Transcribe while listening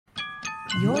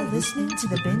You're listening to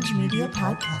the Binge Media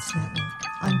Podcast Network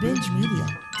on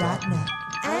BingeMedia.net.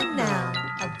 And now,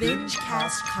 a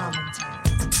BingeCast commentary.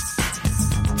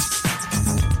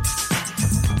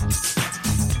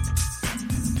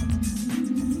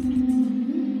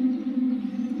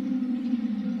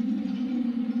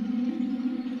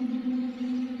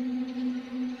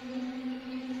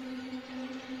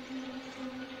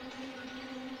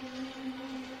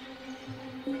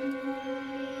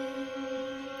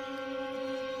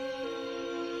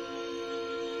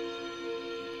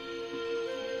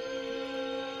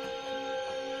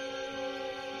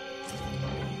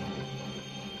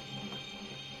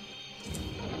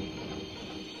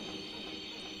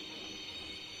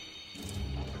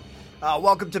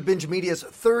 Welcome to Binge Media's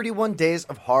 31 Days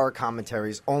of Horror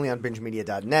Commentaries, only on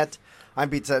BingeMedia.net. I'm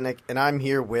Pete Setnick, and I'm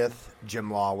here with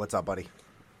Jim Law. What's up, buddy?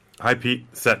 Hi,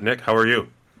 Pete Setnick. How are you?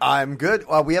 I'm good.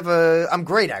 I'm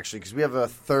great, actually, because we have a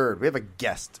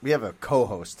guest. We have a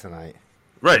co-host tonight.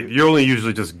 Right. You're only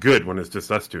usually just good when it's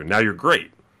just us two. Now you're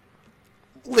great.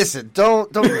 Listen,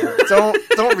 don't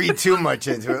read too much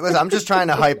into it. Listen, I'm just trying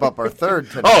to hype up our third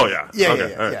tonight. Oh, yeah.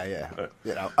 Yeah. Right.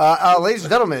 You know, ladies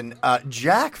and gentlemen,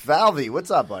 Jack Falvey.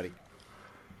 What's up, buddy?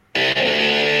 Oh,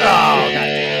 God.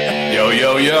 Yo.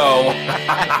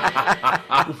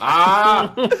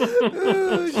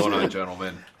 What's going on,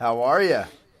 gentlemen? How are you?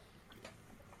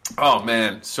 Oh,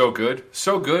 man, so good.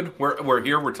 So good. We're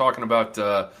here. We're talking about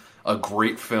a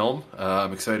great film.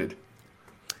 I'm excited.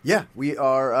 Yeah, we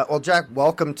are. Well, Jack,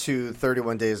 welcome to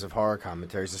 31 Days of Horror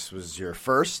Commentaries. This was your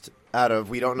first out of,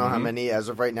 we don't know how many as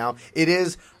of right now. It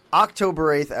is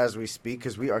October 8th as we speak,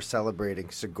 because we are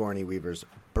celebrating Sigourney Weaver's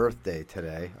birthday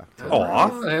today. Oh,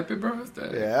 happy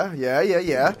birthday.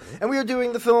 Yeah. And we are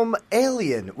doing the film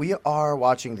Alien. We are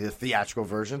watching the theatrical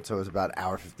version, so it's about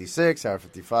hour 56, hour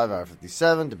 55, hour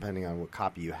 57, depending on what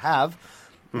copy you have.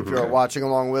 If you're watching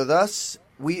along with us,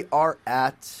 we are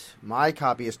my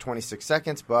copy is 26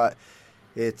 seconds, but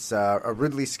it's a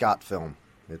Ridley Scott film.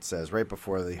 It says right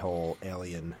before the whole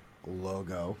Alien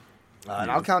logo.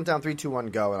 And I'll count down 3, 2, 1,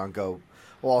 go, and we'll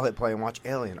all hit play and watch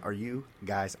Alien. Are you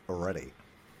guys ready?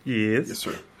 Yes. Yes,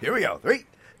 sir. Here we go. 3,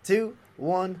 2,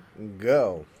 1,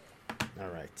 go. All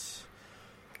right.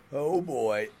 Oh,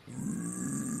 boy.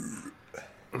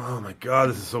 Oh, my God.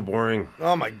 This is so boring.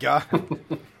 Oh, my God.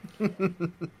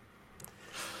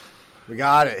 We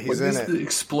got it. He's in it. The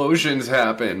explosions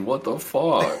happen. What the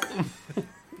fuck?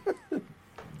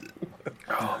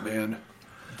 Oh, man.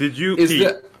 Did you...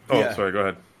 Sorry. Go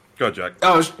ahead. Go ahead, Jack.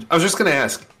 I was just going to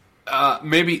ask,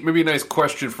 maybe a nice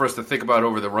question for us to think about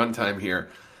over the runtime here.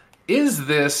 Is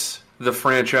this the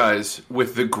franchise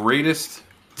with the greatest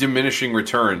diminishing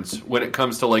returns when it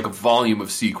comes to, like, volume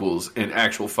of sequels and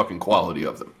actual fucking quality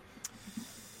of them?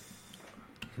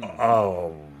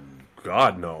 Oh,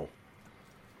 God, no.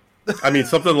 I mean,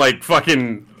 something like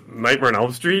fucking Nightmare on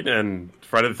Elm Street and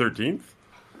Friday the 13th?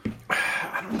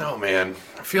 I don't know, man.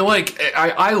 I feel like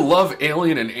I love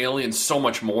Alien and Alien so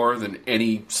much more than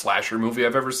any slasher movie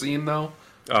I've ever seen, though.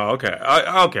 Oh, okay.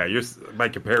 Okay, you're by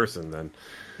comparison, then.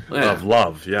 Yeah. Of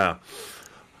love, yeah.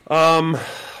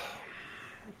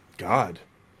 God.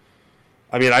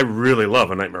 I mean, I really love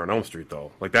A Nightmare on Elm Street,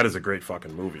 though. Like, that is a great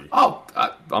fucking movie. Oh,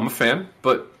 I'm a fan,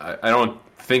 but I don't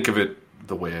think of it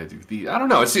the way I do. I don't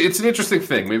know. It's an interesting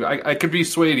thing. Maybe I could be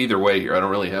swayed either way here. I don't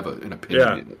really have an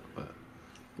opinion in it. But.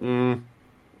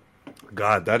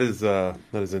 God, that is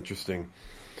interesting.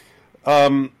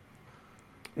 Now,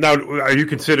 are you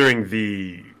considering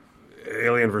the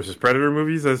Alien versus Predator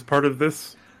movies as part of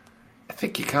this? I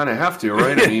think you kind of have to,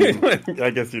 right? I mean, I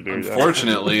guess you do.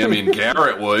 Unfortunately, yeah. I mean,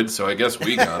 Garrett would, so I guess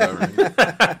we got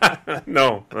it.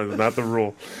 No, that's not the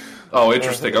rule. Oh,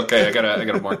 interesting. Okay, I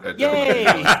gotta mark that down. Yay!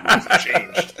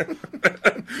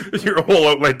 Changed. Your whole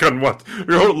outlook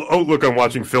on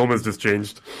watching film has just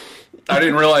changed. I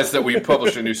didn't realize that we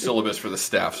published a new syllabus for the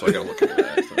staff, so I gotta look into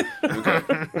that. So.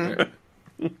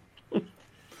 Okay.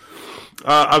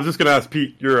 I was just gonna ask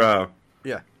Pete. You're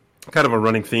kind of a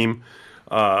running theme.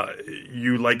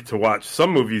 You like to watch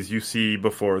some movies you see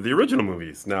before the original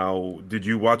movies. Now, did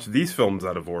you watch these films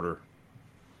out of order?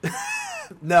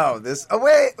 No, this... Oh,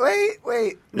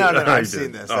 wait. No, I've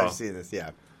seen this. Oh. I've seen this, yeah.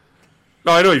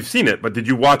 No, I know you've seen it, but did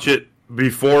you watch it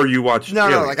before you watched No,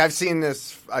 Alien? like, I've seen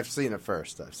this... I've seen it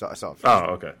first. I saw it first.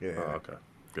 Oh, okay. Yeah. Oh, okay.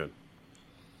 Good.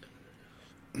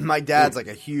 My dad's, like,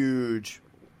 a huge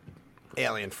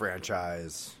Alien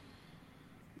franchise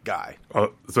guy.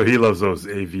 Oh, so he loves those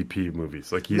AVP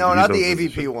movies. Like No, not the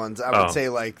AVP ones. I would say,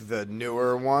 like, the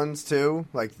newer ones, too.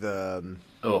 Like, the...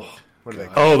 What are they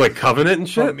called? Oh, like Covenant and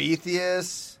shit?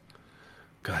 Prometheus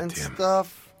God and damn.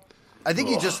 stuff. I think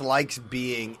he just likes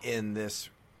being in this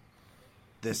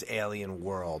this alien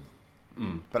world.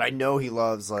 But I know he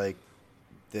loves like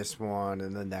this one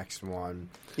and the next one.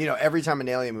 You know, every time an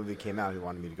alien movie came out, he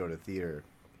wanted me to go to the theater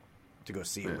to go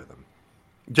see it with him.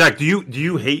 Jack, do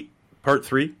you hate Part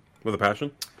 3 with a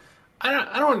passion?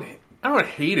 I don't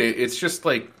hate it. It's just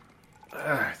like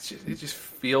it just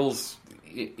feels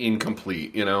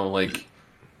incomplete. You know, like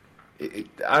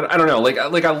I don't know. Like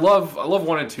I love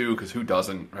 1 and 2 because who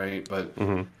doesn't, right? But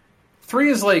 3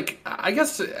 is like, I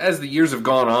guess as the years have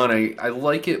gone on, I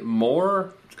like it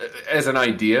more as an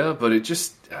idea, but it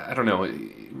just, I don't know.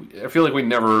 I feel like we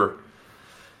never.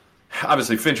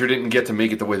 Obviously, Fincher didn't get to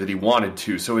make it the way that he wanted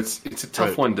to, so it's a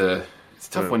tough one to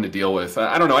one to deal with.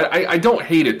 I don't know. I don't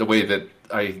hate it the way that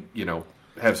I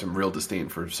have some real disdain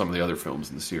for some of the other films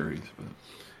in the series. But.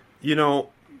 You know,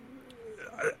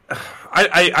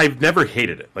 I've never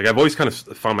hated it. Like I've always kind of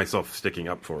found myself sticking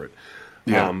up for it.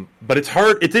 Yeah. But it's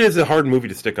hard. It is a hard movie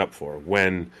to stick up for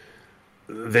when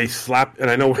they slap.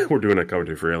 And I know we're doing a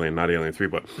commentary for Alien, not Alien 3,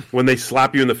 but when they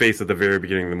slap you in the face at the very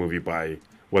beginning of the movie by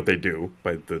what they do,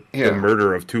 by the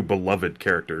murder of 2 beloved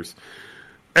characters,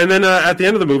 and then at the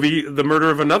end of the movie, the murder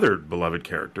of another beloved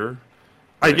character.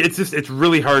 Right. It's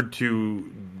really hard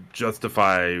to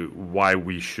justify why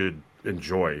we should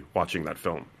enjoy watching that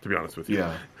film, to be honest with you.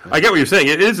 Yeah. I get what you're saying.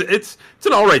 It's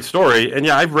an all right story, and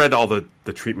yeah, I've read all the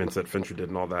treatments that Fincher did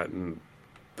and all that, and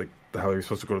how you're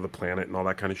supposed to go to the planet and all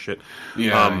that kind of shit.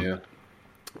 Yeah.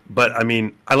 But I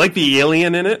mean, I like the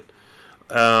alien in it.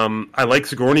 I like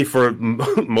Sigourney for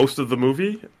most of the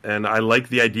movie, and I like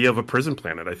the idea of a prison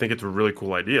planet. I think it's a really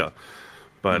cool idea.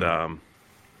 But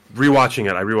rewatching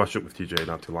it, I rewatched it with TJ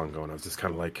not too long ago, and I was just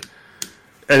kind of like,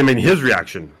 and I mean, his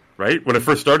reaction. Right? When it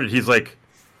first started, he's like,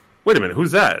 wait a minute,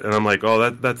 who's that? And I'm like,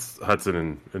 oh, that's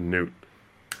Hudson and Newt.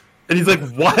 And he's like,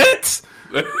 what?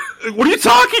 What are you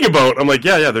talking about? I'm like,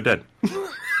 yeah, they're dead.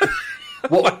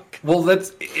 well,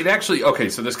 that's it. Actually, okay.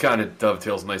 So this kind of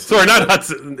dovetails nicely. Sorry, not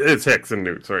Hudson. It's Hicks and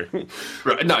Newt. Sorry.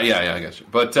 Right? No, yeah, I got you.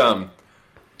 But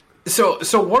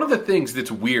so one of the things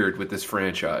that's weird with this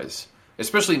franchise,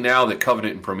 especially now that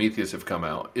Covenant and Prometheus have come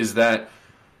out, is that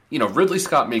Ridley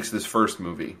Scott makes this first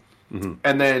movie. Mm-hmm.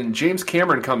 And then James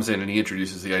Cameron comes in and he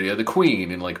introduces the idea of the Queen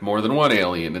and like more than one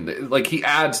alien, and like he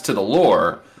adds to the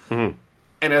lore. Mm-hmm.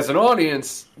 And as an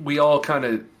audience, we all kind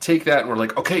of take that and we're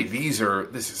like, okay, this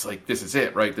is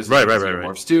it, right? This is right.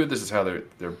 Xenomorphs do. This is how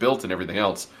they're built and everything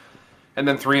else. And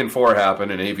then 3 and 4 happen,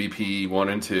 and AVP 1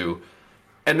 and 2,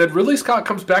 and then Ridley Scott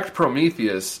comes back to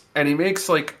Prometheus and he makes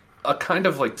like a kind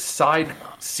of like side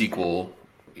sequel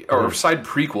or side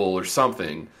prequel or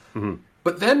something. Mm-hmm.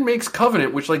 But then makes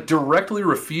Covenant, which like directly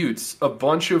refutes a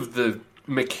bunch of the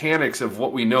mechanics of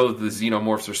what we know the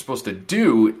xenomorphs are supposed to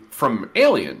do from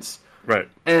Aliens. Right.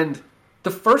 And the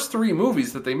first 3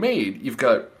 movies that they made, you've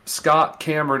got Scott,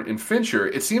 Cameron, and Fincher.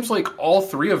 It seems like all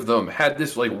 3 of them had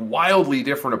this like wildly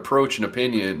different approach and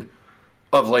opinion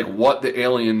of like what the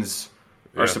aliens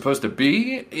are supposed to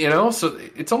be. So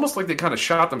it's almost like they kind of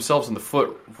shot themselves in the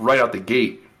foot right out the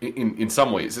gate. In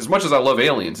some ways, as much as I love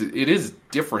Aliens, it is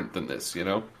different than this,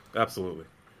 Absolutely.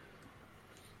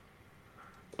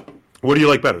 What do you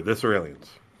like better, this or Aliens?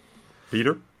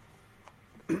 Peter?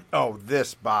 Oh,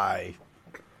 this by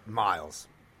miles.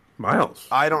 Miles?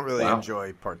 I don't really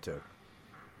enjoy Part 2.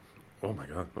 Oh my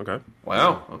god, okay.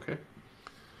 Wow, okay.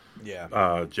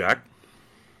 Yeah. Jack?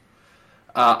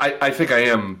 I think I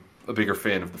am a bigger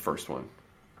fan of the first one.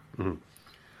 Mm-hmm.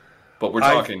 But we're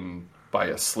talking by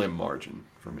a slim margin.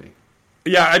 For me,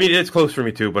 yeah, I mean it's close for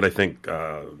me too, but I think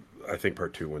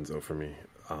Part 2 wins though for me.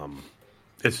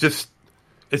 It's just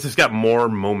got more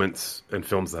moments in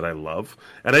films that I love,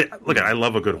 and I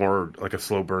love a good horror, like a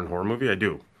slow burn horror movie. I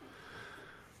do,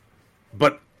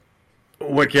 but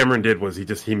what Cameron did was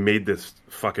he made this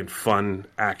fucking fun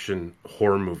action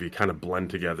horror movie kind of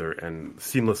blend together and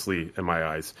seamlessly in my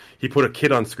eyes. He put a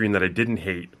kid on screen that I didn't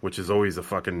hate, which is always a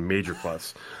fucking major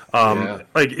plus.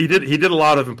 Like he did a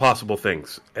lot of impossible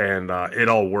things, and it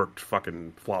all worked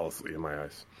fucking flawlessly in my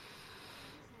eyes.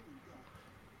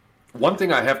 One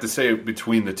thing I have to say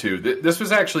between the two, this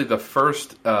was actually the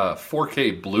first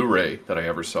 4K Blu-ray that I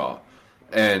ever saw,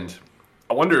 and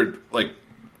I wondered, like,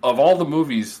 of all the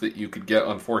movies that you could get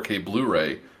on 4K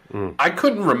Blu-ray, I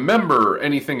couldn't remember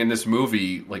anything in this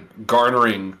movie like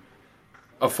garnering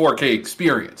a 4K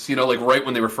experience. Like right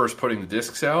when they were first putting the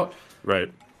discs out.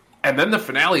 Right. And then the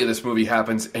finale of this movie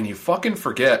happens, and you fucking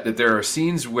forget that there are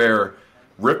scenes where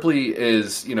Ripley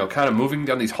is, kind of moving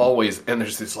down these hallways, and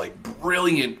there's this like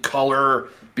brilliant color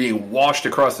being washed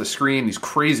across the screen, these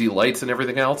crazy lights and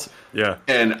everything else. Yeah.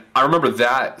 And I remember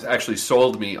that actually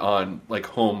sold me on like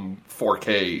home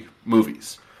 4K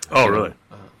movies. Oh, really?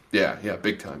 Yeah,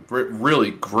 big time.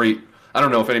 Really great. I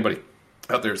don't know if anybody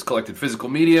out there has collected physical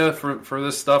media for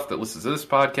this stuff that listens to this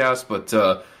podcast, but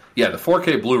yeah, the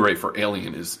 4K Blu-ray for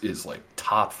Alien is like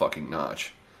top fucking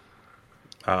notch.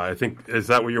 I think, is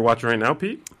that what you're watching right now,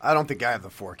 Pete? I don't think I have the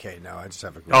 4K. No, I just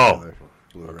have a regular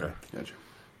Blu-ray. Okay, gotcha.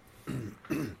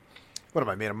 What am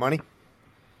I made of money?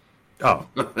 Oh,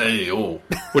 Hey, oh,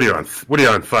 what are you on? What are you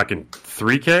on? Fucking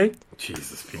 3K?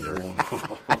 Jesus, Peter.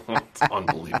 it's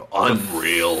unbelievable,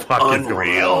 unreal, Fuck is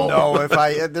going on? No,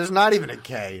 there's not even a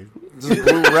K. It's just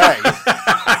Blu-ray.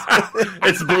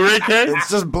 It's Blu-ray K?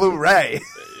 It's just Blu-ray.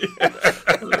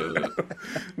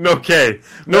 No K.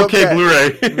 No K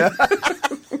Blu-ray.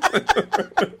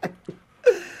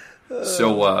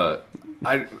 So,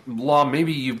 Law,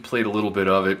 maybe you played a little bit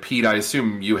of it. Pete, I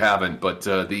assume you haven't, but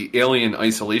the Alien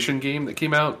Isolation game that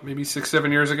came out maybe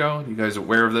 6-7 years ago, you guys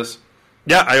aware of this?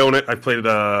 Yeah, I own it. I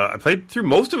played through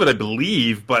most of it, I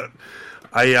believe, but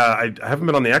I haven't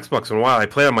been on the Xbox in a while. I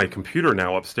play on my computer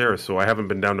now upstairs, so I haven't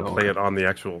been down to play it on the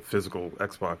actual physical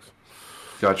Xbox.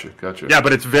 Gotcha. Yeah,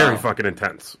 but it's very fucking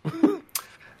intense.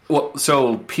 Well,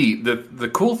 so Pete, the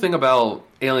cool thing about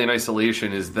Alien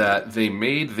Isolation is that they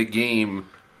made the game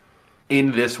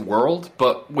in this world,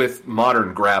 but with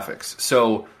modern graphics.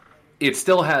 So it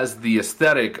still has the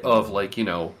aesthetic of, like, you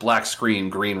know, black screen,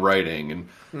 green writing, and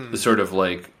the sort of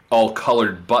like all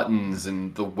colored buttons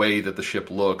and the way that the ship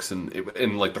looks and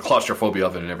like the claustrophobia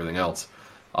of it and everything else.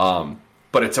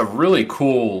 But it's a really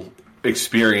cool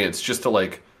experience just to,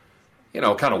 like, you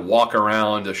know, kind of walk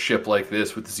around a ship like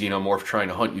this with the xenomorph trying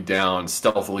to hunt you down,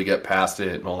 stealthily get past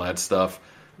it and all that stuff.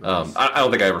 I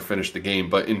don't think I ever finished the game,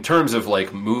 but in terms of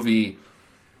like movie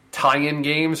tie-in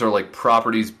games or like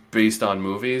properties based on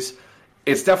movies,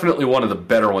 it's definitely one of the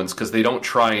better ones because they don't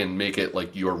try and make it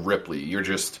like you're Ripley. You're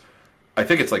just, I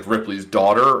think it's like Ripley's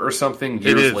daughter or something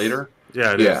years later.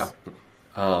 Yeah, it is.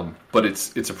 But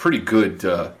it's a pretty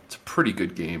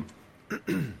good game.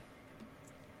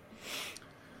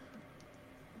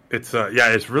 It's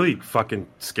it's really fucking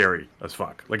scary as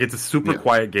fuck. Like, it's a super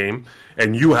quiet game,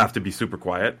 and you have to be super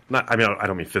quiet. I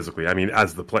don't mean physically. I mean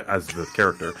as the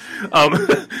character.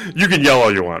 You can yell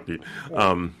all you want, Pete.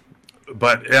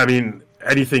 But I mean,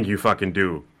 anything you fucking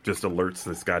do just alerts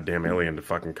this goddamn alien to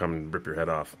fucking come and rip your head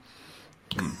off.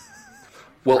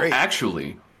 Well,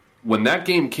 actually, when that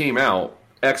game came out,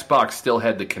 Xbox still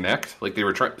had the Kinect. Like, they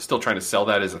were still trying to sell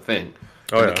that as a thing.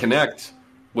 The Kinect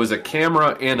was a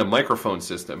camera and a microphone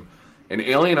system. And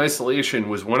Alien Isolation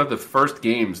was one of the first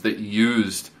games that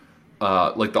used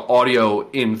like the audio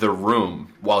in the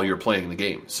room while you're playing the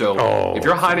game. So if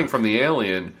you're hiding from the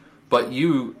alien, but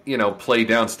you know, play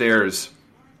downstairs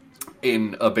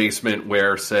in a basement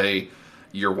where, say,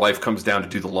 your wife comes down to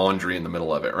do the laundry in the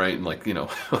middle of it, right? And, like, you know,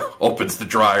 opens the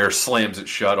dryer, slams it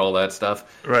shut, all that stuff.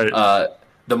 Right.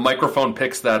 The microphone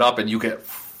picks that up and you get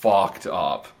fucked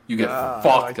up. You get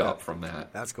fucked up from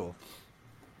that. That's cool.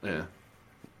 Yeah.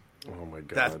 Oh my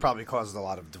god. That probably caused a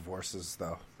lot of divorces,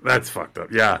 though. That's fucked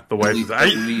up. Yeah, the wife is. At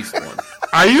least one.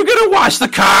 Are you gonna wash the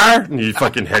car? And your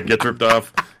fucking head gets ripped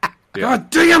off. Yeah. God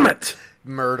damn it!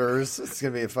 Murders. It's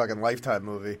gonna be a fucking Lifetime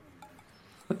movie.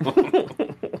 Oh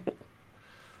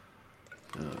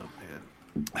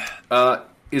man.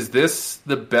 Is this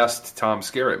the best Tom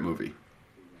Skerritt movie?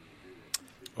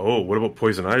 Oh, what about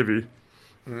Poison Ivy?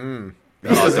 He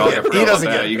doesn't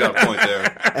get it. You got a point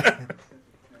there.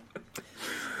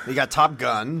 You got Top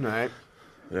Gun, right?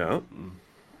 Yeah.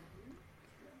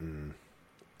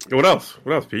 What else?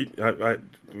 What else, Pete? You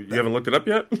haven't looked it up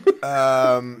yet?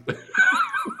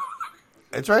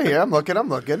 It's right here. I'm looking.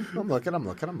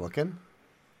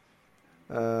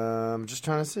 Just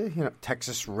trying to see. You know,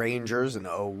 Texas Rangers in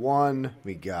 2001.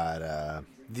 We got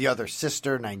The Other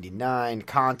Sister, 99.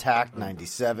 Contact,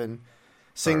 97.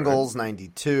 Singles,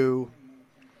 92.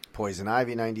 Poison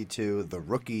Ivy, 92. The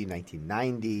Rookie,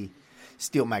 1990.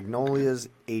 Steel Magnolias,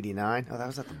 89. Oh, that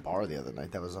was at the bar the other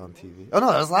night. That was on TV. Oh,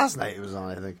 no, that was last night it was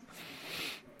on, I think.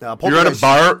 You're at a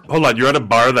bar? Hold on. You're at a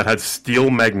bar that had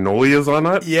Steel Magnolias on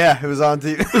it? Yeah, it was on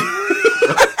TV.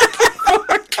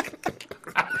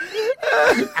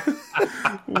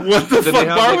 What the Did fuck they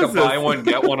have bar like was a this? buy one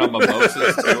get one on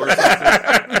mimosas too or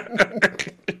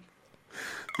something?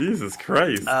 Jesus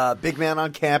Christ. Big Man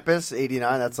on Campus,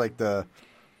 89. That's like the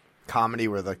comedy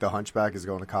where like the hunchback is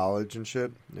going to college and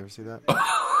shit. You ever see that?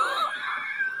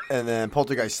 And then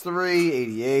Poltergeist 3,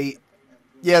 88.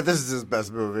 Yeah, this is his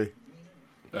best movie.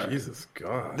 Jesus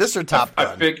God. This or Top Gun?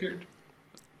 I figured.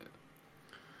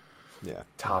 Yeah.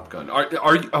 Top Gun.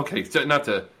 Are you okay? So not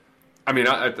to. I mean,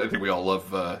 I think we all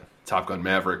love Top Gun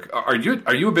Maverick. Are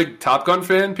you a big Top Gun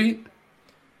fan, Pete?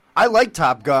 I like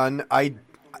Top Gun.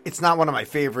 It's not one of my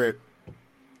favorite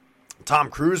Tom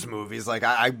Cruise movies, like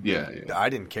I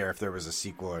didn't care if there was a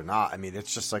sequel or not. I mean,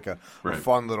 it's just like a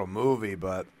fun little movie,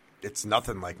 but it's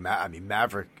nothing like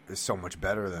Maverick is so much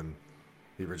better than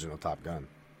the original Top Gun.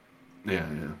 Yeah.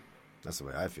 That's the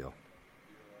way I feel.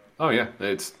 Oh yeah,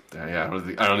 I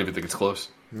don't even think it's close.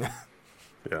 Yeah,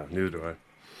 neither do I.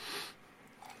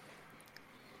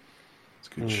 It's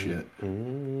good shit.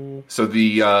 So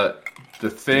the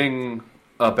thing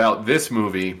about this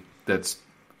movie that's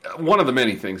one of the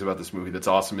many things about this movie that's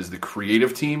awesome is the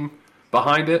creative team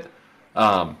behind it,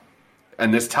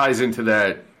 and this ties into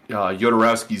that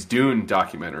Jodorowsky's Dune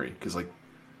documentary, because like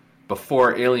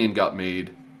before Alien got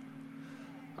made,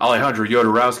 Alejandro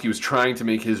Jodorowsky was trying to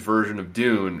make his version of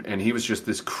Dune, and he was just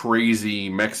this crazy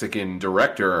Mexican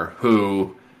director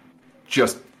who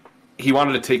he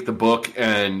wanted to take the book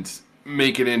and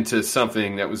make it into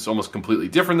something that was almost completely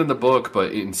different than the book,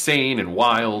 but insane and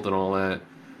wild and all that.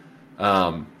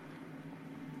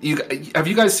 Have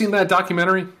you guys seen that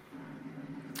documentary?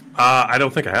 I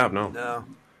don't think I have, no. No.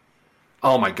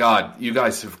 Oh my God, you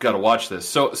guys have got to watch this.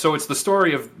 So it's the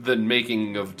story of the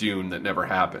making of Dune that never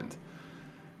happened.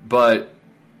 But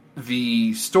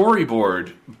the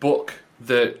storyboard book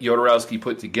that Jodorowsky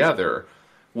put together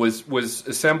was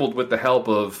assembled with the help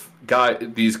of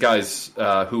these guys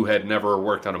who had never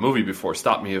worked on a movie before.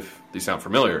 Stop me if they sound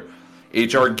familiar.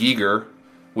 H.R. Giger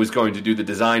was going to do the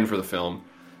design for the film.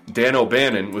 Dan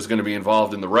O'Bannon was going to be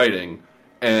involved in the writing.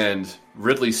 And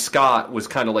Ridley Scott was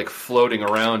kind of like floating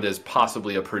around as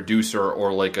possibly a producer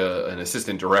or like an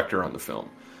assistant director on the film.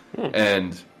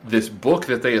 And this book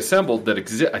that they assembled that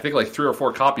I think like 3 or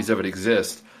 4 copies of it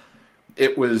exist.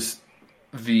 It was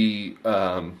the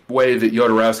way that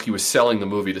Jodorowsky was selling the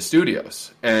movie to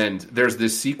studios. And there's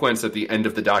this sequence at the end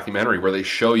of the documentary where they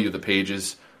show you the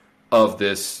pages of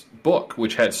this book,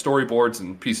 which had storyboards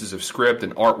and pieces of script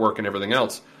and artwork and everything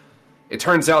else. It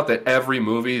turns out that every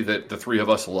movie that the three of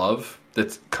us love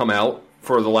that's come out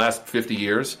for the last 50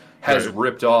 years has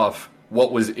ripped off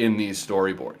what was in these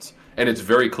storyboards. And it's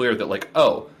very clear that, like,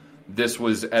 oh, this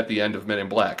was at the end of Men in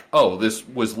Black. Oh, this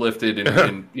was lifted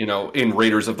in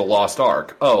Raiders of the Lost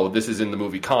Ark. Oh, this is in the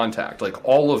movie Contact. Like,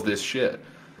 all of this shit.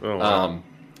 Oh, wow.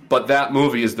 But that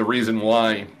movie is the reason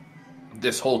why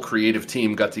this whole creative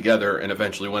team got together and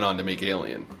eventually went on to make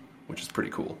Alien, which is pretty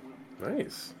cool.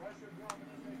 Nice.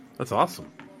 That's awesome.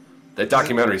 That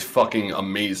documentary is fucking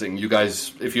amazing. You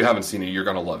guys, if you haven't seen it, you're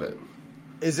going to love it.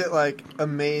 Is it, like,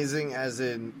 amazing as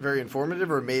in very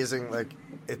informative, or amazing, like,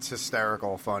 it's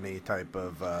hysterical, funny type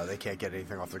of they can't get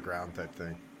anything off the ground type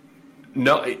thing?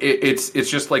 No, it's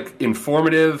just, like,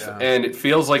 informative, and it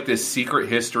feels like this secret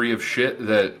history of shit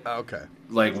that,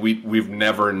 like, we've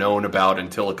never known about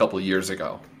until a couple of years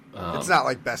ago. It's not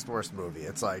like Best Worst Movie.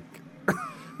 It's like...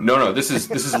 No, this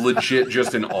is legit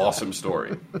just an awesome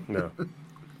story. No.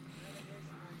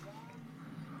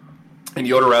 And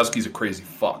Jodorowsky's a crazy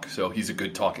fuck, so he's a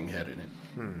good talking head in it.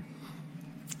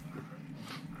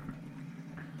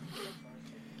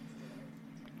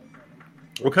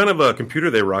 What kind of a computer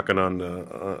are they rocking on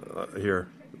here,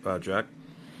 Jack?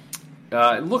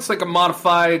 It looks like a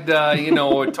modified,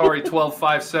 Atari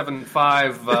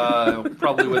 12575,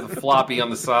 probably with a floppy on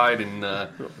the side and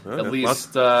at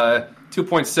least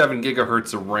 2.7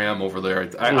 gigahertz of RAM over there.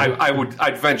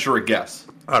 I'd venture a guess.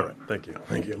 All right, thank you.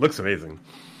 It looks amazing.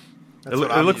 That's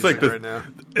It looks like right now.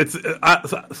 It's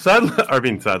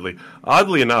sadly,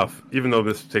 oddly enough, even though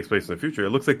this takes place in the future,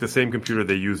 it looks like the same computer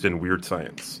they used in Weird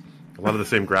Science. A lot of the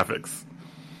same graphics.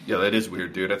 Yeah, that is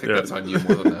weird, dude. I think that's on you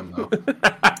more than them, though.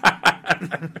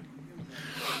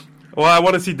 Well, I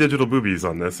want to see digital boobies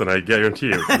on this, and I guarantee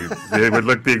you they would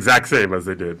look the exact same as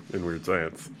they did in Weird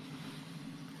Science.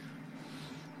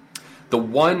 The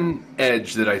one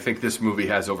edge that I think this movie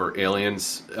has over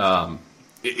Aliens,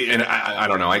 and I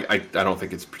don't know, I don't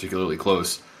think it's particularly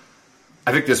close.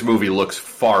 I think this movie looks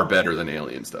far better than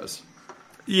Aliens does.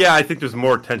 Yeah, I think there's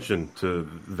more attention to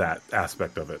that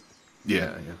aspect of it.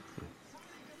 Yeah.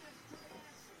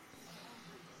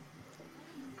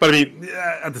 But I mean,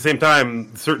 at the same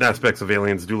time, certain aspects of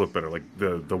Aliens do look better, like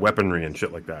the weaponry and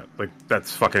shit like that. Like,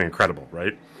 that's fucking incredible,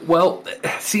 right? Well,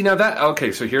 see, now that...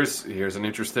 Okay, so here's an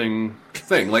interesting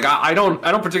thing. Like, I don't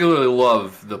particularly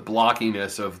love the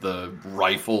blockiness of the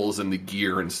rifles and the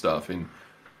gear and stuff in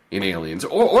Aliens,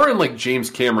 or in, like, James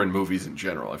Cameron movies in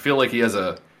general. I feel like he has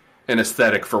an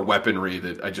aesthetic for weaponry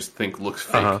that I just think looks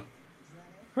fake.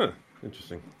 Huh,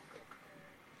 interesting.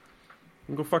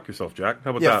 Go fuck yourself, Jack.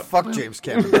 How about yeah, that? Fuck James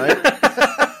Cameron, right?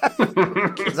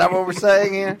 Is that what we're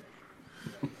saying here?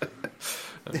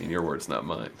 I mean, your words, not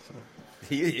mine. So.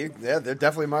 Yeah, they're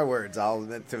definitely my words. I'll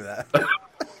admit to that.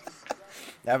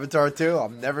 Avatar 2, I'll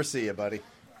never see you, buddy.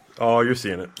 Oh, you're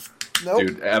seeing it. Nope.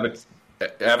 Dude,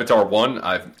 Avatar 1,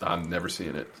 I'm never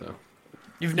seeing it. So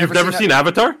You've never seen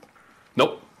Avatar?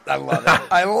 nope. I love it.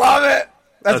 I love it.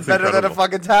 That's better than a incredible.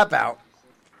 fucking tap out.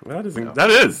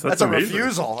 That's That's a amazing.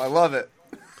 refusal. I love it.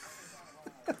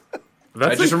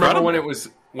 That's I just remember incredible.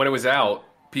 when it was out,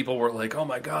 people were like, "Oh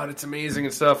my god, it's amazing"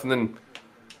 and stuff, and then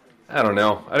I don't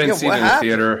know. I didn't see it what in the happened?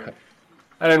 theater.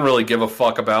 I didn't really give a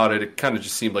fuck about it. It kind of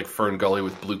just seemed like Fern Gully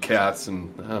with blue cats,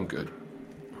 and I'm good.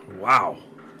 Wow.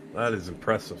 That is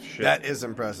impressive shit. That is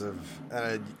impressive.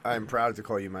 And I'm proud to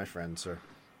call you my friend, sir.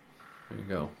 There you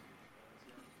go.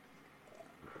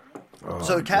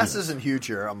 So the cast isn't huge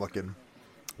here. I'm looking.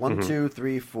 1, 2,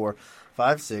 3, 4,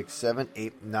 5, 6, 7,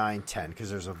 8, 9, 10. Because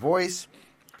there's a voice,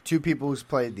 2 people who's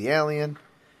played the alien,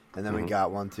 and then we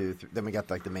got 1, 2, 3. Then we got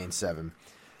like the main 7.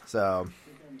 So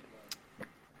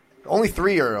only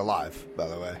 3 are alive, by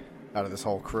the way, out of this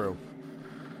whole crew.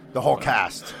 The whole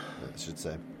cast, I should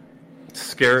say.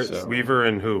 Scarrett, Weaver,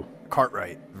 and who?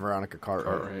 Cartwright, Veronica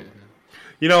Cartwright. All right.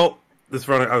 You know, this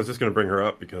Veronica, I was just going to bring her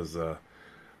up because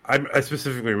I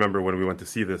specifically remember when we went to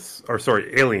see this, or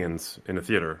sorry, Aliens in a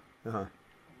theater. Uh-huh.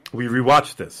 We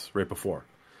rewatched this right before,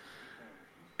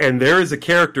 and there is a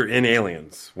character in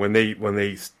Aliens when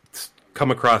they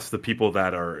come across the people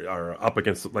that are up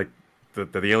against like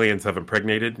the aliens have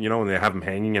impregnated, you know, and they have them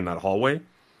hanging in that hallway.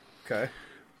 Okay.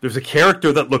 There's a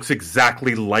character that looks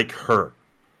exactly like her.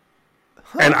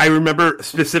 And I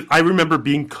remember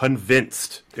being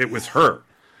convinced it was her.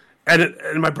 And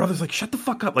my brother's like, shut the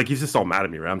fuck up. Like, he's just all mad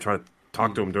at me, right? I'm trying to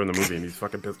talk to him during the movie, and he's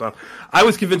fucking pissed off. I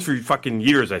was convinced for fucking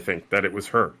years, I think, that it was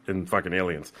her in fucking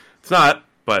Aliens. It's not,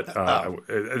 but I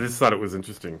just thought it was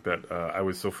interesting that I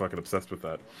was so fucking obsessed with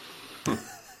that.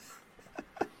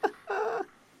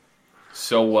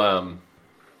 So,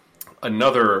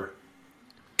 another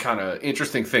kind of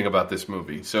interesting thing about this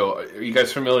movie. So, are you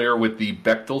guys familiar with the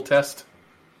Bechdel test?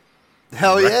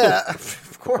 Hell yeah.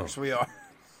 Of course we are.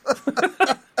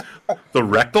 The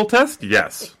rectal test?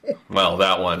 Yes. Well,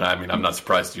 that one. I mean, I'm not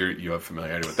surprised you have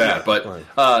familiarity with that.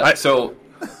 But so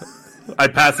I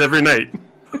pass every night.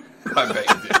 I bet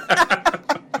you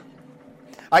did.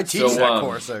 I teach So, that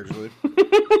course, actually.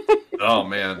 Oh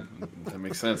man, that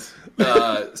makes sense.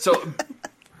 So,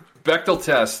 Bechdel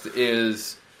test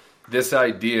is this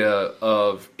idea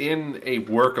of in a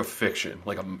work of fiction,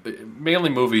 like mainly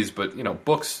movies, but you know,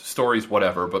 books, stories,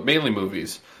 whatever, but mainly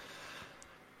movies.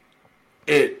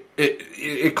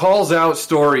 It calls out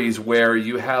stories where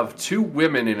you have 2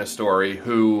 women in a story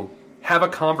who have a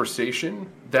conversation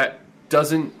that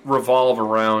doesn't revolve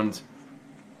around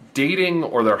dating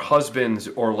or their husbands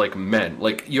or like men.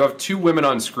 Like you have 2 women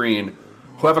on screen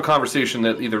who have a conversation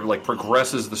that either like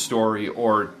progresses the story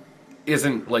or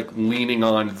isn't like leaning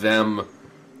on them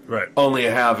Right. only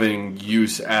having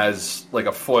use as like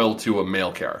a foil to a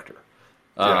male character.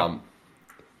 Yeah.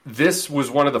 This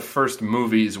was one of the first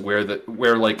movies where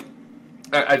like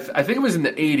I think it was in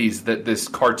the 80s that this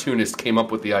cartoonist came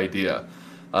up with the idea.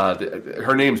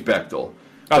 Her name's Bechdel.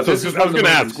 I But was this is going one of to the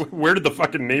ask, movies- where did the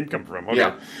fucking name come from? Okay.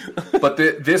 Yeah, but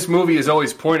this movie is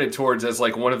always pointed towards as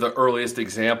like one of the earliest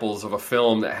examples of a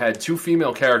film that had 2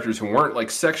 female characters who weren't like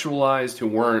sexualized, who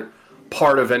weren't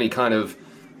part of any kind of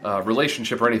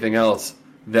relationship or anything else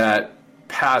that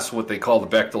pass what they call the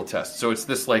Bechdel test. So it's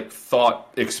this like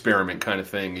thought experiment kind of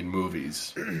thing in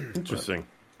movies. Interesting.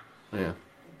 Yeah,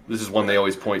 this is one they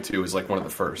always point to as like one of the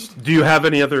first. Do you have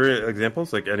any other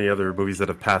examples, like any other movies that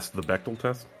have passed the Bechdel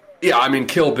test? Yeah, I mean,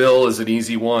 Kill Bill is an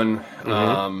easy one.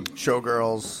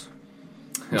 Showgirls.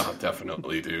 Yeah,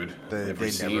 definitely, dude. They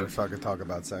never fucking talk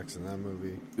about sex in that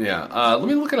movie. Yeah, let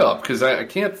me look it up because I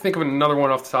can't think of another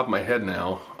one off the top of my head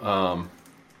now.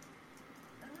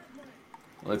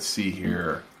 Let's see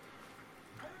here.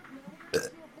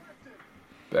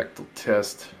 Bechdel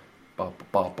test. Ba ba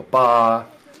ba ba ba.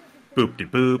 Boop de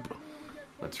boop.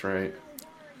 That's right.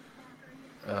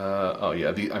 Oh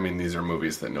yeah, these are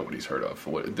movies that nobody's heard of.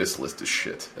 This list is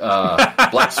shit.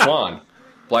 Black Swan.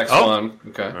 Black Swan.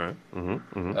 Okay. All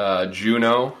right.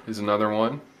 Juno is another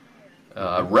one.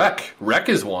 Wreck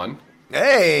is one.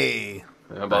 Hey!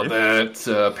 How about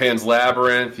that? Pan's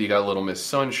Labyrinth. You got Little Miss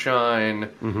Sunshine.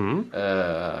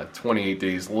 28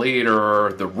 Days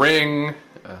Later. The Ring.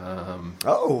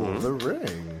 The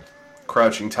Ring.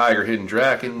 Crouching Tiger, Hidden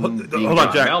Dragon. Hold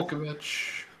on, Jack.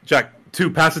 Malkovich. Jack, to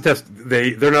pass the test,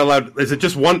 they're not allowed. Is it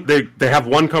just one? They have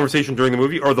one conversation during the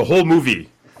movie, or the whole movie?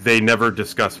 They never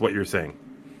discuss what you're saying.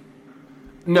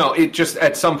 No, it just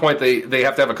at some point they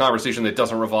have to have a conversation that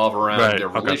doesn't revolve around their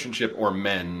okay. relationship or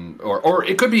men or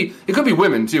it could be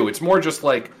women too. It's more just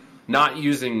like not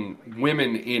using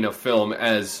women in a film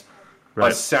as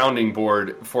a sounding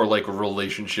board for like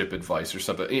relationship advice or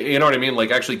something. You know what I mean?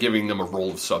 Like actually giving them a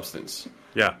role of substance.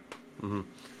 Yeah. Mm-hmm.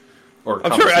 Or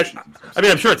I'm sure.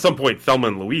 I'm sure at some point Thelma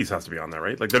and Louise has to be on there,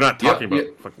 right? Like they're not talking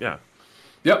about. Yeah.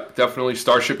 Yep, definitely.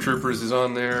 Starship Troopers is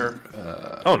on there.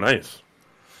 Oh, nice.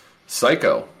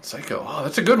 Psycho. Oh,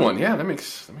 that's a good one. Yeah, that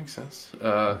makes sense.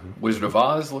 Wizard of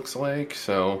Oz looks like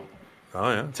so. Oh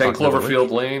yeah. 10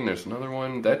 Cloverfield Lane. There's another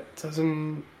one that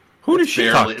doesn't. Who does she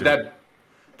talk to?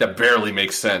 That barely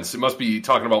makes sense. It must be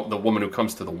talking about the woman who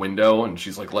comes to the window and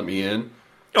she's like, "Let me in."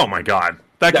 Oh my god,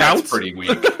 that counts. That's pretty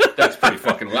weak. That's pretty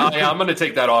fucking. Well, yeah, I'm gonna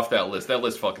take that off that list. That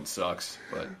list fucking sucks.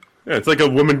 But yeah, it's like a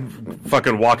woman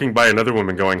fucking walking by another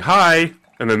woman going hi,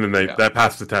 and then that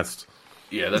passed the test.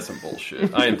 Yeah, that's some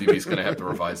bullshit. IMDb's gonna have to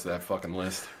revise that fucking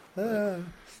list.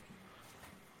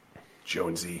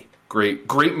 Jonesy, great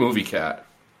movie, Cat.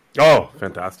 Oh,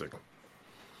 fantastic.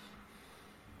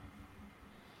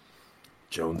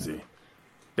 Jonesy.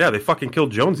 Yeah, they fucking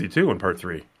killed Jonesy too in part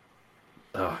 3.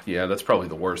 Yeah, that's probably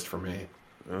the worst for me.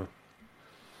 Yeah.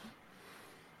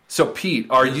 So, Pete,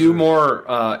 are you more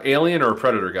Alien or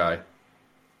Predator guy?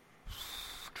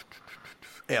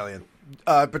 Alien,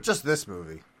 but just this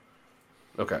movie.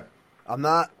 Okay. I'm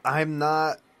not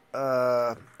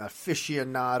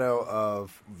aficionado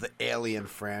of the Alien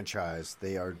franchise.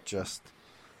 They are just,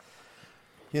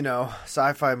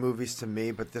 sci-fi movies to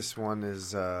me. But this one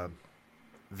is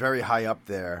very high up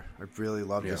there. I really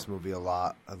love this movie a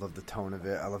lot. I love the tone of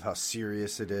it. I love how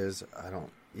serious it is. I don't,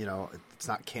 it's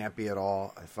not campy at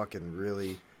all. I fucking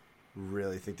really,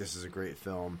 really think this is a great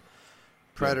film.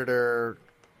 Predator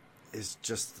is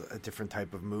just a different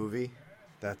type of movie.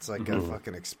 That's like a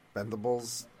fucking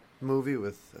Expendables movie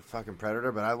with a fucking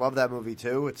Predator. But I love that movie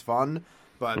too. It's fun.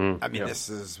 But, this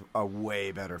is a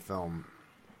way better film.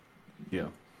 Yeah.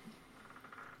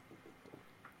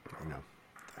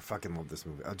 I fucking love this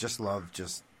movie. I just love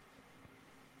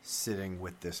sitting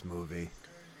with this movie.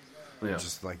 Yeah.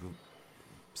 Just like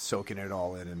soaking it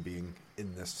all in and being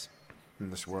in this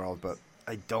world. But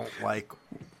I don't like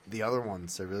the other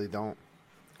ones. I really don't.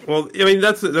 Well, I mean,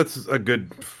 that's a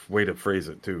good way to phrase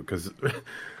it too, because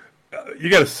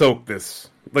you got to soak this.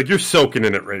 Like you're soaking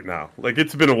in it right now. Like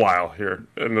it's been a while here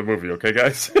in the movie, okay,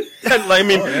 guys? I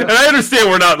mean, and I understand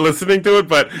we're not listening to it,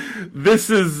 but this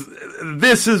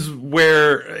is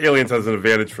where Aliens has an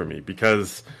advantage for me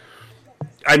because,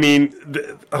 I mean,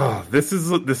 this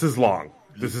is long.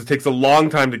 This takes a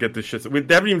long time to get this shit. We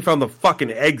haven't even found the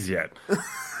fucking eggs yet. All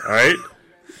right.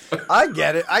 I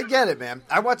get it, man.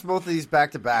 I watched both of these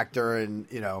back to back during,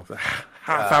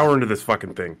 half hour into this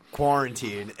fucking thing,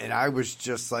 quarantine, and I was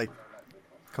just like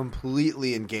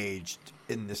completely engaged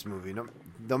in this movie.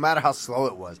 No matter how slow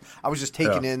it was, I was just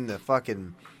taking in the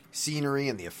fucking scenery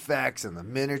and the effects and the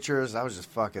miniatures. I was just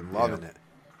fucking loving it.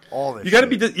 All this. You got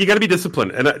to be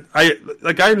disciplined, and I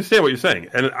understand what you're saying,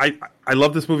 and I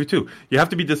love this movie too. You have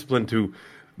to be disciplined to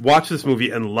watch this movie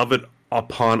and love it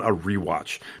upon a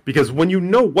rewatch, because when you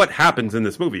know what happens in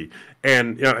this movie,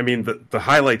 and the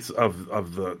highlights of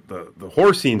the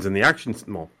horror scenes and the action,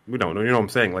 well, we don't know, you know what I'm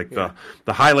saying, like the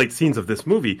highlight scenes of this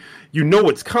movie, you know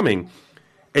what's coming,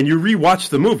 and you rewatch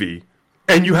the movie,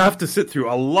 and you have to sit through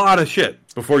a lot of shit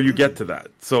before you get to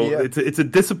that. So it's a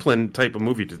disciplined type of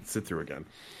movie to sit through again.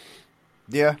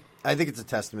 Yeah, I think it's a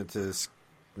testament to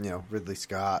Ridley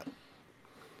Scott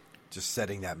just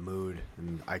setting that mood,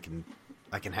 and I can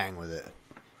hang with it.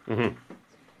 Mm-hmm.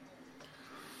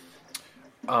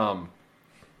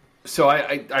 So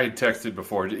I texted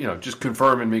before, just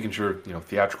confirming, making sure,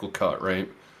 theatrical cut, right?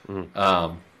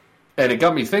 Mm-hmm. And it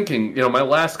got me thinking, my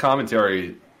last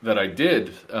commentary that I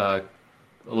did a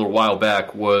little while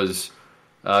back was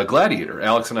Gladiator.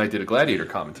 Alex and I did a Gladiator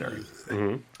commentary.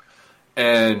 Mm-hmm.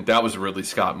 And that was a Ridley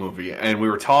Scott movie. And we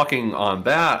were talking on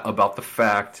that about the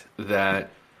fact that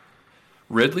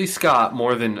Ridley Scott,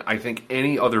 more than I think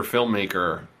any other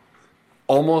filmmaker,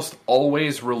 almost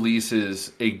always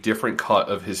releases a different cut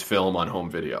of his film on home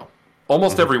video.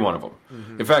 Almost every one of them.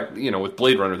 Mm-hmm. In fact, with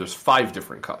Blade Runner, there's 5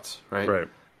 different cuts, right? Right.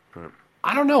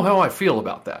 I don't know how I feel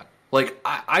about that. Like,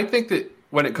 I think that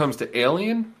when it comes to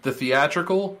Alien, the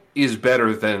theatrical is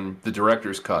better than the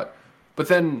director's cut. But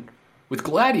then with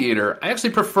Gladiator, I actually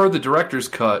prefer the director's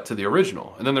cut to the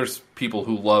original. And then there's people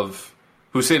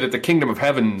who say that the Kingdom of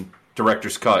Heaven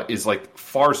director's cut is like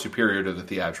far superior to the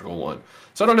theatrical one.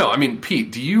 So I don't know. I mean,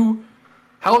 Pete,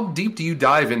 how deep do you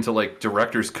dive into like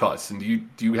director's cuts, and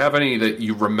do you have any that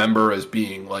you remember as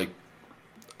being like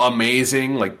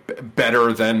amazing, like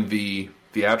better than the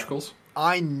theatricals?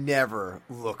 I never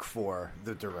look for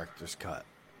the director's cut.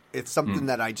 It's something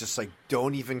that I just like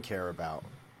don't even care about.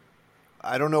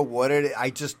 I don't know what it is. I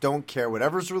just don't care.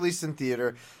 Whatever's released in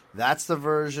theater, That's the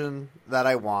version that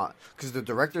I want, because the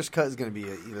director's cut is going to be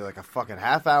either like a fucking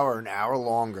half hour or an hour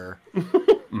longer,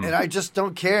 and I just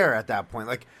don't care at that point.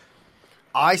 Like,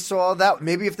 I saw that.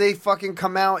 Maybe if they fucking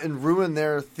come out and ruin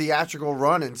their theatrical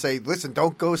run and say, listen,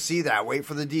 don't go see that, wait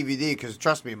for the DVD, because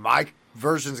trust me, my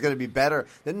version's going to be better,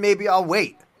 then maybe I'll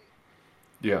wait.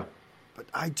 Yeah. But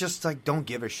I just, like, don't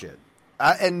give a shit.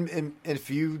 And if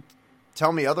you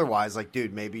tell me otherwise, like,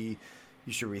 dude, maybe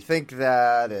you should rethink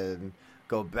that and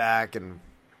go back and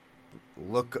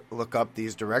look up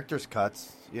these director's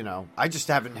cuts. You know, I just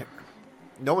haven't.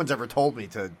 No one's ever told me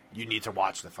you need to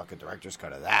watch the fucking director's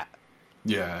cut of that.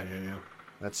 Yeah.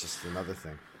 That's just another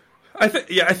thing. I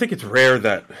think it's rare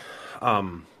that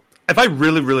if I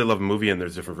really, really love a movie and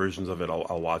there's different versions of it,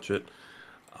 I'll watch it.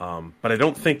 But I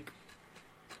don't think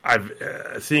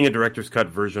seeing a director's cut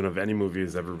version of any movie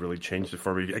has ever really changed it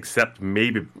for me, except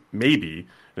maybe, and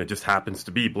it just happens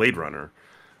to be Blade Runner.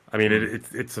 I mean,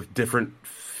 it's a different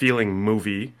feeling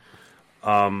movie,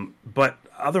 but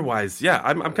otherwise, yeah,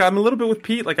 I'm a little bit with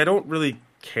Pete. Like, I don't really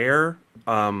care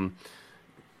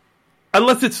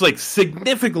unless it's like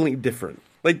significantly different.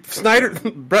 Like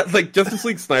like Justice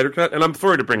League Snyder cut, and I'm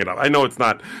sorry to bring it up. I know it's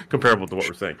not comparable to what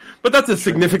we're saying, but that's a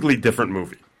significantly different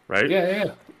movie, right?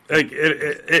 Yeah. Like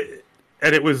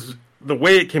it was the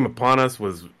way it came upon us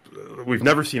was we've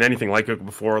never seen anything like it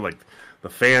before. Like, the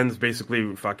fans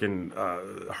basically fucking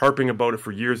harping about it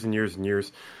for years and years and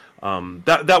years.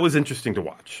 That was interesting to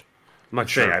watch. I'm not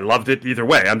saying I loved it either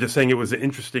way. I'm just saying it was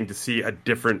interesting to see a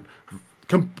different,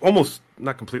 almost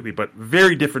not completely, but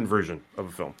very different version of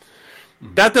a film.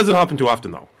 Mm-hmm. That doesn't happen too often,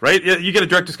 though, right? You get a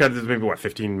director's cut that's maybe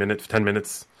 15 minutes, 10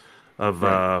 minutes of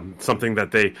something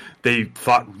that they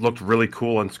thought looked really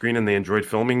cool on screen and they enjoyed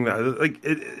filming.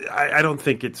 I don't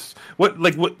think it's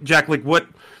what Jack, like what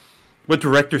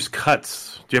director's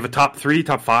cuts do you have? A top 3,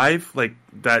 top 5 like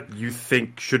that you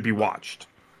think should be watched?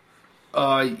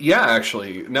 Yeah,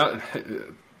 actually, now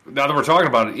that we're talking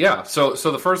about it, yeah. So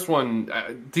the first one,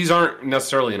 these aren't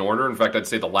necessarily in order. In fact, I'd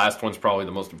say the last one's probably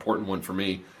the most important one for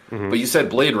me. Mm-hmm. But you said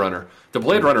Blade Runner. The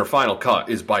Blade Runner final cut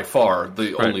is by far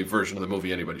the only version of the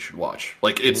movie anybody should watch.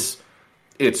 Like, it's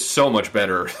so much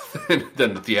better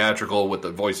than the theatrical with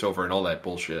the voiceover and all that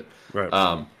bullshit. Right.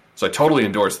 So I totally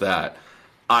endorse that.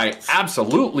 I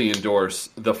absolutely endorse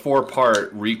the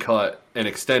 4-part recut and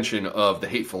extension of The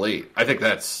Hateful Eight. I think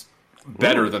that's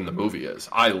better than the movie is.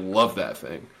 I love that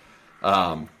thing.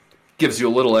 Gives you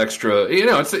a little extra,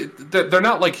 they're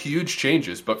not like huge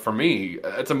changes, but for me,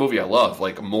 it's a movie I love.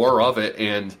 Like, more of it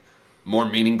and more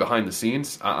meaning behind the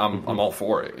scenes. I'm all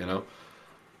for it,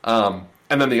 And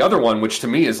then the other one, which to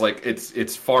me is like,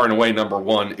 it's far and away number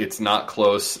one. It's not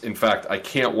close. In fact, I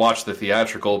can't watch the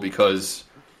theatrical because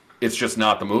it's just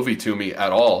not the movie to me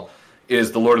at all,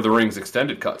 is the Lord of the Rings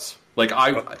extended cuts. Like,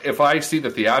 if I see the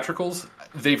theatricals,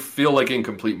 they feel like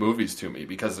incomplete movies to me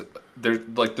because they're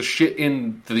like, the shit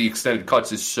in the extended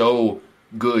cuts is so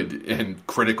good and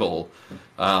critical.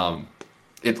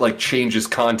 It like changes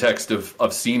context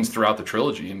of scenes throughout the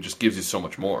trilogy and just gives you so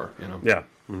much more. Yeah.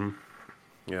 Mm-hmm.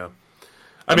 Yeah.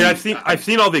 I mean, I've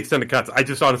seen all the extended cuts. I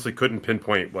just honestly couldn't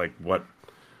pinpoint like what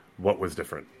was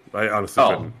different. I honestly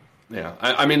couldn't. Yeah.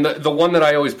 I mean, the one that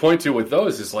I always point to with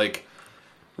those is like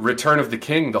Return of the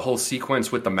King, the whole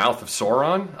sequence with the mouth of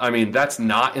Sauron. I mean, that's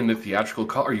not in the theatrical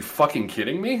cut. Are you fucking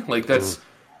kidding me? Like,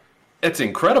 it's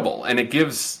incredible. And it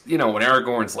gives, when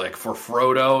Aragorn's like, for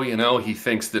Frodo, he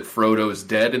thinks that Frodo's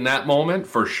dead in that moment,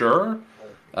 for sure.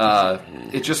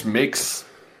 It just makes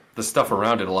the stuff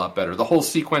around it a lot better. The whole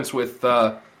sequence with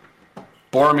Boromir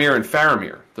and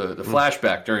Faramir, the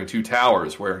flashback during Two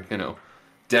Towers, where,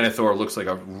 Denethor looks like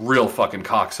a real fucking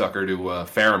cocksucker to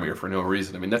Faramir for no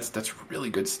reason. I mean, that's really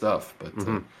good stuff.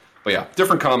 But yeah,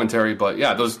 different commentary. But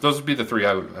yeah, those would be the 3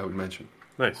 I would mention.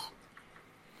 Nice.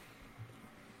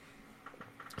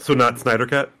 So not Snyder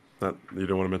Cut? You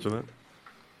don't want to mention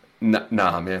that?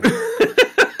 Nah, man.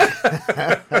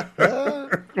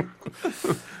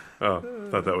 Oh, I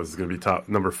thought that was going to be top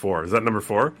number 4. Is that number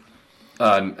 4?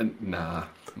 Nah.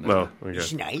 No. Okay.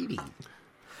 Schneidi.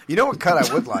 You know what cut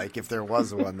I would like if there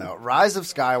was one, though? Rise of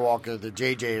Skywalker, the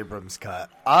J.J. Abrams cut.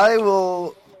 I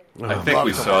think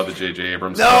we saw the J.J.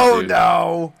 Abrams cut.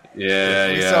 No.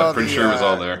 Yeah. Pretty sure it was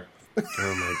all there. Oh,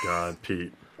 my God,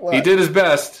 Pete. What? He did his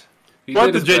best.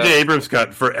 Want the J.J. Abrams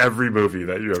cut for every movie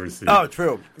that you ever see. Oh,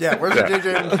 true. Yeah, where's the J.J.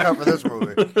 Abrams cut for this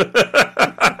movie?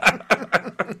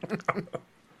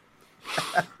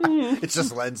 It's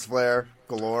just lens flare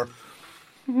galore.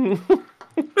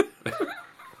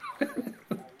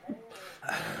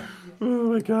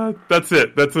 Oh my God, that's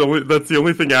it. That's the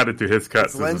only thing added to his cut.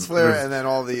 It's lens flare and then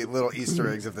all the little Easter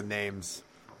eggs of the names.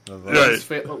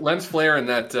 Lens flare and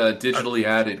that digitally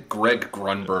added Greg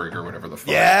Grunberg or whatever the fuck.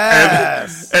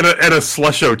 Yes! And a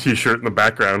Slusho t-shirt in the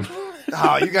background.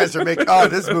 Oh, you guys are making... Oh,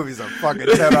 this movie's a fucking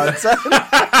 10 out of 10.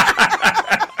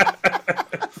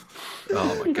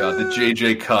 Oh my god, the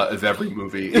JJ cut of every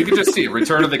movie. You can just see it.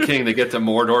 Return of the King, they get to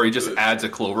Mordor, he just adds a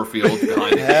Cloverfield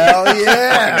behind it. Hell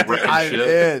yeah! I'm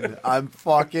in. I'm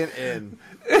fucking in.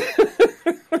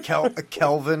 A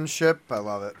Kelvin ship. I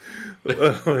love it.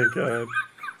 Oh my god.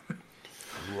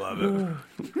 Love it.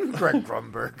 Greg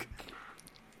Grunberg.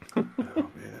 Oh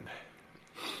man.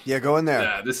 Yeah, go in there.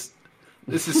 Yeah, this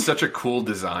is such a cool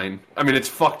design. I mean, it's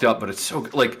fucked up, but it's so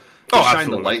like shine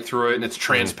absolutely. the light through it, and it's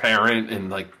transparent, and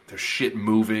like there's shit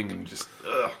moving, and just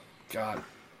god.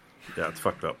 Yeah, it's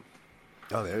fucked up.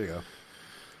 Oh, there you go.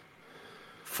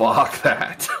 Fuck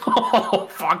that. Oh,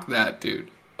 fuck that,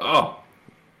 dude. Oh.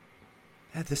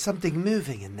 Yeah, there's something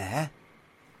moving in there.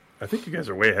 I think you guys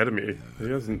are way ahead of me. He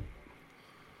doesn't.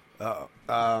 Oh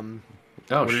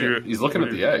you- shit! He's looking what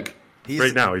at are the egg.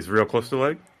 Right now, he's real close to the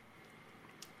leg.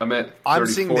 I'm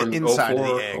seeing the inside of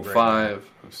the egg right 05,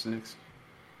 06.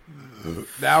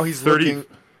 Now he's 30 looking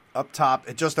up top.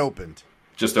 It just opened.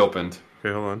 Just opened.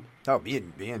 Okay, hold on. Oh, me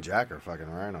and Jack are fucking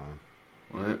right on.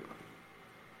 What?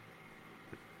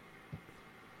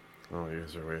 Oh, you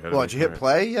guys are way ahead Well, of did me. you hit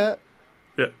play yet?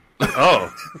 Yeah.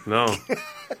 Oh, no. All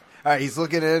right, he's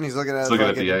looking in. He's looking at. He's looking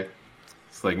at the egg.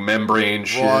 It's like membrane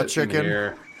shit. Raw in chicken.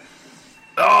 here.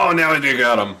 Oh, now they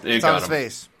got him. It's on his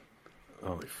face.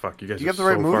 Holy fuck, you guys You are got the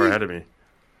right so movie? far ahead of me. You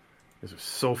guys are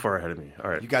so far ahead of me. All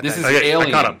right. You got This that. is I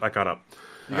Alien. caught up.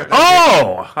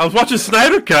 Oh! I was watching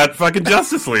Snyder Cut, fucking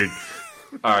Justice League.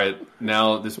 All right,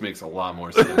 now this makes a lot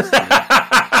more sense. To me.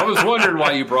 I was wondering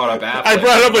why you brought up Affleck. I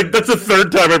brought it up, like, that's the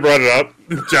third time I brought it up.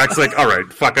 Jack's like, all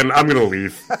right, fucking, I'm going to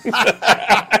leave. What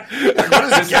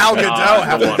does Gal Gadot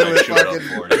have to do with fucking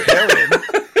Alien?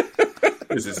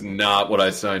 This is not what I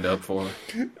signed up for.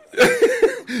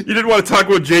 You didn't want to talk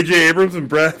about J.J. Abrams and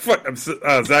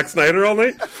Zack Snyder all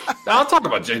night? I'll talk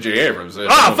about J.J. Abrams.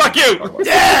 Ah, fuck you!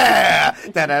 Yeah!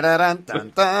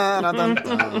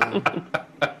 Dun-dun-dun-dun-dun-dun-dun.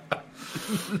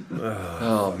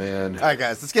 Oh, man. All right,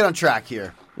 guys, let's get on track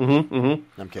here. I'm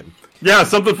kidding. Yeah,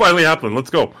 something finally happened. Let's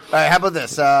go. All right, how about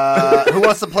this? Who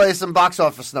wants to play some box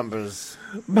office numbers?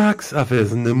 Box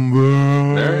office number.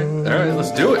 All right,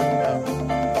 let's do it.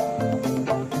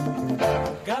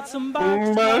 Got some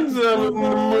box Box office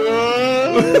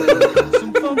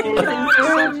some funky box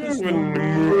office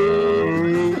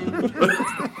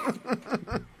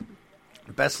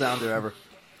Best sounder ever.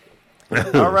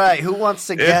 All right, who wants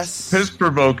to guess? Piss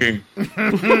provoking.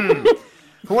 Who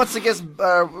wants to guess?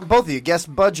 Both of you guess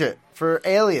budget for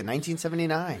Alien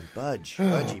 1979.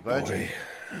 Budgie.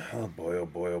 Oh boy, oh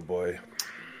boy, oh boy.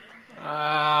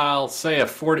 I'll say a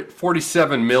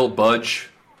 47 mil budge.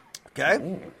 Okay.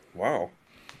 Ooh, wow.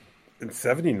 In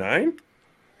 79?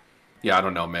 Yeah, I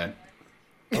don't know, man.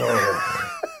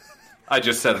 I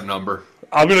just said a number.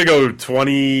 I'm going to go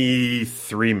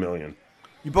 23 million.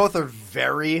 You both are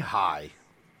very high.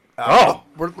 Oh.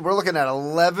 We're looking at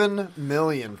 11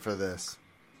 million for this.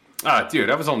 Ah, dude,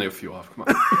 that was only a few off. Come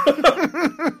on.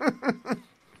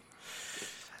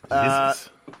 Jesus.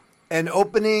 An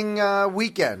opening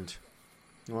weekend.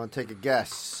 You want to take a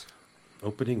guess?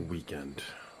 Opening weekend.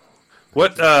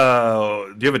 What, do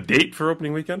you have a date for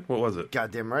opening weekend? What was it?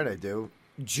 Goddamn right I do.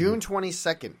 June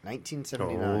 22nd,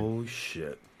 1979. Oh,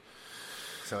 shit.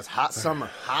 So it's hot summer.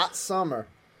 Hot summer.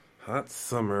 Hot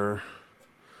summer.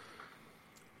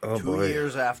 Oh, 2 boy.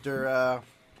 years after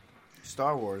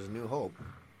Star Wars: A New Hope.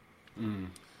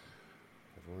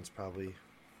 Everyone's probably...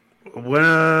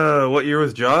 What year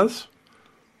was Jaws?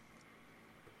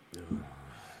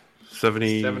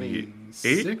 78?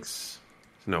 76?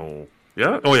 No.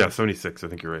 Yeah? Oh, yeah, 76. I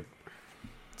think you're right.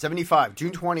 75.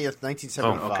 June 20th,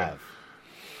 1975. Oh, okay.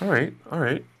 All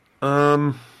right.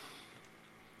 I'm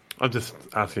just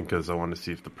asking because I want to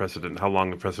see if how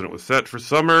long the precedent was set for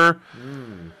summer.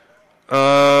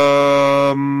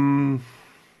 I'm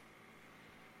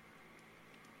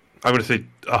going to say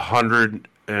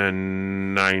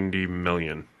 190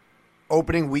 million.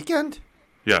 Opening weekend?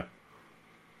 Yeah.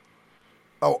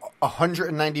 Oh,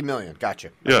 190 million.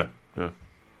 Gotcha. Yeah.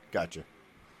 Gotcha.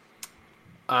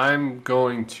 I'm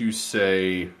going to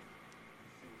say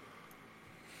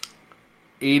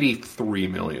 83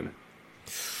 million.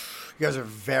 You guys are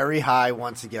very high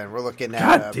once again. We're looking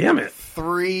at God damn it.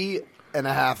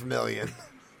 3.5 million.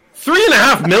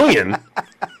 3.5 million?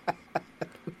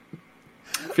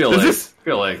 Feel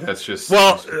like that's just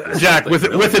Well, that's Jack,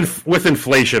 something with really-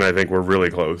 inflation, I think we're really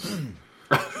close.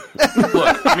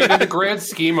 Look, I mean, in the grand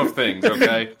scheme of things,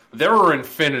 okay, there are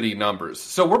infinity numbers,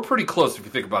 so we're pretty close if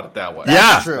you think about it that way.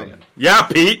 Yeah, true. Yeah,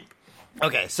 Pete.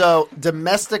 Okay, so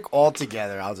domestic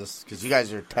altogether, I'll just, because you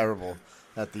guys are terrible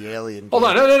at the alien. Hold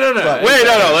on, no. Wait,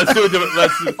 no. Let's do it.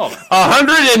 Let's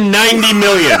 190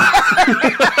 million.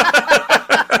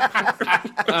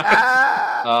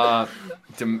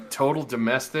 Total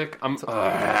domestic. I'm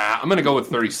gonna go with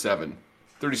 37.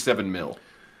 37 mil.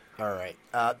 All right,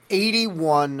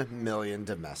 81 million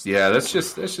domestic. Yeah, that's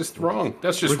just wrong.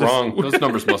 That's just wrong. Those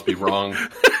numbers must be wrong.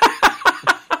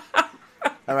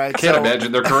 All right, Can't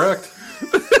imagine they're correct.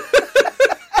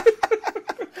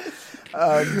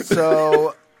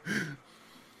 So,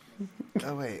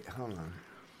 oh wait, hold on.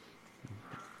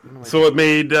 So it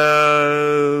made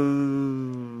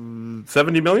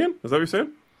 70 million? Is that what you're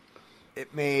saying?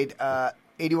 It made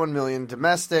 81 million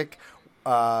domestic,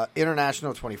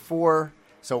 international 24,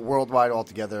 so worldwide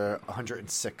altogether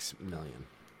 106 million.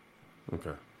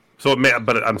 Okay. So it made,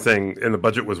 but I'm saying, and the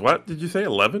budget was what? Did you say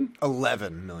 11?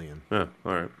 11 million. Yeah.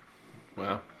 All right.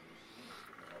 Wow,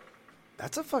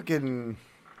 That's a fucking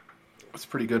that's a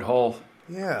pretty good haul.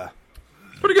 yeah.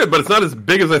 Pretty good, but it's not as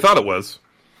big as I thought it was.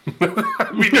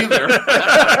 Me neither.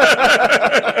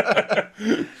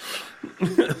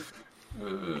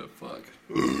 Fuck.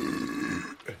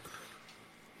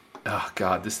 Oh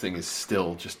god, this thing is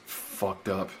still just fucked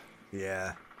up.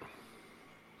 Yeah.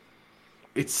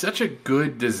 It's such a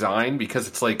good design because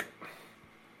it's like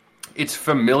it's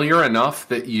familiar enough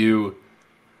that you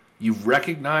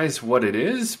recognize what it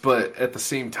is, but at the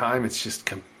same time, it's just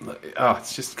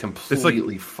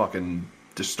completely fucking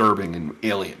disturbing and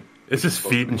alien. It's just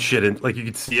feeding shit in. Like, you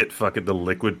could see it, fucking the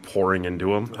liquid pouring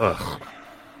into him. Ugh.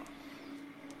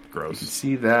 Gross.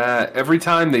 See that? Every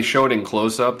time they show it in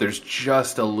close-up, there's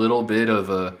just a little bit of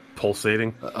a...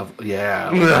 Pulsating?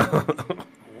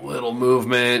 Little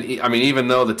movement. I mean, even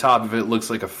though the top of it looks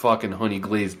like a fucking honey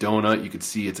glazed donut, you could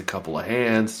see it's a couple of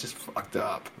hands. It's just fucked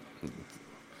up.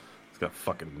 It's got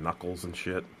fucking knuckles and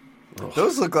shit. Ugh.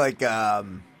 Those look like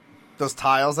those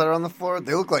tiles that are on the floor.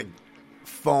 They look like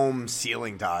foam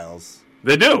ceiling tiles.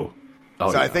 They do.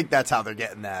 So I think that's how they're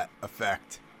getting that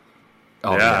effect.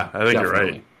 Oh yeah, I think definitely. You're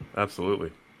right.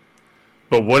 Absolutely.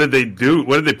 But what did they do?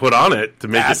 What did they put on it to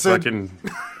make acid? It fucking...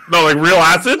 No, like real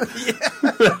acid?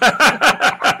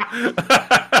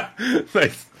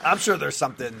 Nice. I'm sure there's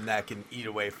something that can eat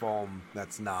away foam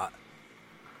that's not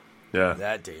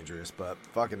that dangerous, but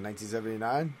fucking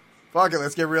 1979? Fuck it,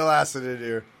 let's get real acid in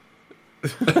here.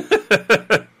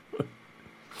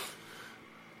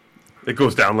 It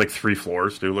goes down like 3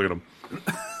 floors, dude. Look at them.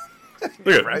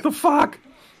 Look at What the fuck?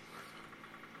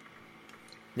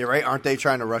 You're right. Aren't they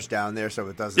trying to rush down there so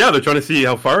it doesn't? Yeah, they're trying to see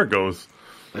how far it goes.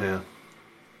 Yeah.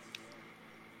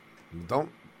 Don't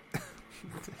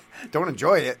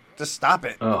enjoy it. Just stop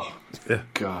it. Oh, yeah.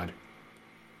 God.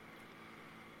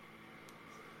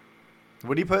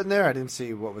 What did he put in there? I didn't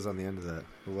see what was on the end of that.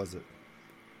 What was it?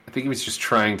 I think he was just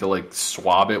trying to like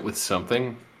swab it with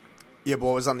something. Yeah, but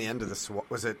what was on the end of the swab?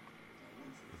 Was it?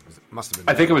 Must have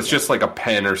been. I think it was just like a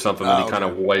pen or something that he kind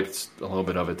of wiped a little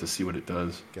bit of it to see what it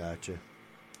does. Gotcha.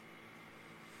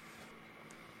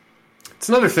 It's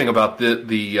another thing about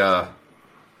the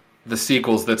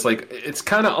sequels that's like it's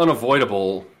kind of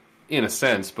unavoidable in a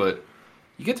sense, but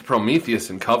you get to Prometheus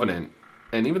and Covenant,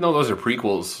 and even though those are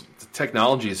prequels, the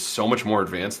technology is so much more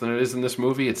advanced than it is in this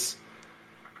movie. It's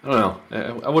I don't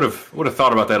know. I would have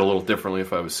thought about that a little differently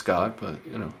if I was Scott, but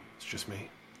you know, it's just me.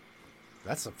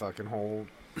 That's a fucking whole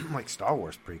like Star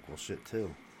Wars prequel shit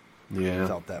too. Yeah, I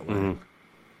felt that way. Mm-hmm.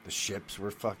 The ships were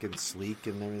fucking sleek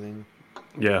and everything.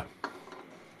 Yeah.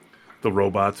 The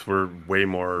robots were way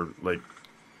more like,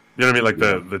 you know what I mean?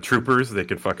 Like the troopers, they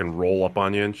could fucking roll up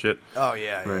on you and shit. Oh,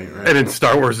 yeah. Right. And in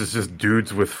Star Wars, it's just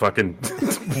dudes with fucking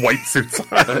white suits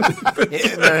on.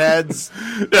 Hitting their heads.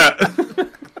 Yeah.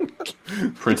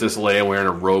 Princess Leia wearing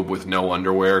a robe with no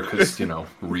underwear because, you know,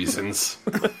 reasons.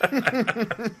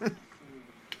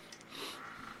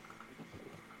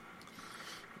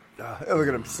 Look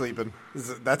at him sleeping.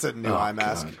 That's a new eye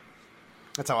mask. God.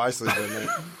 That's how I sleep at night.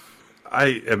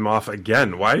 I am off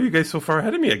again. Why are you guys so far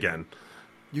ahead of me again?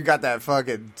 You got that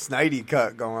fucking snidey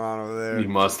cut going on over there. He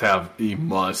must.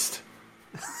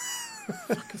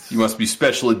 You must be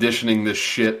special editioning this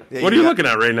shit. Yeah, what are you looking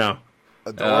at right now?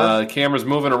 The camera's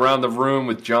moving around the room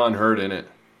with John Hurt in it.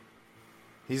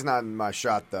 He's not in my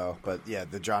shot, though. But, yeah,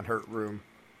 the John Hurt room.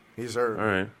 He's hurt. All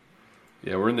right.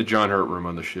 Yeah, we're in the John Hurt room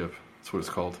on the ship. That's what it's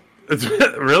called.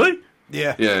 Really?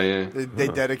 Yeah. Yeah. They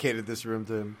dedicated this room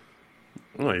to him.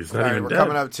 Oh, he's not even we're dead.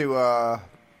 coming up to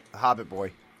Hobbit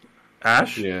Boy.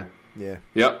 Ash? Yeah. Yeah.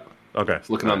 Yep. Okay. He's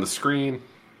looking on the screen.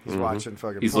 He's watching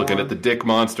fucking. He's porn. looking at the dick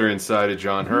monster inside of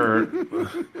John Hurt.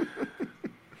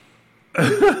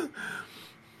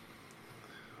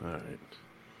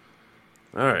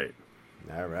 All right.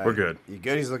 We're good. You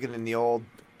good? He's looking in the old.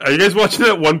 Are you guys watching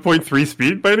at 1.3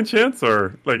 speed by any chance?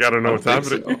 Or, like, I don't know what's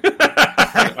happening. So.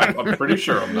 I'm pretty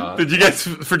sure I'm not. Did you guys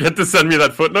forget to send me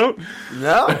that footnote?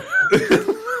 No.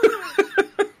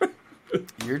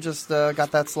 You're just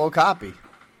got that slow copy.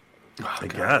 I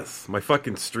guess. My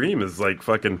fucking stream is like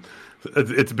fucking.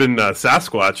 It's been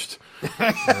Sasquatched.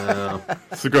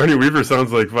 Sigourney Weaver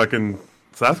sounds like fucking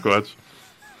Sasquatch.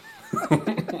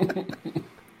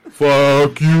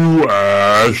 Fuck you,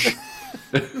 Ash.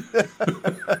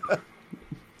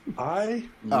 I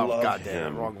love goddamn,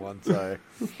 him. wrong one. Sorry.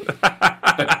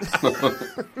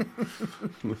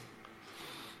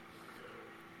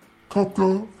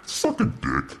 Coco, suck a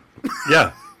dick.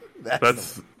 Yeah,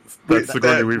 that's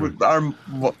Sigourney Weaver.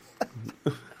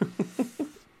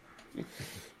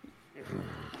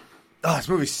 Oh, this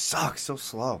movie sucks. So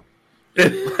slow.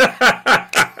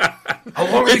 How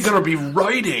long are they going to be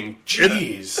writing?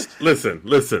 Jeez.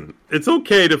 Listen. It's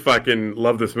okay to fucking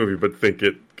love this movie, but think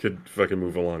it could fucking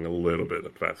move along a little bit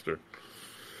faster.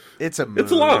 It's a mood.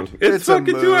 It's long. It's a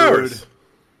fucking mood. 2 hours.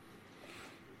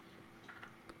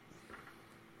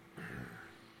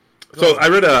 So I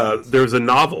read there was a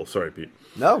novel. Sorry, Pete.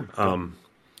 No.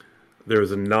 There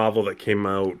was a novel that came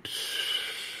out,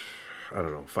 I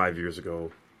don't know, 5 years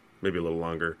ago, maybe a little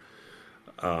longer,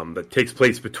 that takes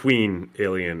place between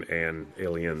Alien and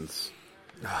Aliens.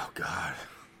 Oh, God.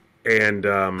 And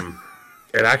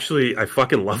it actually, I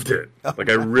fucking loved it. Like,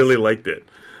 I really liked it.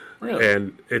 Really?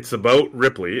 And it's about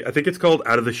Ripley. I think it's called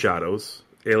Out of the Shadows,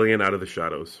 Alien Out of the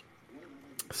Shadows.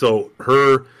 So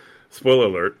her, spoiler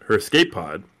alert, her escape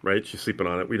pod, right? She's sleeping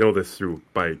on it. We know this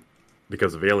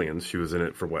because of Aliens. She was in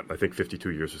it for what, I think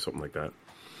 52 years or something like that.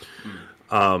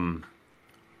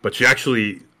 But she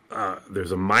actually,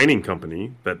 there's a mining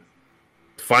company that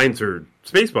finds her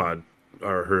space pod,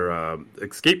 or her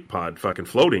escape pod fucking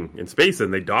floating in space,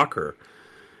 and they dock her.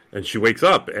 And she wakes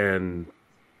up, and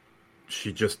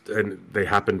they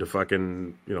happen to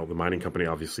fucking, the mining company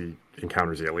obviously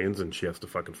encounters aliens, and she has to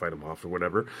fucking fight them off or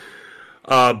whatever.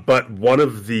 But one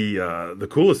of the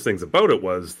coolest things about it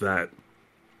was that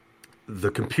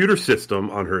the computer system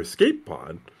on her escape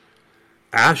pod,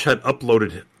 Ash had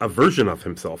uploaded a version of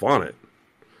himself on it.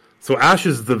 So Ash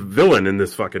is the villain in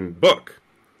this fucking book.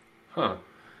 Huh.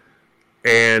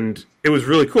 And it was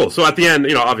really cool. So at the end,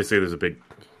 obviously there's a big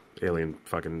alien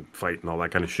fucking fight and all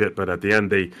that kind of shit, but at the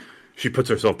end she puts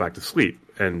herself back to sleep,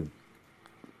 and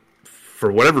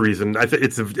for whatever reason,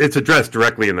 it's addressed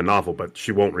directly in the novel, but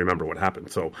she won't remember what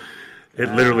happened. So it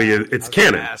literally it's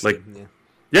canon. Like,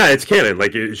 yeah, it's canon.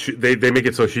 Like they make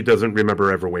it so she doesn't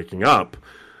remember ever waking up,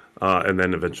 and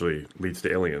then eventually leads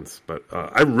to aliens. But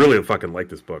I really fucking like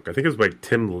this book. I think it was by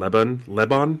Tim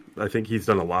Lebon. I think he's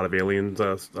done a lot of aliens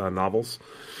novels.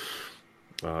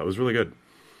 It was really good.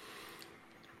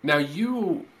 Now,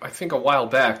 you, I think a while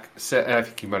back, said, and I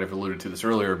think you might have alluded to this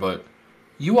earlier, but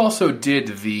you also did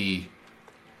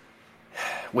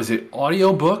was it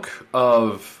audiobook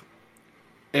of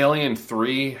Alien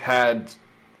 3 had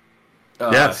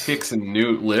yes. Hicks and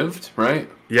Newt lived, right?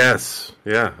 Yes.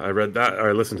 Yeah, I read that, or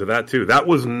I listened to that too. That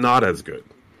was not as good.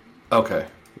 Okay.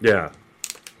 Yeah.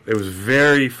 It was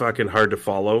very fucking hard to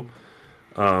follow.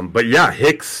 But yeah,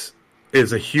 Hicks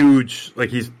is a huge,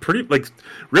 he's pretty,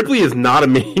 Ripley is not a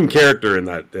main character in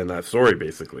that story,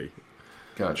 basiceven.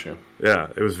 Gotcha. Yeah,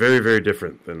 it was very, very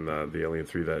different than the Alien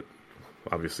 3 that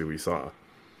obviously we saw.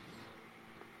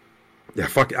 Yeah,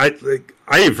 fuck, I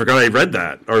even forgot I read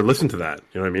that or listened to that.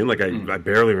 You know what I mean? I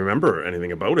barely remember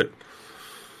anything about it.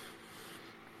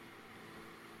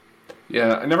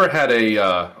 Yeah, I never had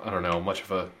much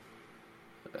of a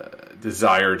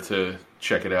desire to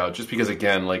check it out, just because,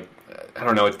 again, I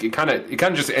don't know, it kind of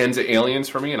just ends at Aliens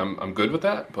for me, and I'm good with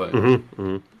that. But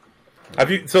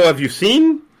Have you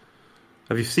seen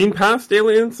past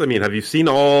Aliens? I mean, have you seen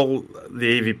all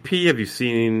the AVP? Have you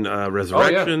seen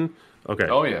Resurrection? Oh, yeah. Okay.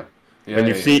 Oh yeah. Yeah. And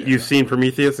you've yeah. seen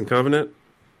Prometheus and Covenant?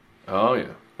 Oh yeah.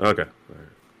 Okay.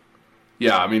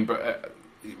 Yeah, I mean,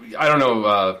 I don't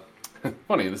know.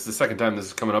 Funny, this is the second time this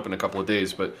is coming up in a couple of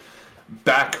days, but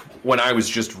back when I was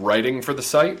just writing for the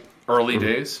site, early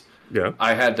days. Yeah,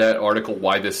 I had that article,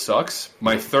 Why This Sucks.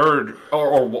 My third,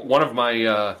 or one of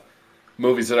my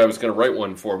movies that I was going to write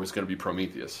one for was going to be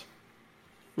Prometheus.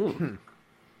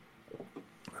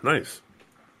 Nice.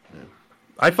 Yeah.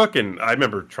 I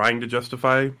remember trying to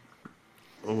justify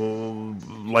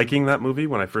liking that movie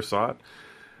when I first saw it,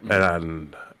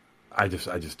 and I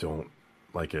just don't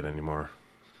like it anymore.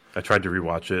 I tried to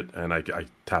rewatch it, and I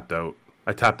tapped out.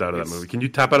 I tapped out of that movie. Can you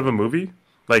tap out of a movie?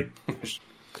 Like,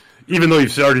 even though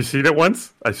you've already seen it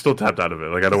once, I still tapped out of it.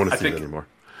 Like, I don't want to see it anymore.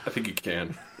 I think you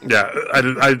can. Yeah,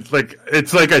 I like.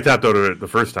 It's like I tapped out of it the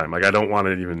first time. Like, I don't want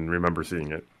to even remember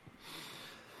seeing it.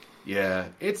 Yeah,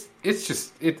 it's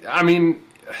just it. I mean,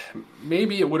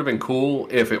 maybe it would have been cool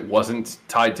if it wasn't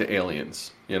tied to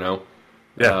aliens. You know.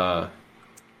 Yeah.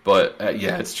 But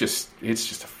yeah, it's just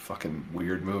a fucking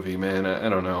weird movie, man. I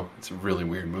don't know. It's a really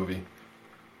weird movie.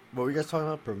 What were you guys talking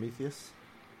about? Prometheus?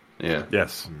 Yeah.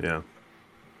 Yes. Yeah.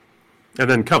 And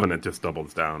then Covenant just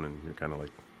doubles down, and you're kind of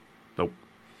like, nope.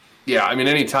 Yeah, I mean,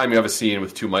 anytime you have a scene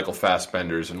with two Michael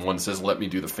Fassbenders and one says, "Let me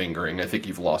do the fingering," I think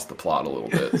you've lost the plot a little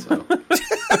bit. So.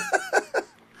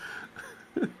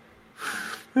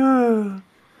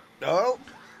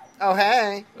 Oh,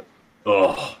 hey.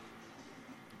 Ugh.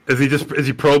 Is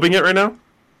he probing it right now?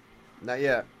 Not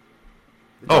yet.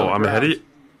 Oh, I'm ahead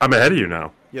of you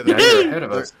now. Yeah, You're ahead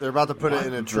of us. they're about to put it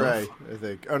in a tray, I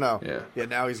think. Oh, no. Yeah. Yeah,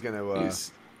 now he's going to...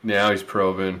 Now he's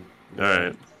probing. All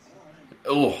right.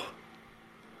 Oh.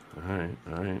 All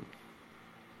right.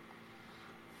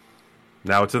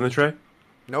 Now it's in the tray?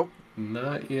 Nope.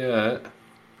 Not yet.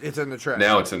 It's in the tray.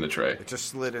 Now it's in the tray. It just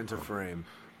slid into frame.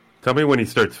 Tell me when he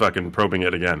starts fucking probing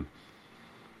it again.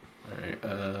 All right.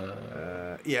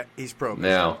 Yeah, he's probing.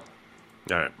 Now.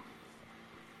 All right.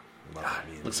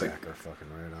 Looks like are fucking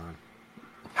right on.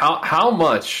 how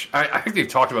much? I think they've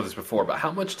talked about this before, but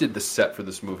how much did the set for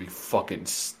this movie fucking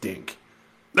stink?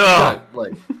 Oh. Got,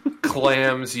 like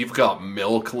clams. You've got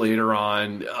milk later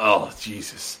on. Oh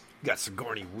Jesus. You got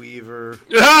Sigourney Weaver.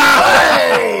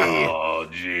 Hey! Oh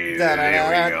jeez.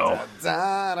 Here we go.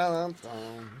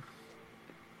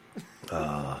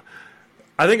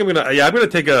 I think I'm gonna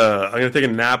take a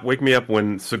nap. Wake me up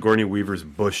when Sigourney Weaver's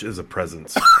bush is a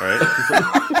presence. All right.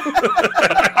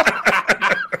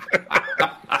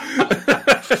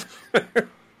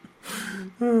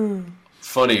 It's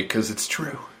funny because it's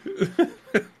true.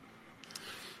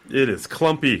 It is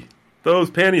clumpy. Those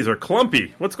panties are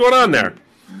clumpy. What's going on there?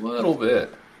 A little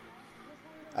bit.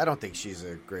 I don't think she's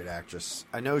a great actress.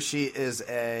 I know she is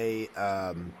a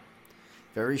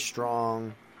very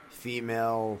strong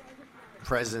female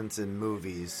presence in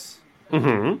movies,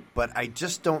 but I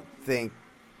just don't think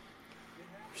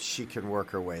she can work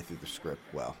her way through the script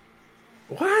well.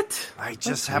 What? I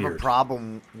just have a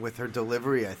problem with her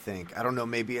delivery, I think. I don't know,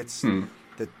 maybe it's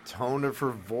the tone of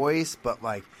her voice, but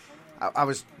like I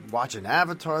was watching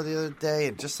Avatar the other day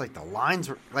and just like the lines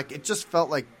were like, it just felt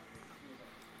like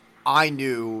I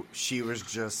knew she was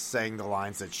just saying the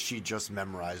lines that she just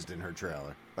memorized in her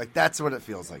trailer. Like that's what it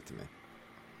feels like to me.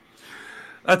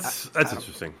 That's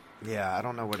interesting. Yeah, I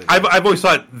don't know what it is. I've always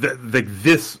thought that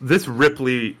this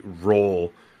Ripley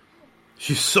role,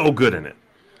 she's so good in it.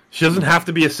 She doesn't have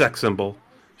to be a sex symbol.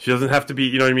 She doesn't have to be,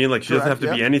 you know what I mean? Like she doesn't have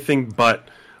to be anything but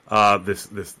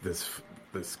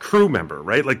this crew member,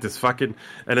 right? Like this fucking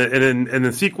and in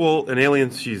the sequel in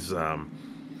Aliens, she's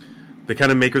they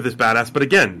kind of make her this badass, but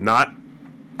again, not.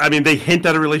 I mean, they hint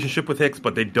at a relationship with Hicks,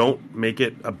 but they don't make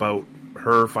it about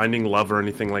her finding love or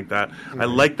anything like that. I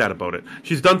like that about it.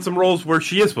 She's done some roles where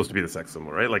she is supposed to be the sex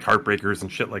symbol, right? Like Heartbreakers and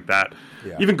shit like that.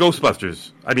 Yeah. Even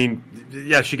Ghostbusters. I mean,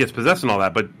 yeah, she gets possessed and all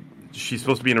that, but she's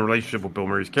supposed to be in a relationship with Bill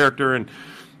Murray's character, and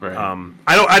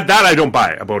I don't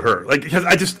buy about her. Like,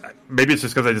 because maybe it's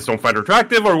just because I just don't find her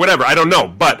attractive or whatever. I don't know,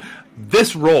 but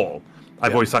this role,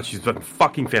 I've always thought she's been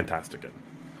fucking fantastic in.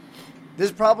 This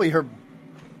is probably her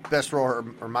best role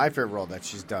or my favorite role that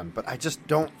she's done, but I just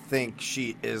don't think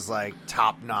she is like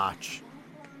top-notch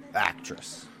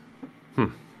actress.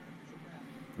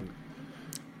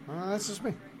 That's just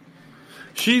me.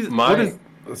 She's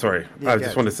sorry, I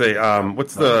just want to say,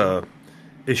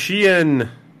 is she in?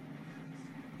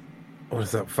 What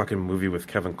is that fucking movie with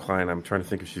Kevin Kline? I'm trying to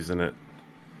think if she's in it.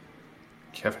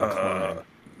 Kevin Kline.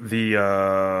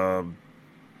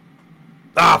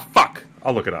 Fuck.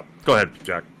 I'll look it up. Go ahead,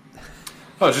 Jack.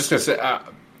 I was just gonna say,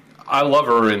 I love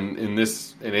her in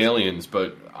Aliens,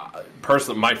 but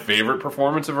personally, my favorite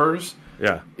performance of hers,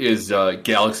 is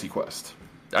Galaxy Quest.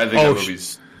 I think that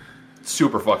movie's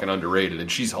super fucking underrated,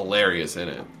 and she's hilarious in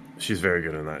it. She's very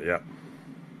good in that. Yeah,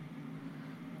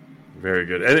 very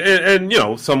good, and you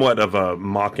know, somewhat of a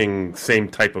mocking same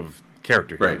type of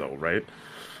character here, though, right?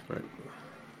 Right.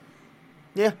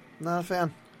 Yeah, not a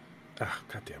fan. Ah,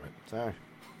 God damn it! Sorry.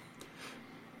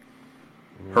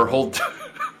 Her whole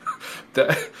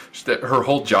her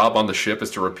whole job on the ship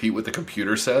is to repeat what the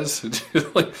computer says.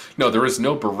 Like, no, there is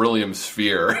no beryllium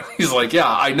sphere. He's like,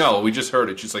 yeah, I know. We just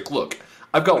heard it. She's like, look,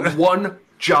 I've got one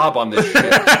job on this ship.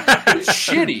 It's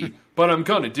shitty, but I'm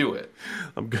gonna do it.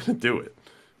 I'm gonna do it.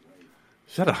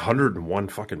 She's had 101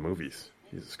 fucking movies.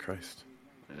 Jesus Christ.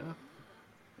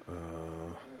 Yeah.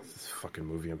 This fucking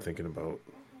movie I'm thinking about.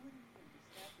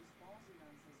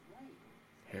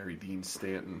 Harry Dean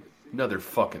Stanton. Another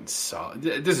fucking solid.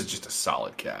 This is just a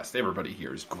solid cast. Everybody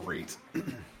here is great.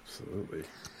 Absolutely.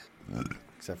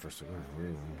 Except for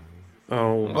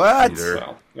Oh, what? Peter.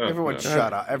 Well, Everyone, yeah.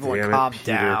 shut up! Everyone, Damn it, calm Peter.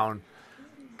 down.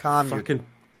 Calm your Fucking.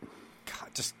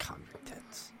 just calm your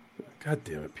tits. God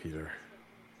damn it, Peter.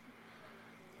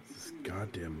 This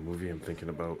goddamn movie I'm thinking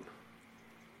about.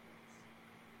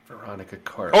 Veronica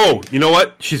Cartwright. Oh, you know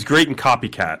what? She's great in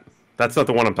Copycat. That's not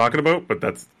the one I'm talking about, but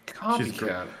that's she's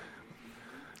great. Copycat.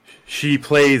 She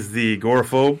plays the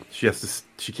agoraphobe.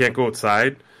 She can't go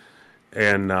outside,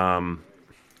 and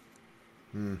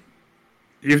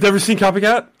you've never seen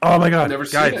Copycat? Oh my god, Never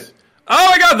guys! seen it. Oh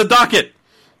my god, The Docket.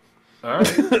 All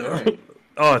right.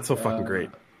 Oh, it's so fucking great.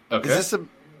 Okay. Is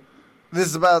this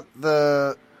is about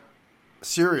the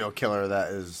serial killer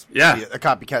that is a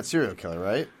copycat serial killer,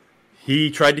 right?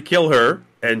 He tried to kill her,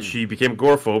 and she became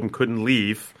agoraphobe and couldn't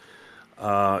leave.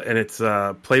 And it's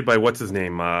played by what's his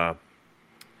name? Harry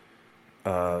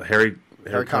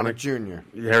Connick Jr.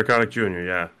 Harry Connick Jr.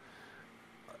 Yeah,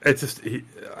 it's just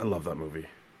I love that movie.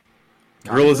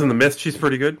 Gorillas in the Mist. She's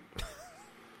pretty good.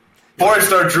 Before I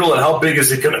start drooling, how big is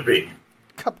he going to be?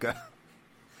 Cupca.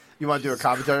 You want to do a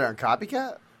commentary on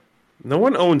Copycat? No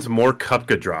one owns more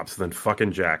Cupca drops than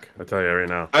fucking Jack. I tell you right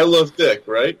now. I love Dick,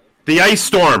 right? The Ice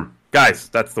Storm, guys.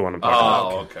 That's the one I'm talking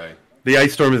about. Oh, okay. The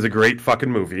Ice Storm is a great fucking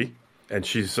movie, and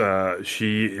she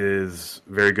is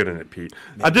very good in it, Pete.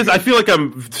 I feel like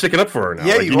I'm sticking up for her now.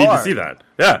 Yeah, like, you need are. to see that.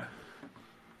 Yeah,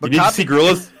 But you need to see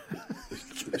Gorillas.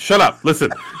 Shut up!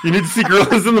 Listen, you need to see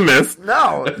Gorillas in the Mist.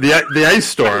 No. The Ice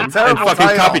Storm and Terrible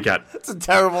fucking title. Copycat. It's a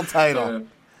terrible title.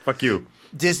 Fuck you.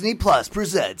 Disney Plus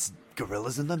presents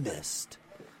Gorillas in the Mist.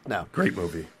 No. Great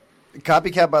movie.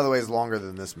 Copycat, by the way, is longer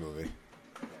than this movie.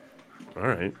 All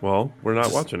right. Well, we're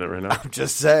not watching it right now. I'm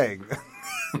just saying.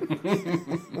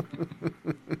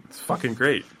 It's fucking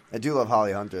great. I do love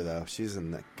Holly Hunter, though. She's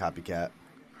in the Copycat.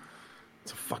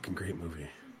 It's a fucking great movie.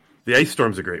 The Ice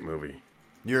Storm's a great movie.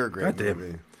 You're a great Goddamn.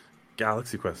 movie.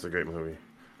 Galaxy Quest is a great movie.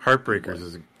 Heartbreakers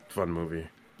is a fun movie.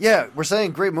 Yeah, we're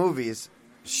saying great movies.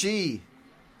 I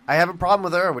have a problem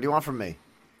with her. What do you want from me?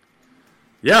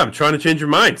 Yeah, I'm trying to change your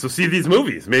mind. So see these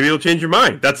movies. Maybe it'll change your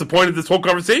mind. That's the point of this whole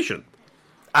conversation.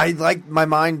 I like my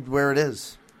mind where it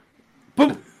is.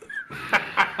 Boom.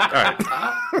 All right.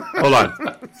 Hold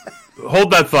on.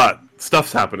 Hold that thought.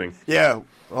 Stuff's happening. Yeah,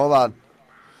 hold on.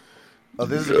 Oh,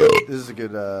 this is a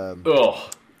good. Oh,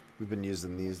 We've been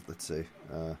using these. Let's see.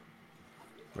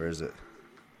 Where is it?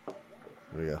 There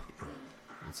we go.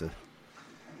 That's it.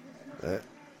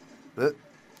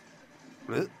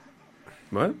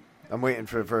 What? I'm waiting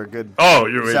for a good Oh,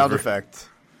 you're waiting sound for, effect.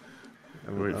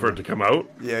 waiting for it to come out?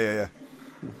 Yeah.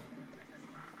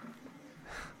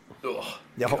 oh,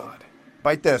 Yeah, God.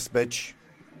 bite this, bitch.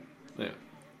 Yeah.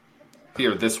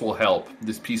 Here, this will help.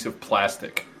 This piece of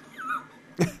plastic.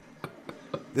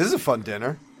 This is a fun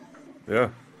dinner. Yeah.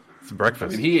 It's I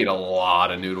breakfast. mean, he ate a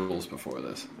lot of noodles before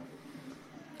this.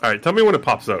 All right, tell me when it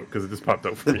pops out, because it just popped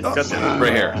out for me. God damn it.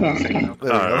 Right here. There we go.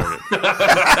 All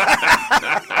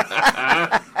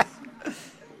right.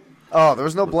 Oh, there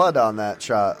was no blood on that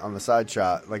shot, on the side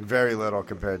shot. Like, very little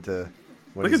compared to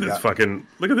what Look he's at this got.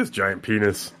 look at this giant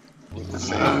penis.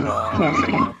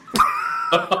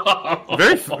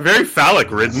 Very, very phallic,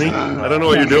 Ridney. I don't know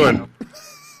what you're doing.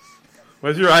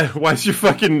 Why's your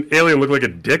fucking alien look like a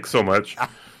dick so much?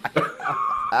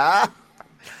 I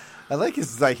like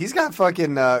his, like, he's got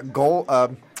fucking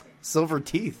gold, silver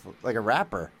teeth, like a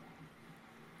rapper.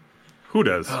 Who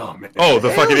does? Oh, man. Oh, the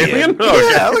fucking alien? Oh,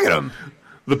 okay. Yeah, look at him.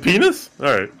 The penis? All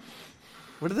right.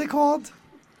 What are they called?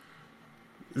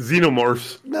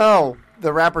 Xenomorphs. No,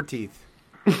 the rapper teeth.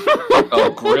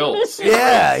 Oh, grills.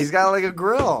 Yeah, he's got like a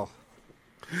grill.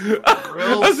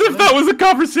 As if that was a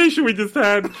conversation we just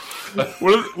had.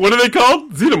 What are they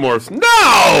called? Xenomorphs.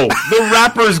 No! The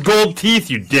rapper's gold teeth,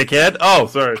 you dickhead. Oh,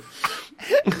 sorry.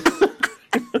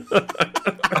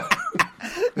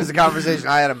 It was a conversation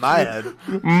I had in my head.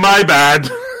 My bad.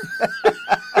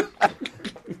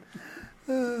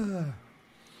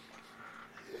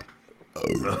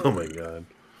 Oh my god.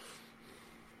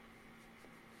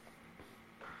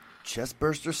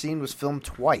 Chestburster scene was filmed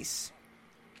twice.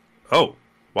 Oh,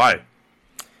 why?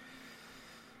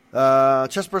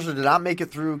 Chestburster did not make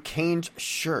it through Kane's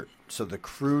shirt, so the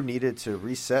crew needed to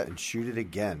reset and shoot it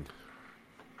again.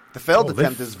 The failed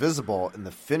attempt is visible in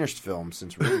the finished film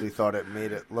since Ridley thought it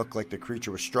made it look like the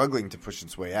creature was struggling to push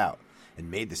its way out and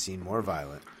made the scene more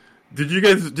violent. Did you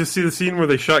guys just see the scene where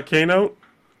they shot Kane out?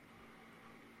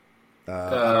 I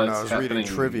don't know. I was it's reading happening-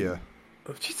 trivia.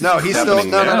 Jesus, No, he's what's still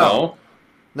happening now?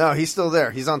 no, he's still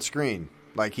there. He's on screen.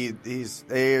 Like he's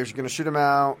going to shoot him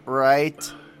out right.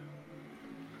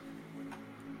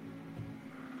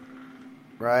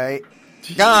 Gone.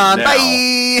 Now.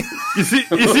 Bye. You see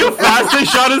how fast they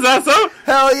shot his ass out?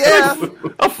 Hell yeah.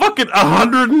 A fucking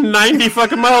 190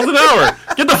 fucking miles an hour.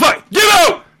 Get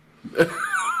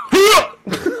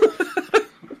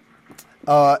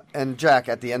out! And Jack,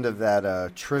 at the end of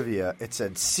that trivia, it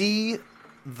said, "See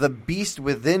the Beast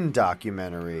Within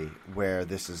documentary where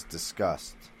this is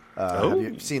discussed." Have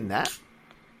you seen that?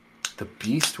 The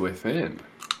Beast Within.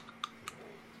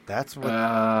 That's what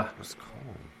it was called.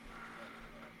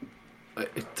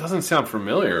 It doesn't sound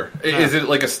familiar. Is it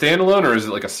like a standalone or is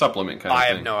it like a supplement kind of thing?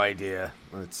 I have no idea.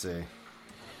 Let's see.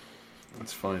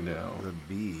 Let's find out. The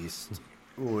Beast.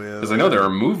 Because I know there are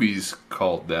movies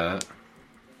called that.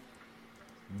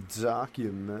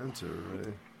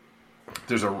 Documentary.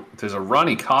 There's a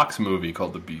Ronnie Cox movie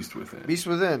called The Beast Within. Beast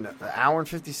Within, an hour and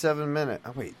 57 minutes.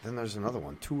 Oh, wait, then there's another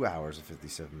one. 2 hours and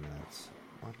 57 minutes.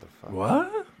 What the fuck?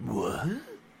 What?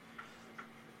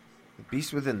 The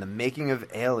Beast Within, The Making of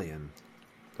Alien.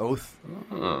 Oath.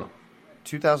 Oh.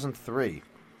 2003.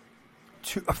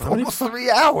 Almost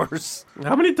 3 hours.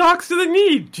 How many docs do they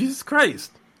need? Jesus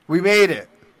Christ. We made it.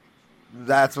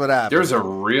 That's what happened. There's a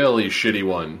really shitty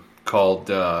one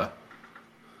called, oh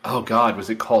God, was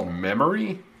it called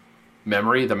Memory?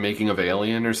 Memory, The Making of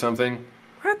Alien or something?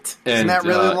 What? Isn't that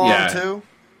really long, too?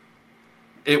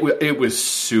 It was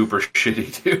super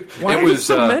shitty, dude. Why it was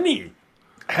so many?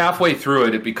 Halfway through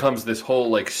it becomes this whole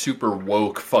like super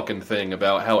woke fucking thing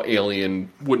about how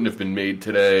Alien wouldn't have been made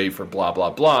today for blah blah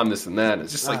blah and this and that. And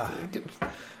it's just like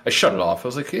I shut it off. I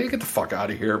was like, hey, get the fuck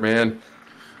out of here, man.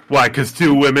 Why? Because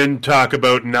two women talk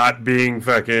about not being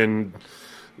fucking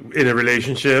in a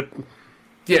relationship.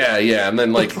 Yeah, and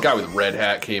then like a guy with a red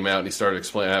hat came out and he started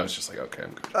explaining. I was just like, okay,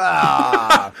 I'm good.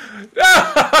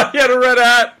 He had a red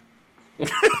hat.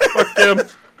 Fuck him.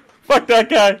 Fuck that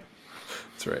guy.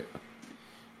 That's right.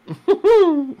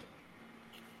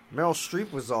 Meryl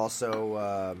Streep was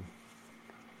also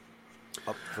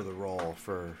up for the role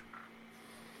for...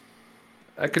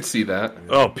 I could see that.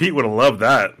 Oh, Pete would have loved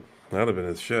that. That would have been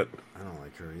his shit. I don't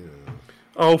like her either, though.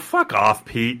 Oh, fuck off,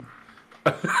 Pete.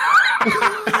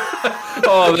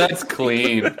 Oh, that's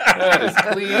clean. That is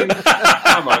clean.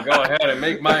 I'm going to go ahead and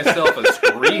make myself a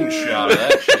screenshot of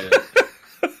that shit.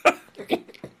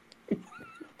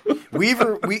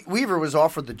 Weaver was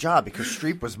offered the job because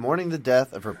Streep was mourning the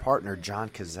death of her partner John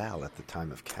Cazale at the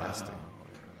time of casting.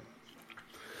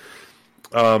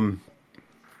 I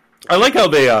like how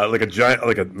they like a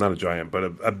giant, not a giant, but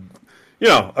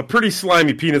a pretty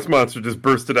slimy penis monster just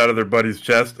bursted out of their buddy's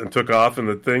chest and took off in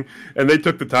the thing, and they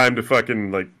took the time to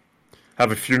fucking like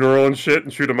have a funeral and shit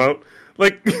and shoot him out.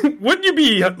 Like, wouldn't you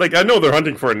be like? I know they're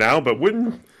hunting for it now, but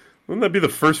wouldn't that be the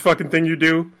first fucking thing you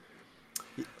do?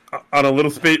 On a little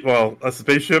a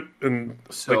spaceship in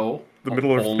like, the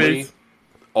middle of space.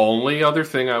 Only other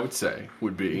thing I would say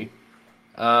would be,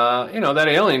 that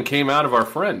alien came out of our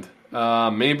friend.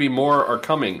 Maybe more are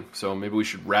coming, so maybe we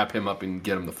should wrap him up and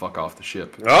get him the fuck off the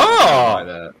ship.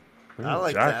 I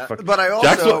like that. But I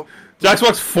also... Jack's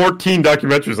watched 14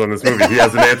 documentaries on this movie. He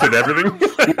hasn't answered everything.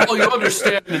 Well, you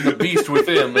understand in The Beast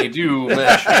Within, they do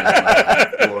mention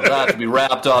for that to be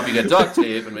wrapped up, you get duct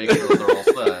tape and make sure they're all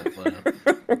set.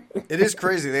 It is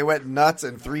crazy. They went nuts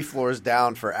and 3 floors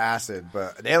down for acid,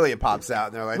 but an alien pops out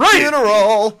and they're like, right.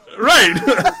 Funeral! Right!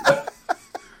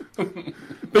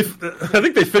 I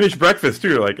think they finished breakfast,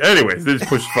 too. Like, anyways, they just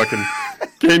pushed fucking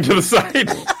cane to the side.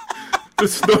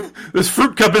 This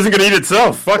fruit cup isn't going to eat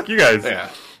itself. Fuck you guys. Yeah.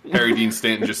 Harry Dean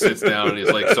Stanton just sits down and he's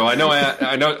like, "So I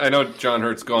know John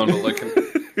Hurt's gone, but like,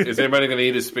 is anybody going to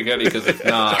eat his spaghetti? Because if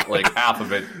not, like half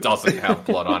of it doesn't have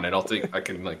blood on it. I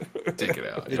can like take it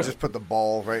out." You just put the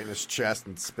ball right in his chest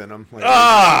and spin him. Like,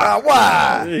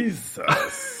 why?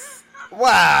 Jesus.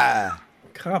 Why?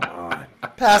 Come on.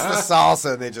 Pass the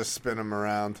salsa and they just spin him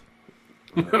around.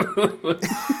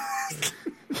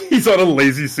 He's on a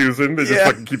lazy Susan. They just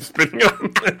fucking keep spinning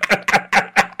him.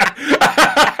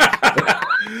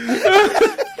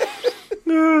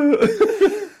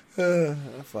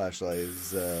 Flashlight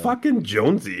is fucking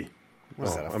Jonesy.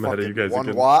 What's that? I'm ahead of you guys.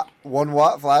 1 watt, 1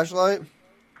 watt flashlight.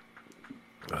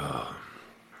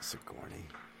 Sigourney.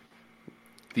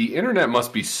 The internet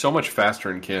must be so much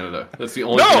faster in Canada. That's the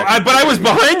only. No, but I was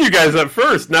behind you guys at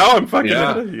first. Now I'm fucking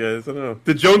ahead of you guys. I don't know.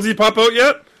 Did Jonesy pop out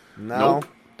yet? No. Nope.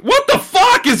 What the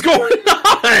fuck is going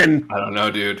on? I don't know,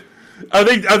 dude. Are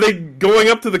they going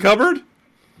up to the cupboard?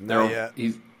 No, yet.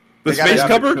 The space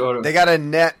cupboard? They got a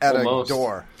net at a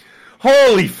door.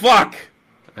 Holy fuck!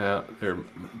 Yeah, they're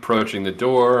approaching the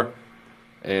door.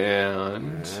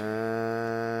 And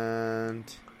God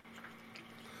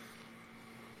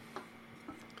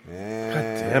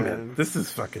damn it. This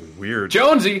is fucking weird.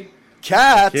 Jonesy!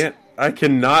 Cat. I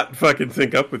cannot fucking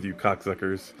sync up with you,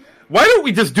 cocksuckers. Why don't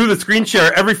we just do the screen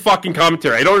share every fucking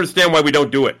commentary? I don't understand why we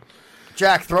don't do it.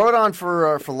 Jack, throw it on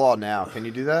for Law now. Can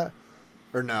you do that?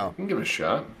 Or no? I can give it a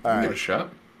shot. Give it a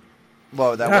shot.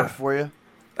 Well, would that work for you?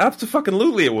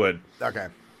 Absolutely it would. Okay.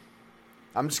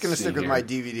 I'm just going to stick with my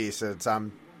DVD since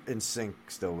I'm in sync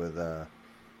still with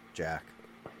Jack.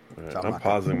 Right, I'm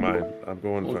pausing mine. I'm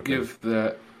going. We'll give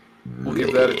that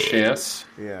a chance.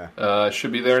 Yeah.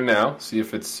 Should be there now. See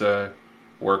if it's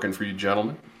working for you,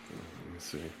 gentlemen. Let me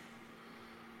see.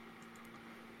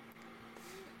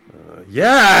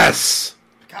 Yes!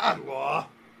 God, Law.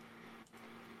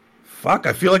 Fuck,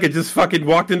 I feel like I just fucking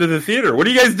walked into the theater. What are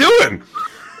you guys doing?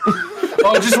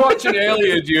 Oh, just watching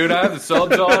Alien, dude. I have the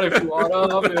subs on if you want to.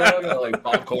 I got like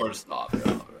popcorn stuff.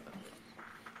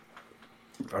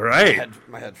 All right.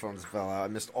 My headphones fell out. I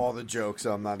missed all the jokes,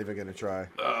 so I'm not even going to try.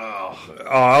 Oh,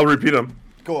 I'll repeat them.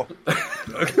 Cool.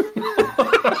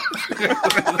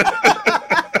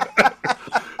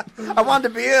 I wanted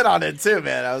to be in on it too,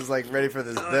 man. I was like ready for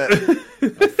this bit.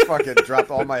 I fucking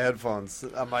dropped all my headphones.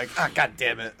 I'm like, god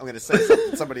damn it! I'm gonna say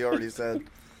something somebody already said.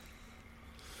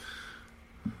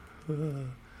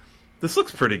 This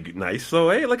looks pretty nice, though.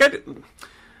 Eh? Like I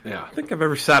think I've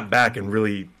ever sat back and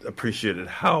really appreciated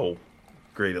how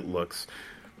great it looks.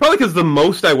 Probably because the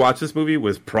most I watched this movie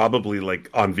was probably like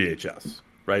on VHS,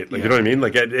 right? Like you know what I mean?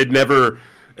 Like it never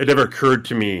occurred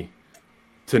to me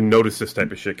to notice this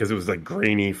type of shit because it was like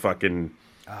grainy fucking.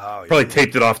 Probably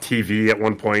taped it off TV at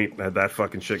one point. Had that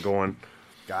fucking shit going.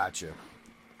 Gotcha.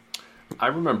 I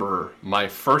remember my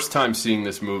first time seeing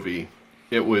this movie.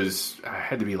 It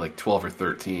had to be like 12 or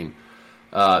 13.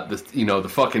 The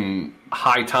fucking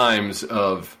high times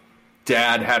of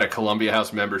Dad had a Columbia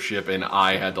House membership and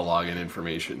I had the login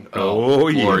information.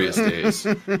 Glorious days.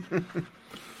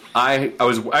 I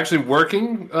was actually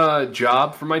working a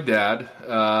job for my dad.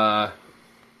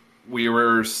 We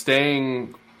were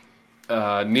staying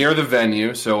near the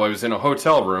venue, so I was in a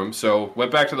hotel room. So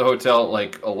went back to the hotel at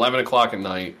like 11 o'clock at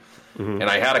night, and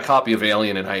I had a copy of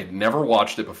Alien, and I had never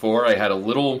watched it before. I had a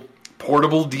little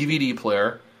portable DVD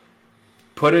player,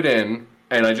 put it in,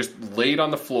 and I just laid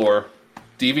on the floor,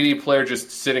 DVD player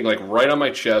just sitting like right on my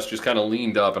chest, just kind of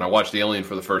leaned up, and I watched Alien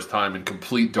for the first time in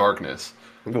complete darkness.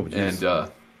 Oh, and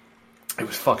it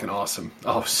was fucking awesome.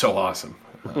 Oh, so awesome.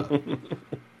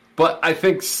 But I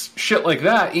think shit like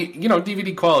that,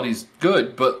 DVD quality's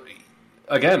good, but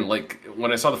again, like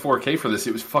when I saw the 4K for this,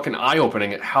 it was fucking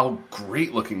eye-opening at how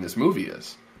great looking this movie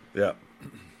is. Yeah.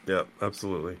 Yeah,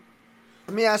 absolutely.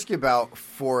 Let me ask you about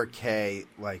 4K,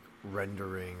 like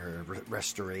rendering or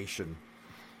restoration.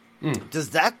 Does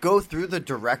that go through the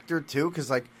director too? Because,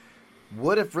 like,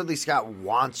 what if Ridley Scott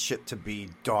wants shit to be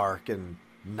dark and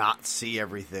not see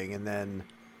everything, and then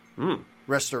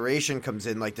restoration comes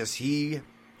in? Like, does he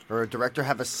or a director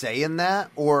have a say in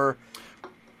that, or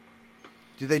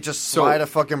do they just slide a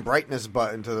fucking brightness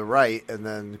button to the right and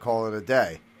then call it a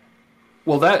day?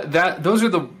 Well, those are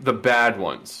the bad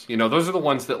ones. Those are the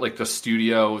ones that like the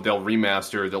studio, they'll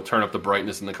remaster, they'll turn up the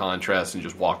brightness and the contrast and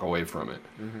just walk away from it.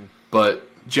 Mm-hmm. But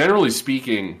generally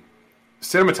speaking,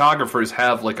 cinematographers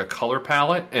have like a color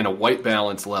palette and a white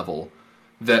balance level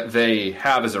that they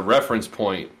have as a reference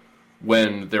point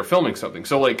when they're filming something.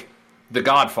 So like The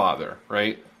Godfather,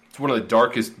 right? It's one of the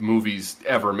darkest movies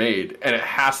ever made, and it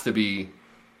has to be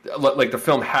like the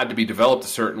film had to be developed a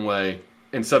certain way,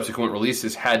 and subsequent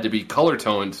releases had to be color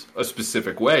toned a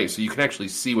specific way, so you can actually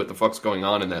see what the fuck's going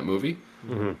on in that movie.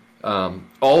 Mm-hmm.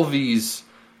 All these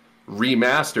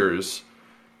remasters,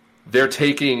 they're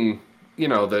taking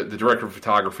the director of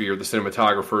photography or the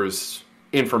cinematographer's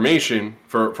information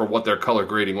for what their color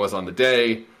grading was on the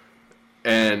day,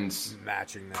 and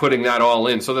matching that, putting that all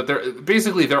in, so that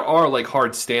there are like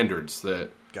hard standards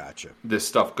that this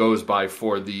stuff goes by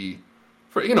for the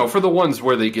ones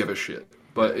where they give a shit.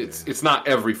 But it's not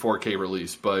every 4K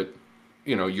release, but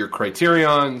your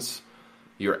Criterions,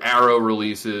 your Arrow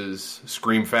releases,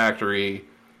 Scream Factory,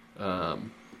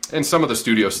 and some of the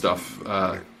studio stuff.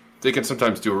 They can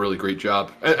sometimes do a really great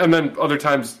job, and then other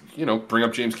times, bring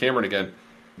up James Cameron again.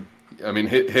 I mean,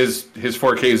 his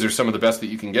 4Ks are some of the best that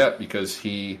you can get because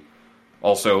he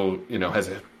also, has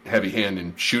a heavy hand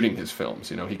in shooting his films.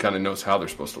 He kind of knows how they're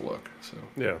supposed to look. So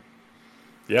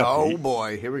yeah. Oh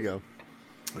boy, here we go.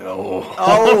 Oh,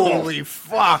 holy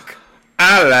fuck!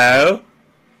 Hello.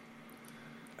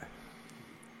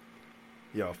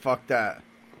 Yo, fuck that.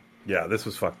 Yeah, this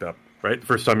was fucked up. Right, the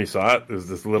first time you saw it, there was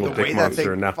this little dick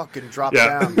monster, and now fucking dropped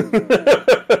down.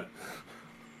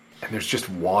 there's just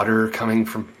water coming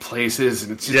from places,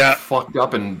 and it's just fucked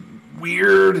up and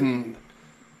weird, and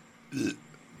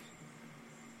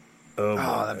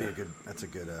that'd be a good. That's a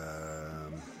good.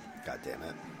 God damn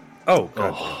it. Oh,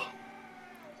 God.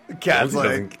 Cat's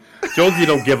like Jonesy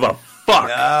don't give a fuck.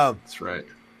 No. that's right.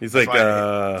 He's like,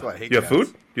 that's why I hate you have cats.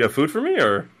 food? You have food for me,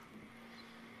 or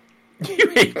you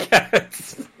hate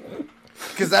cats?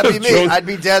 Because that'd be me. Jones- I'd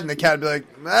be dead, and the cat would be like,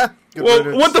 good Well,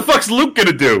 riddance. what the fuck's Luke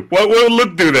gonna do? What would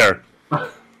Luke do there?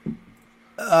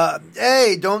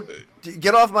 Hey, don't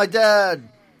get off my dad.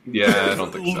 Yeah, I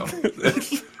don't think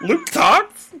so. Luke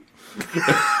talks?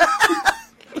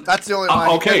 That's the only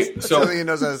line. Okay, that's so- the only thing he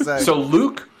knows how to say. So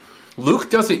Luke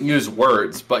doesn't use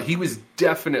words, but he was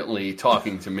definitely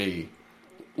talking to me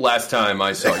last time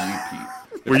I saw you, Pete.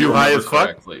 if Were you high remember as fuck?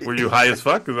 correctly. Were you high as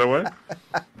fuck? Is that why?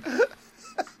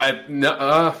 Maybe.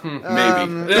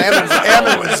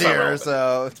 Ammon was here,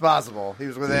 so it's possible he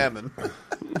was with Ammon.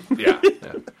 Yeah.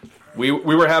 We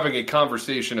were having a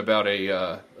conversation about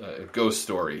a ghost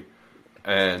story,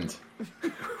 and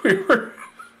we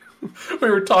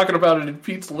were talking about it in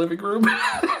Pete's living room.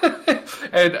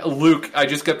 And Luke, I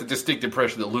just got the distinct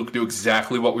impression that Luke knew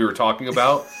exactly what we were talking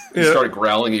about. He started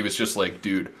growling. He was just like,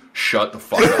 "Dude, shut the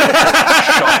fuck up!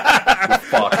 Shut the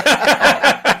fuck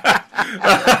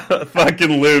up!"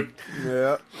 Fucking Luke.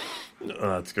 Yeah, Oh,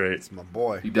 that's great. it's my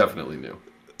boy. He definitely knew.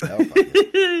 Oh, fuck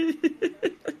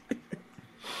it.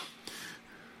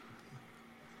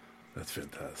 That's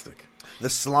fantastic. The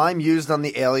slime used on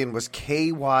the alien was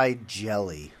KY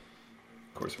jelly.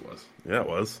 Of course it was. Yeah, it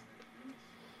was.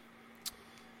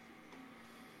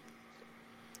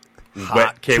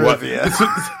 Hot trivia.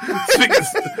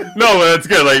 No, that's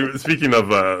good. Like, speaking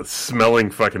of smelling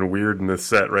fucking weird in this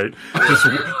set, right?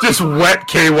 Just wet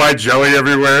KY jelly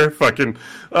everywhere. Fucking,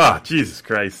 Jesus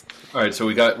Christ. All right, so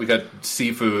we got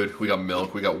seafood, we got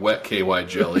milk, we got wet KY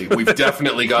jelly. We've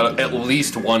definitely got at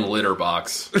least one litter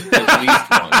box. At least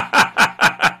one.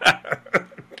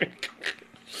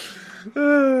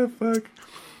 Fuck.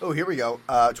 Oh, here we go.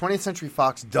 20th Century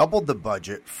Fox doubled the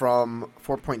budget from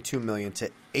 $4.2 million to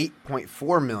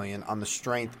 $8.4 million on the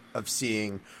strength of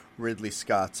seeing Ridley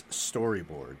Scott's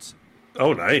storyboards.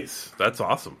 Oh, nice. That's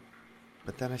awesome.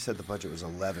 But then I said the budget was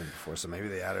 11 before, so maybe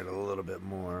they added a little bit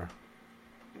more.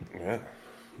 Yeah.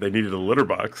 They needed a litter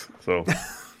box, so.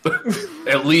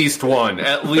 At least one.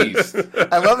 At least.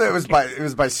 I love that it was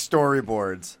by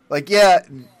storyboards. Like, yeah,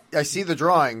 I see the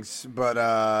drawings, but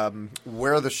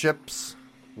where are the ships?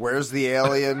 Where's the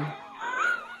alien?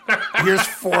 Here's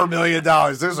 $4 million.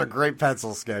 Those are great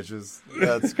pencil sketches.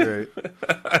 That's great. Did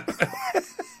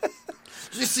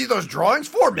you see those drawings?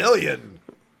 $4 million.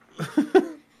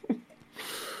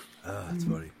 That's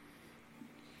funny.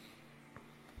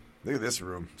 Look at this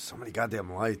room. So many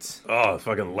goddamn lights. Oh, it's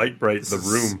fucking light bright the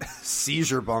room.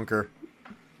 Seizure bunker.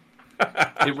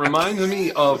 It reminds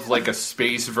me of like a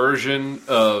space version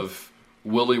of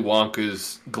Willy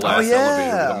Wonka's glass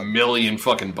elevator with a million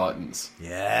fucking buttons.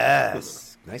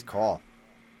 Yes. Nice call.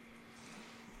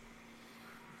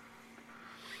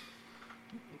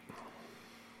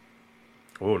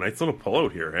 Oh, nice little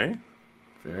pullout here, eh?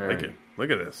 Very. Like it. Look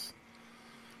at this.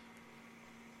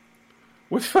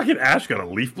 What's fucking Ash got, a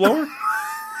leaf blower?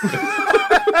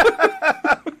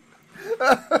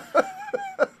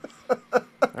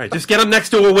 All right, just get him next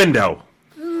to a window.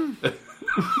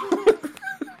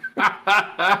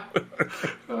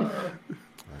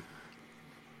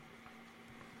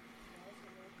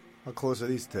 How close are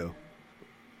these two?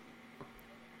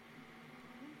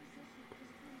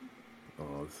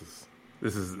 Oh,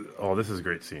 this is a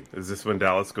great scene. Is this when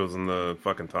Dallas goes in the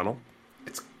fucking tunnel?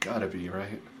 It's gotta be,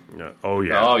 right? Yeah. Oh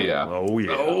yeah. Oh yeah. Oh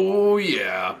yeah. Oh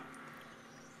yeah.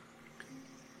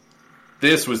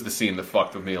 This was the scene that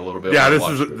fucked with me a little bit. Yeah, when I this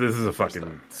watched it is a the first fucking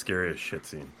time. scary as shit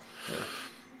scene. Yeah.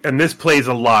 And this plays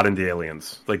a lot into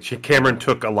Aliens. Like Cameron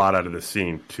took a lot out of this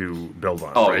scene to build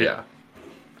on. Oh right? yeah.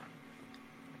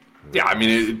 Yeah, I mean,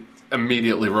 it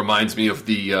immediately reminds me of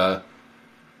the,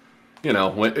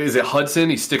 is it Hudson?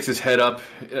 He sticks his head up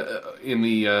in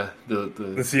the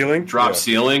ceiling, drop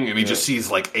ceiling, and he just sees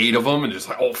like 8 of them, and just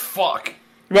like, oh fuck.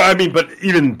 Well, I mean, but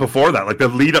even before that, like the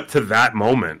lead up to that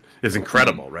moment is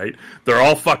incredible, right? They're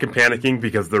all fucking panicking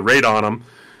because they're right on them,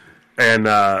 and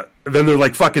then they're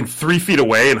like fucking 3 feet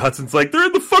away, and Hudson's like, "They're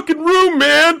in the fucking room,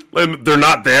 man," and they're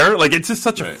not there. Like it's just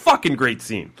such a fucking great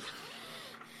scene.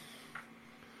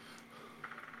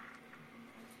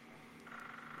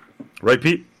 Right,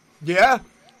 Pete? Yeah.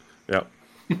 Yeah.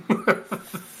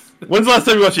 When's the last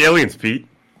time you watched Aliens, Pete?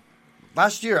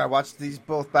 Last year, I watched these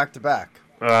both back to back.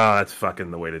 Oh, that's fucking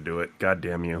the way to do it. God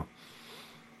damn you.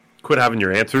 Quit having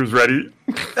your answers ready.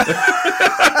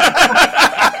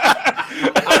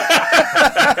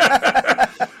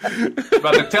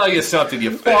 about to tell you something,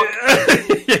 you fuck.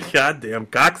 Goddamn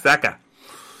cocksucker.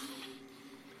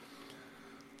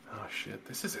 Oh shit!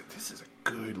 This is a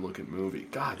good looking movie.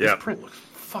 God, Yep. this print looks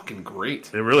fucking great.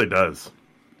 It really does.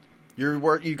 You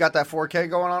got that 4K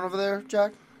going on over there,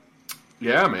 Jack?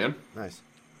 Yeah, man. Nice.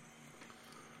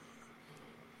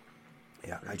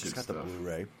 Yeah, I just got the stuff.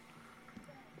 Blu-ray.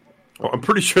 Well, I'm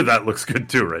pretty sure that looks good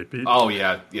too, right, Pete? Oh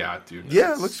yeah, dude.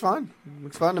 Yeah, it looks fine.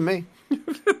 Looks fine to me.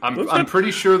 I'm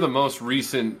pretty sure the most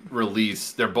recent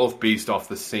release, they're both based off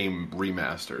the same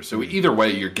remaster. So either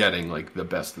way, you're getting like the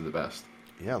best of the best.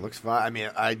 Yeah, it looks fine. I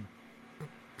mean, I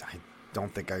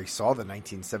don't think I saw the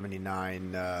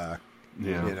 1979,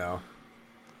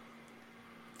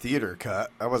 theater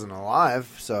cut. I wasn't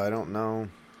alive, so I don't know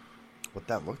what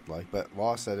that looked like. But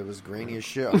Law said it was grainy as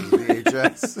shit on the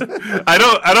VHS. I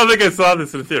don't think I saw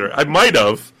this in the theater. I might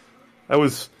have. I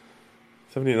was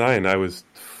 79. I was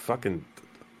fucking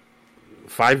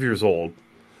 5 years old.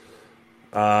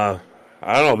 I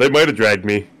don't know. They might have dragged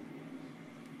me.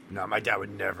 No, my dad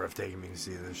would never have taken me to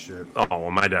see this shit. Oh,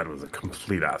 well, my dad was a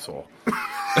complete asshole.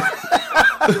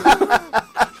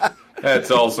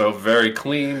 That's also very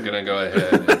clean. Gonna go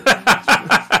ahead and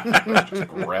just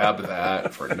grab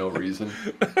that for no reason.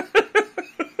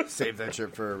 Save that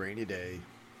shit for a rainy day.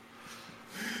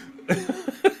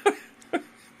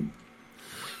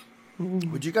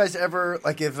 Would you guys ever,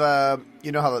 like, if,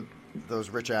 you know how those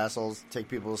rich assholes take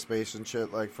people to space and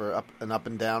shit, like, for an up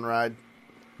and down ride?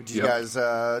 Would you guys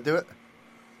do it?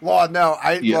 Law, no.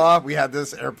 Law, we had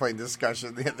this airplane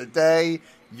discussion the other day.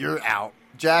 You're out.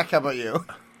 Jack, how about you?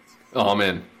 Oh, I'm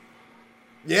in.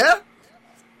 Yeah?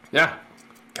 Yeah.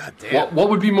 God damn. What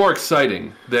would be more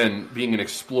exciting than being an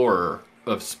explorer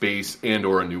of space and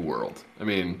or a new world? I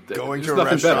mean, Going there's to a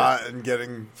nothing restaurant better. and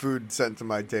getting food sent to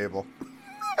my table.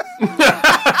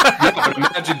 Yeah, but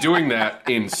imagine doing that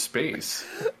in space.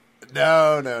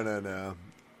 No.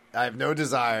 I have no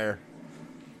desire.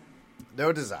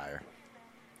 No desire.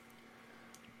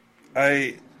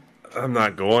 I'm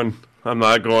not going. I'm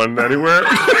not going anywhere.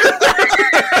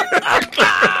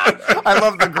 I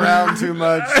love the ground too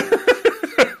much.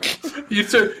 You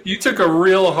took a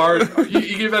real hard.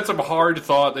 You gave that some hard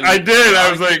thought. I did. I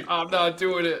was like, I'm not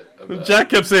doing it. Jack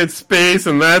kept saying space,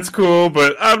 and that's cool,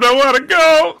 but I don't want to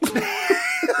go.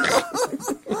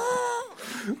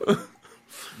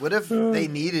 What if they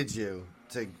needed you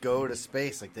to go to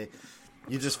space? Like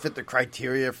you just fit the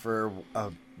criteria for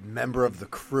a member of the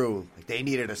crew. Like they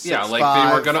needed a 6'5". Yeah, like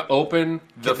they were gonna open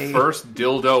the first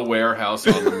dildo warehouse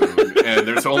on the moon, and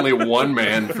there's only one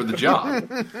man for the job.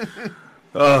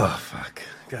 Oh, fuck.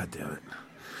 God damn it.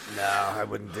 No, I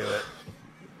wouldn't do it.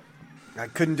 I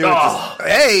couldn't do it.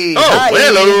 Hey! Oh, hi.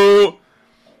 hello!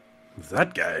 Who's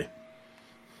that guy?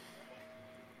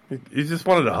 He just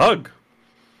wanted a hug.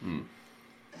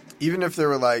 Even if they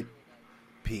were like,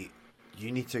 Pete,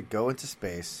 you need to go into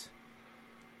space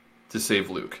To save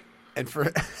Luke. and for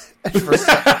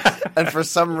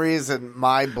some reason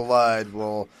my blood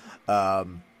will I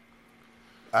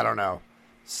don't know,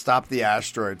 stop the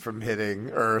asteroid from hitting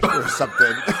Earth or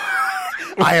something.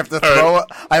 I have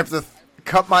to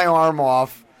cut my arm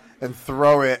off and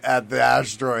throw it at the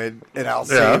asteroid, and I'll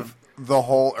save the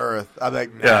whole Earth. I'm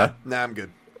like, nah, I'm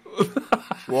good.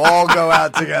 We'll all go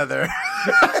out together.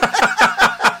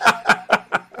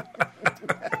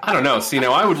 I don't know. See,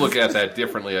 now I would look at that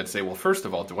differently. I'd say, well, first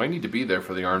of all, do I need to be there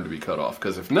for the arm to be cut off?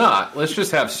 Because if not, let's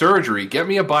just have surgery, get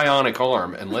me a bionic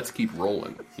arm, and let's keep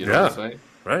rolling. You know what I'm saying?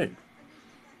 Right.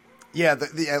 Yeah,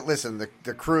 listen, the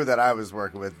crew that I was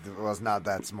working with was not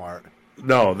that smart.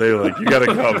 No, they were like, you gotta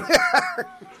come.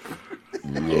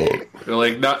 They're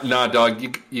like, nah, dog,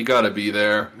 you gotta be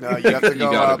there. No, you have to go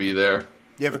You gotta up. be there.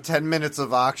 You have 10 minutes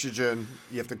of oxygen.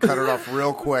 You have to cut it off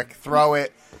real quick, throw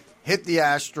it, hit the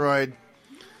asteroid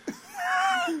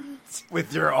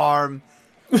with your arm.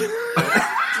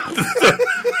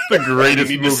 The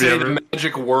greatest You need to movie say ever. the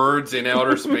magic words in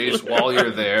outer space while you're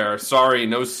there. Sorry,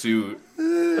 no suit.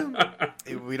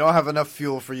 We don't have enough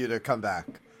fuel for you to come back.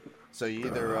 So you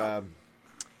either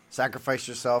sacrifice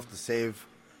yourself to save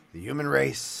the human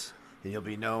race, and you'll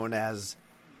be known as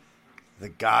the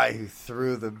guy who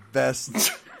threw the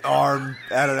best arm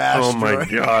at an Oh asteroid. my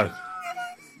god.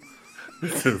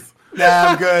 This is. Nah,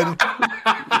 I'm good.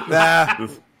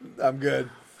 I'm good.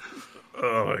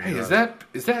 Oh my Hey, god.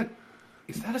 is that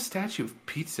a statue of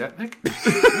Pete Setnick?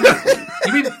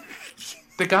 You mean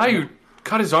the guy who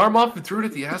cut his arm off and threw it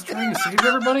at the asteroid and saved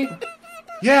everybody?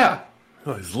 Yeah.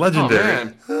 Oh, he's Oh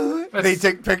legendary. man. They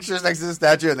take pictures next to the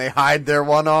statue and they hide their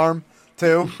one arm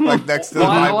too, like next to Well,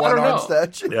 my I don't one arm know.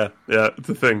 statue. Yeah, it's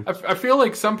a thing. I feel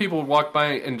like some people would walk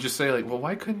by and just say, like, well,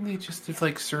 why couldn't they just have,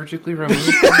 like, surgically removed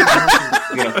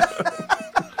it? You know?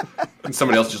 And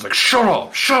somebody else just like, shut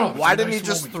up. Why didn't he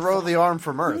just throw the arm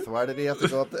from Earth? Why did he have to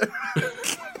go up there?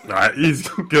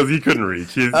 Because he couldn't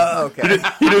reach. Okay.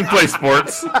 He didn't play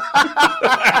sports.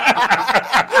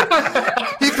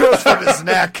 He throws from his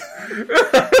neck.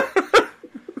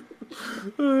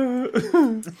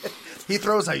 He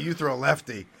throws how you throw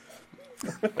lefty.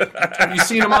 Have you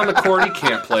seen him on the court? He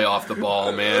can't play off the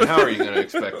ball, man. How are you going to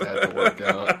expect that to work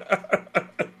out?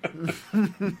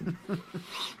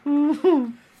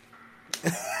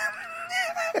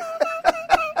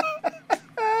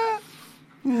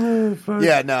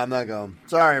 Yeah, no, I'm not going.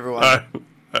 Sorry, everyone. All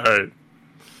right.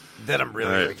 Then I'm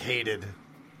really All right. like hated.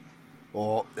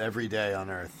 Well, every day on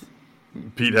Earth.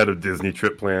 Pete had a Disney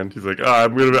trip planned. He's like,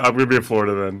 I'm gonna be in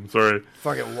Florida then. Sorry.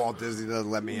 Fucking Walt Disney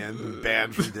doesn't let me in. I'm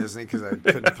banned from Disney because I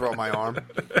couldn't throw my arm.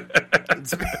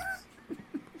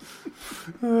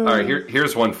 All right,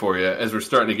 here's one for you. As we're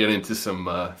starting to get into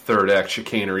some third act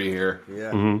chicanery here.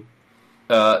 Yeah.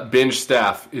 Mm-hmm. Binge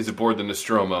staff is aboard the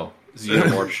Nostromo.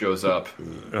 Xenomorph shows up.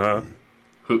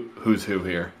 Who's who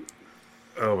here?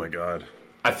 Oh my god.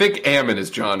 I think Ammon is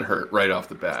John Hurt right off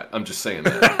the bat. I'm just saying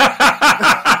that.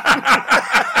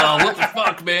 Oh, what the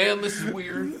fuck, man? This is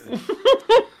weird.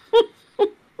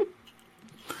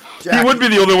 He would be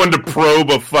the only one to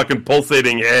probe a fucking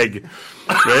pulsating egg,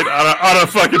 right? on a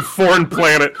fucking foreign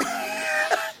planet.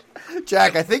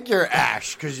 Jack, I think you're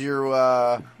Ash because you're.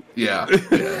 Yeah.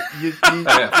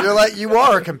 You're like you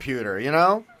are a computer, you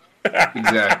know.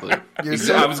 Exactly.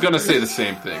 I was going to say the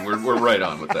same thing. We're right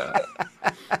on with that.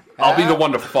 I'll be the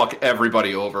one to fuck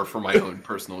everybody over for my own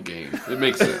personal gain. It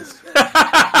makes sense.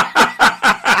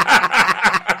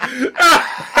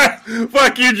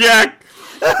 Fuck you, Jack.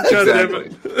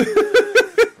 Exactly.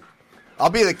 I'll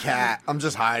be the cat. I'm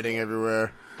just hiding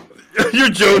everywhere. You're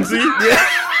Jonesy. Yeah.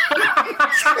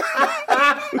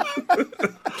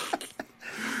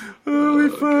 Holy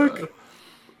fuck.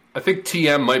 I think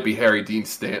TM might be Harry Dean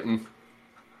Stanton.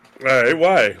 All right,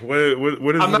 why? What is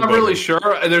I'm it not about really him?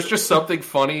 sure. There's just something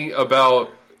funny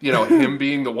about, him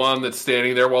being the one that's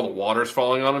standing there while the water's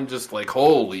falling on him, just like,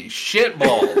 holy shit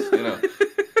balls,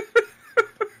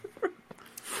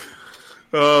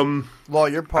 Well,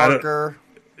 you're Parker.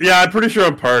 Yeah, I'm pretty sure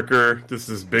I'm Parker. This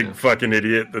is big fucking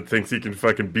idiot that thinks he can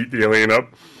fucking beat the alien up.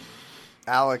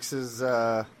 Alex is,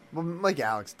 like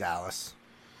Alex Dallas.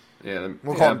 Yeah,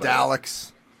 We'll call him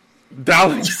Dallas.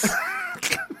 Dallas.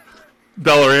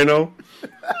 Deloreno.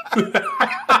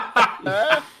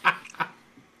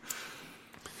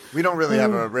 We don't really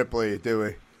have a Ripley, do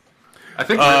we? I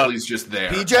think Ripley's just there.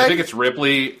 PJ? I think it's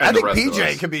Ripley and I think the rest of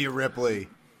PJ us. could be a Ripley.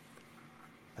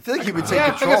 I feel like he would take Yeah, I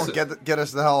control guess and get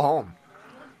us the hell home.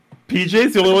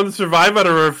 PJ's the only one to survive out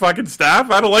of our fucking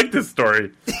staff? I don't like this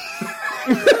story.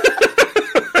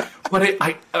 But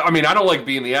I don't like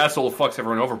being the asshole who fucks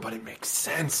everyone over, but it makes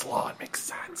sense, Law. It makes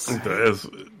sense. It does.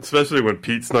 Especially when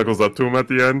Pete snuggles up to him at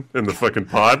the end in the fucking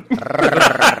pod.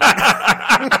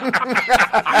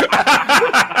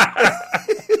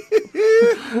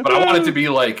 But I want it to be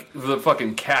like the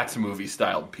fucking Cats movie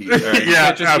styled Pete. Right? It Yeah,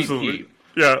 can't just be absolutely. Pete.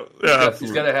 Yeah,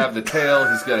 He's got to have the tail.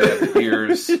 He's got to have the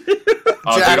ears.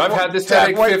 Oh, Jack, dude, I've had this Jack,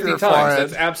 headache wipe 50 your times. forehead.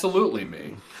 That's absolutely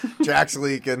me. Jack's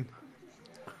leaking.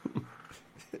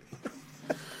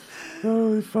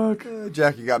 Holy fuck.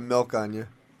 Jack, you got milk on you.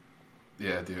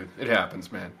 Yeah, dude. It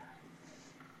happens, man.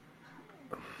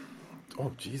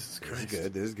 Oh, Jesus Christ.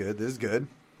 This is good.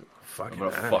 Fucking I'm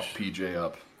going to fuck PJ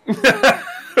up.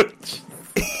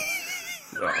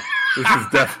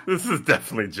 This is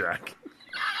definitely Jack.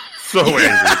 So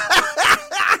angry.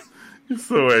 He's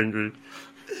so angry.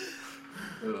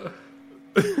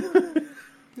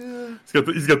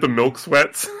 He's got the milk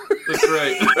sweats. That's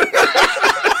right.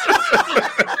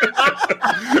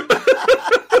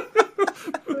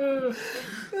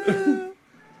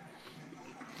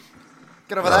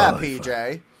 Get over that,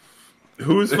 PJ.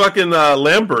 Who's fucking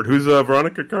Lambert? Who's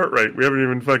Veronica Cartwright? We haven't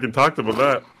even fucking talked about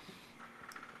that.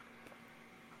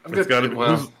 It's gotta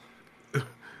be,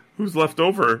 who's left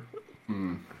over?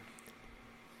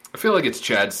 I feel like it's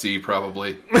Chad C.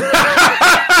 Probably.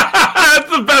 That's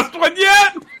the best one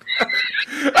yet.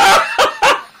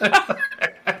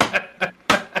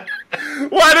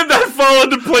 Why did that fall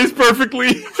into place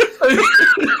perfectly?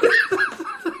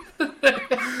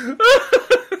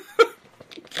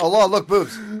 Oh, look,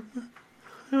 boobs.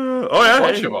 Oh yeah, A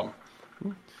bunch of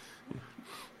them.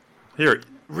 Here,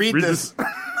 Read this.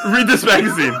 Read this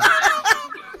magazine.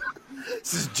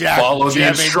 This is Jack. Follow the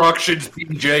jamming. instructions,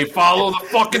 PJ. Follow the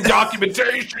fucking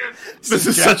documentation. This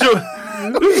is Jack- such a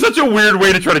This is such a weird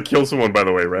way to try to kill someone, by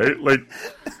the way, right? Like,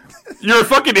 you're a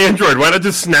fucking android. Why not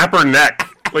just snap her neck?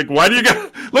 Like, why do you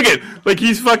got... Look at... Like,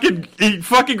 he fucking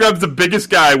grabs the biggest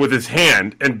guy with his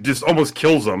hand and just almost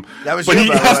kills him. That was but you, he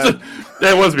by the has way. to...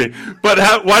 That was me. But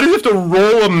why does he have to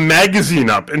roll a magazine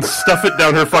up and stuff it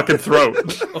down her fucking throat?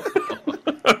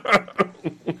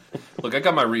 Look, I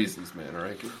got my reasons, man, all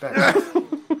right? Get back.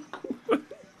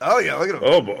 Oh, yeah, look at him.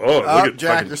 Look at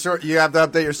Jack, fucking, you have to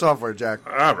update your software, Jack.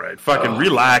 all right, fucking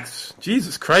relax.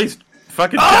 Jesus Christ.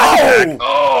 Fucking Oh! Jack.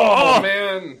 Oh,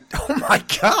 man. Oh, my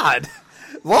God.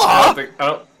 I Law? don't think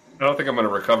I'm going to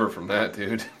recover from that,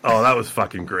 dude. Oh, that was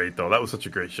fucking great, though. That was such a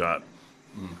great shot.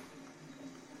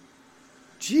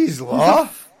 Jeez, Law.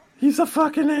 He's a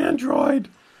fucking android.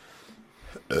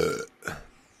 I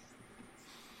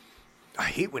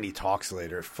hate when he talks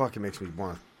later. It fucking makes me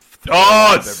want to...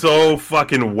 Oh, it's so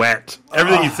fucking wet.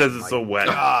 Everything he says is so wet.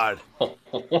 God.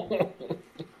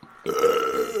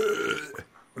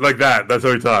 Like that. That's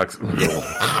how he talks.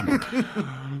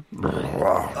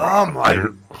 Oh, my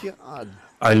God.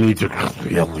 I need to kill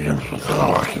the aliens.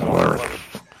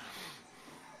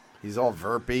 He's all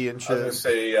verpy and I was going to shit.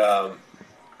 say,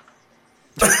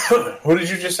 what did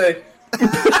you just say?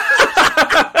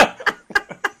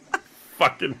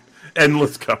 Fucking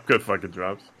endless cup. Good fucking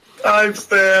drops.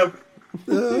 Timestamp.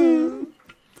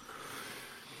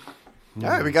 All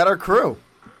right, we got our crew.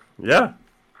 Yeah.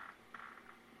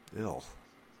 Ew.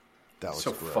 That was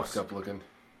So gross. fucked up looking.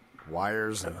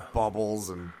 Wires and bubbles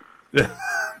and This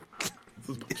is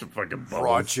a bunch of fucking raw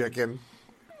bubbles. chicken.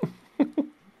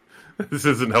 This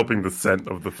isn't helping the scent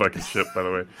of the fucking ship, by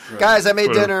the way. Guys, I made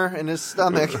Whatever. dinner in his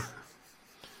stomach.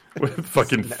 With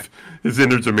fucking, his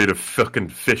innards are made of fucking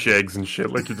fish eggs and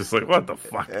shit. Like, you're just like, what the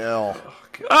fuck? Ew.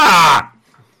 Ah!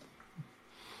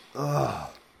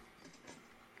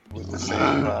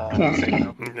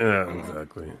 Yeah,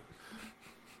 exactly.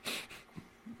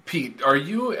 Pete, are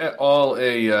you at all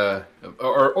or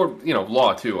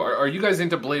Law too? Are you guys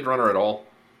into Blade Runner at all?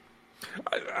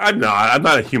 I'm not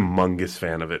a humongous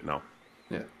fan of it, no.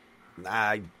 Yeah.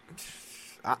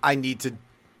 I need to.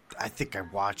 I think I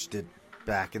watched it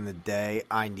back in the day.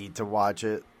 I need to watch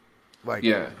it,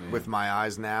 with my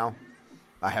eyes now.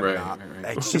 I have Right, not.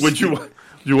 right. It's just- Would you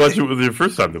watch it with your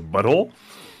first time? The butthole?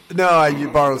 No, I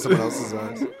borrowed someone else's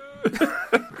eyes.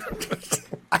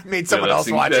 I made someone that else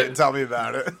seems- watch that- it and tell me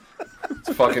about it.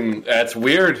 That's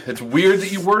weird. It's weird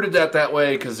that you worded that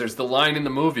way because there's the line in the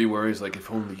movie where he's like,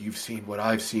 "If only you've seen what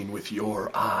I've seen with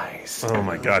your eyes." Oh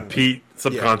my god, Pete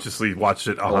subconsciously watched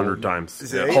it 100 times.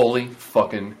 Is Yeah. it? Holy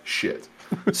fucking shit!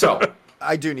 So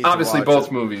I do need obviously to watch both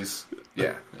it. movies,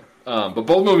 yeah. But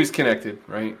both movies connected,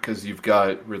 right? Because you've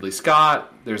got Ridley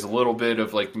Scott. There's a little bit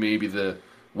of like maybe the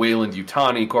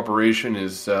Weyland-Yutani Corporation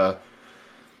is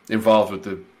involved with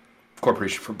the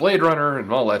Corporation for Blade Runner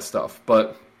and all that stuff.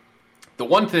 But the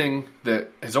one thing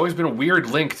that has always been a weird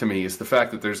link to me is the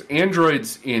fact that there's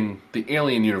androids in the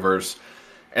Alien universe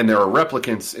and there are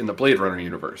replicants in the Blade Runner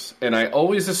universe. And I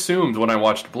always assumed when I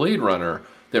watched Blade Runner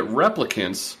that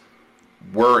replicants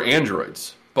were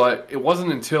androids. But it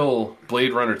wasn't until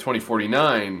Blade Runner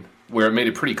 2049 where it made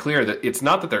it pretty clear that it's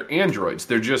not that they're androids,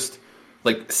 they're just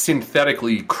like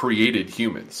synthetically created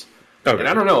humans. Okay. And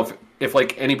I don't know if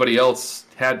like anybody else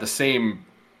had the same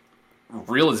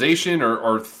realization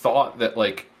or thought that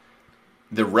like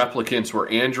the replicants were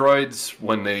androids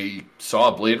when they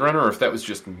saw Blade Runner, or if that was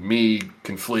just me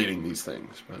conflating these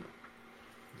things. But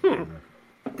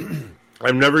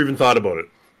I've never even thought about it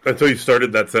until you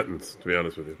started that sentence, to be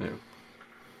honest with you. yeah.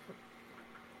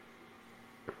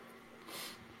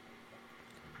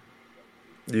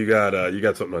 You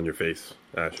got something on your face,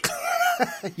 Ash.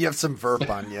 You have some verp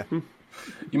on you.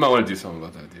 You might want to do something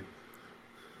about that, dude.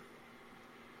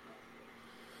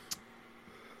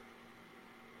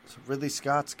 So Ridley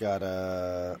Scott's got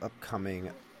a upcoming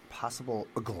possible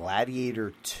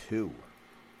Gladiator 2.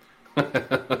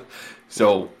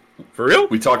 So For real?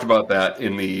 we talked about that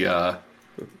in the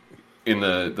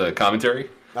commentary.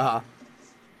 Uh-huh.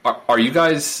 Are you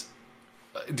guys?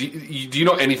 Do you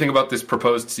know anything about this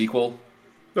proposed sequel?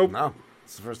 Nope. No,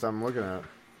 it's the first time I'm looking at it.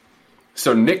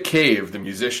 So Nick Cave, the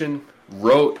musician,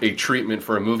 wrote a treatment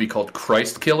for a movie called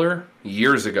Christ Killer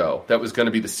years ago. That was going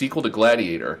to be the sequel to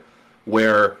Gladiator,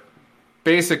 where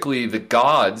basically the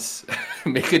gods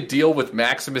make a deal with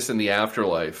Maximus in the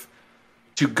afterlife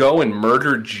to go and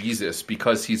murder Jesus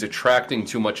because he's attracting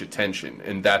too much attention,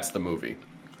 and that's the movie.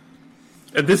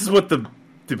 And this is what the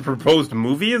proposed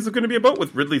movie is going to be about,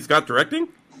 with Ridley Scott directing?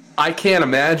 I can't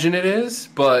imagine it is,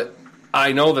 but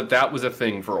I know that was a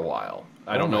thing for a while.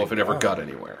 I don't know if it ever got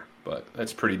anywhere, but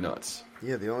that's pretty nuts.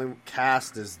 Yeah, the only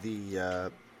cast is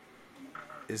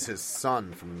is his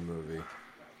son from the movie.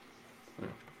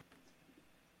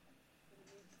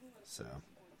 So,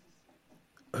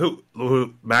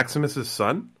 who Maximus's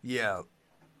son? Yeah,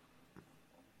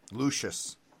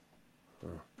 Lucius.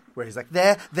 Where he's like,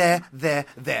 there,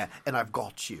 and I've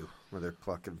got you. Where they're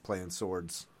playing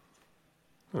swords.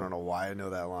 I don't know why I know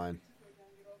that line.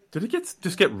 Did it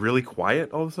just get really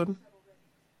quiet all of a sudden?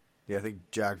 Yeah, I think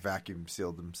Jack vacuum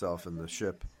sealed himself in the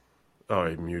ship. Oh,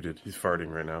 he muted. He's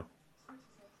farting right now.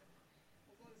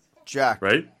 Jack.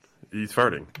 Right? He's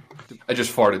farting. I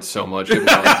just farted so much. Oh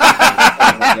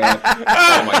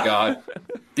my god.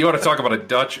 Do you want to talk about a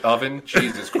Dutch oven?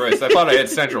 Jesus Christ. I thought I had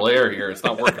central air here. It's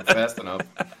not working fast enough.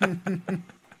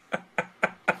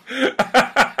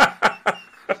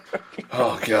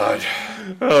 Oh god.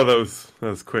 Oh, that was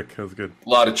quick. That was good. A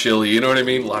lot of chili, you know what I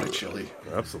mean? A lot of chili.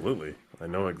 Absolutely. I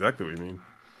know exactly what you mean.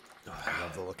 Oh, I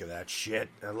love the look of that shit.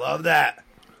 I love that.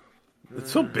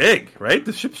 It's so big, right?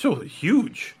 The ship's so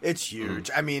huge. It's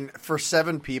huge. I mean, for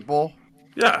 7 people.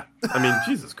 Yeah. I mean,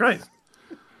 Jesus Christ.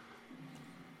 You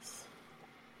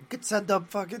could send up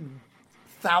fucking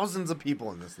thousands of people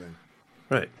in this thing.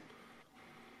 Right.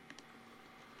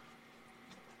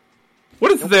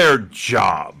 What is their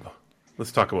job?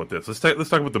 Let's talk about this. Let's talk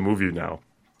about the movie now.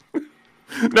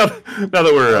 now that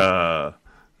we're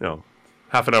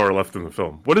half an hour left in the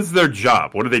film. What is their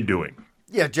job? What are they doing?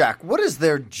 Yeah, Jack. What is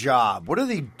their job? What are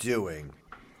they doing?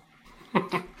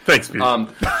 Thanks, Pete. They're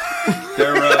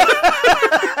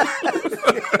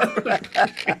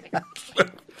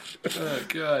oh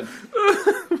god.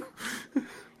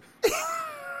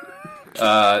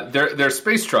 They're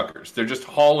space truckers. They're just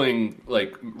hauling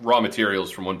like raw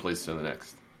materials from one place to the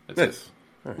next. That's Nice.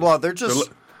 it. Well, they're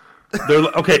just. They're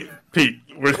okay, Pete.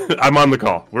 I'm on the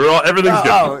call. Everything's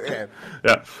good. Oh, okay.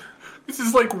 Yeah. This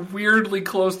is like weirdly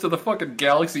close to the fucking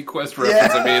Galaxy Quest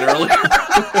reference I made earlier.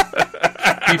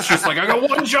 Pete's just like, I got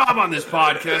one job on this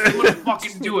podcast. I'm gonna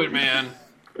fucking do it, man.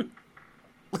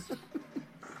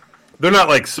 They're not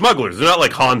like smugglers. They're not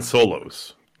like Han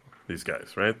Solos. They're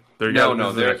guys, right?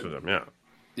 No, they're for them.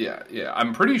 Yeah. Yeah.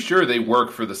 I'm pretty sure they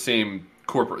work for the same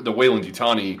the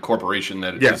Weyland-Yutani corporation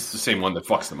that is the same one that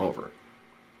fucks them over.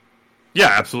 Yeah,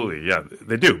 absolutely. Yeah,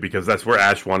 they do, because that's where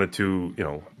Ash wanted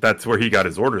to, that's where he got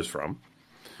his orders from.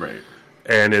 Right.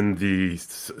 And in the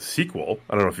sequel,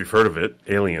 I don't know if you've heard of it,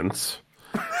 Aliens,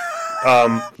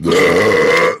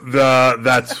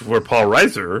 that's where Paul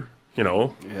Reiser,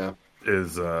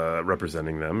 is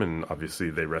representing them, and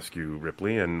obviously they rescue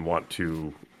Ripley and want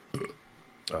to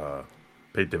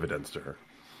pay dividends to her.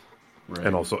 Right.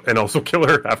 And also kill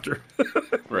her after.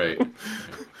 Right.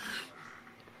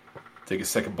 Take a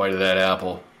second bite of that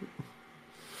apple.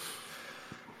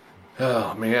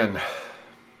 Oh, man.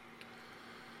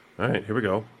 All right, here we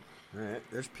go. All right,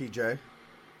 there's PJ.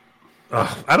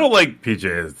 I don't like PJ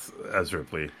as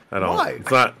Ripley. I don't. Why?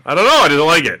 It's not. I don't know. I don't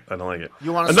like it. I don't like it.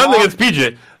 You want to nothing against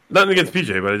PJ. Nothing against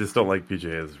PJ, but I just don't like PJ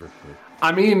as Ripley.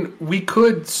 I mean, we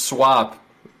could swap.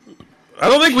 I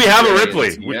don't think we have a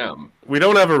Ripley. We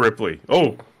don't have a Ripley.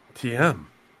 Oh, TM.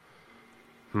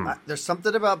 There's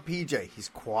something about PJ. He's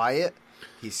quiet.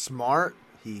 He's smart.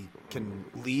 He can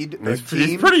lead a team.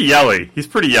 He's pretty yelly.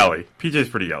 PJ's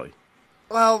pretty yelly.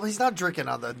 Well, he's not drinking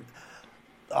on the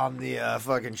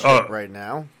fucking ship right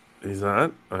now. He's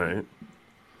not? All right.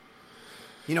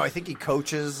 I think he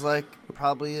coaches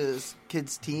probably his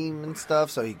kids' team and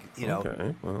stuff. So he,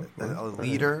 okay. a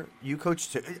leader. Right. You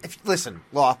coach too. Listen,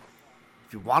 Law.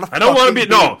 If you want to, I don't want to be.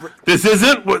 No, this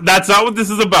isn't. That's not what this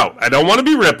is about. I don't want to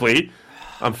be Ripley.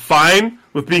 I'm fine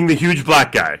with being the huge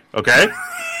black guy. Okay.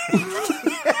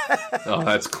 Oh,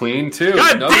 that's clean too.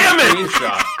 God damn it!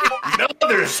 Screenshot.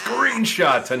 Another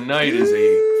screenshot tonight is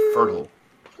a fertile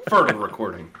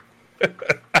recording.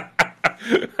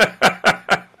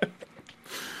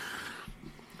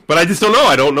 But I just don't know.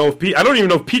 I don't know if I don't even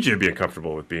know if PJ would be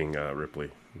uncomfortable with being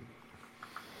Ripley.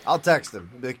 I'll text him.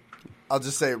 I'll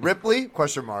just say Ripley ? That'll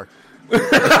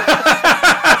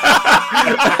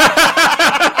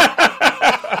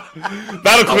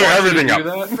clear everything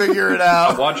up. Figure it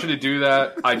out. I want you to do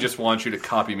that. I just want you to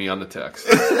copy me on the text.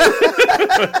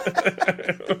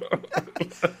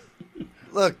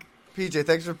 Look, PJ,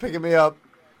 thanks for picking me up.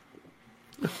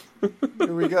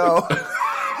 Here we go.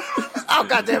 Oh,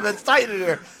 goddamn, it's tight in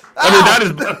here. I mean, that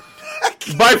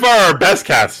is by far our best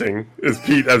casting is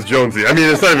Pete as Jonesy. I mean,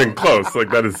 it's not even close.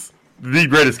 That is the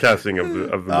greatest casting of the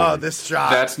movie. Oh, this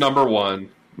shot. That's number one.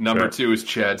 Number two is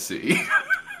Chad C.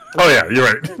 Oh, yeah, you're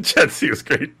right. Chad C was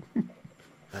great.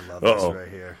 I love this right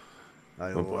here.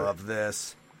 I love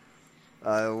this.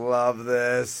 I love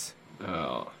this.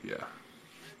 Oh, yeah.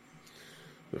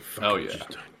 Oh, yeah.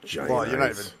 Well,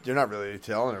 you're not really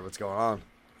telling her what's going on.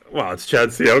 Wow, it's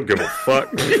Chad C. I don't give a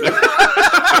fuck.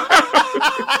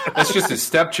 That's just his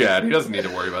step Chad. He doesn't need to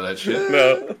worry about that shit.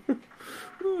 No.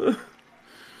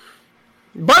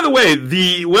 By the way,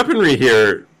 the weaponry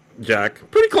here, Jack,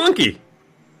 pretty clunky.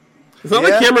 It's not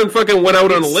like Cameron fucking went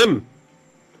out on a limb.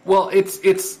 Well, it's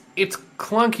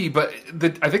clunky, but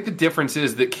I think the difference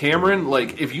is that Cameron,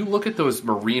 like, if you look at those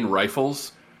Marine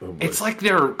rifles, it's like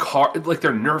they're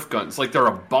Nerf guns, like they're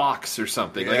a box or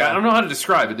something. Like, I don't know how to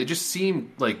describe it. They just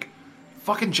seem like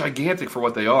fucking gigantic for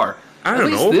what they are. I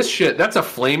don't know. This shit, that's a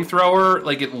flamethrower.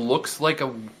 Like, it looks like a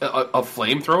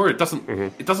flamethrower.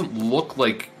 It doesn't look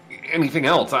like anything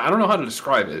else. I don't know how to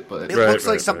describe it, but it looks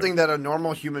like something that a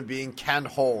normal human being can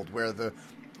hold. Where the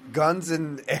guns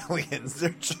in Aliens,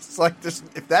 they're just like this.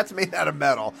 If that's made out of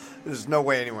metal, there's no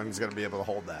way anyone's going to be able to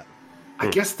hold that. I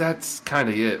guess that's kind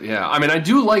of it. Yeah, I mean, I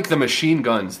do like the machine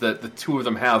guns that the two of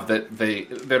them have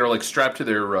that are like strapped to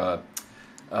their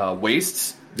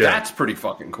waists. Yeah. That's pretty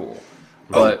fucking cool.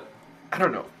 But I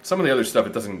don't know. Some of the other stuff,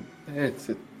 it doesn't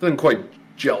quite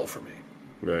gel for me.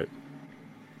 Right.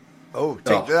 Oh,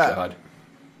 take that. God.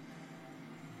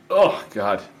 Oh,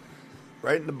 God.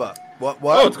 Right in the butt. What?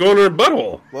 Oh, it's going to her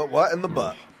butthole. What in the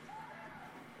butt?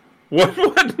 What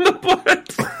in the butt?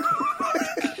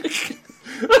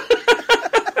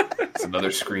 That's another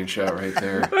screenshot right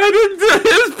there. I didn't do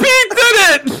it. Pete did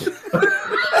it!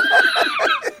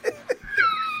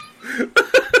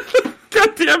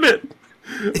 God damn it.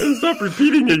 Stop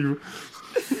repeating it.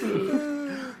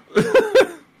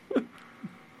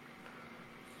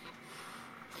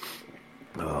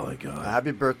 Oh my God.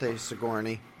 Happy birthday,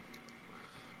 Sigourney.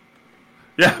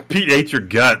 Yeah, Pete ate your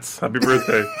guts. Happy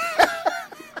birthday.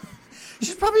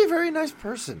 She's probably a very nice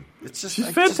person. It's just she's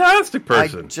a fantastic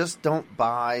person. I just don't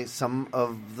buy some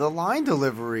of the line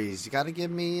deliveries. You got to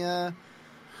give me, not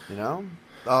doing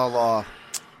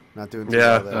too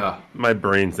well there. My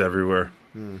brain's everywhere.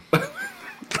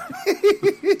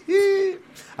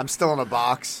 I'm still in a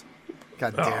box.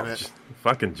 God damn it.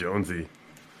 Fucking Jonesy.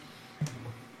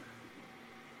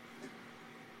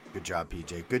 Good job,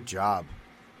 PJ. Good job.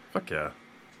 Fuck yeah.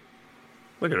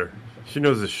 Look at her. She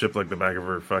knows this ship like the back of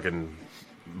her fucking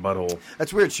butthole.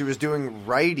 That's weird. She was doing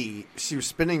righty. She was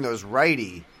spinning those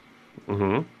righty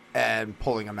and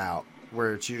pulling them out,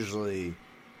 where it's usually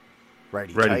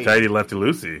righty-tighty,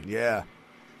 lefty-loosey. Yeah.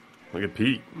 Look at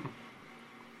Pete.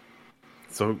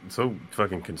 So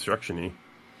fucking construction-y.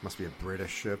 Must be a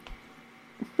British ship.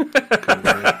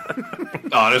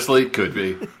 Honestly, could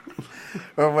be.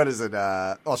 Or what is it?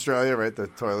 Australia, right? The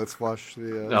toilets flush.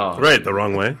 Right, the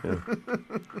wrong way. Yeah.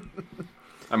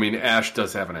 I mean, Ash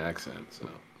does have an accent, so.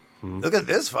 Look at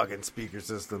this fucking speaker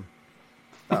system.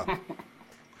 Oh.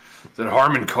 Is it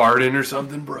Harman Kardon or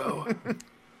something, bro?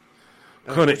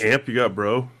 What kind of amp you got,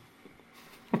 bro?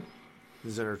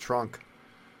 Is in her trunk.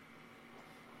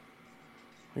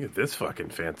 Look at this fucking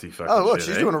fancy fucking Oh, look, shit,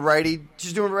 she's doing a righty.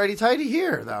 She's doing righty-tighty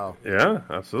here, though. Yeah,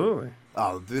 absolutely.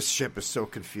 Oh, this ship is so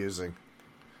confusing.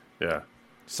 Yeah.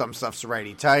 Some stuff's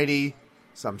righty-tighty.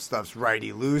 Some stuff's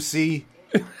righty-loosey.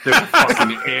 There's a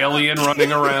fucking alien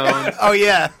running around. Oh,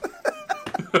 yeah.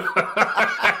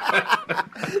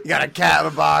 You got a cat in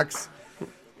a box.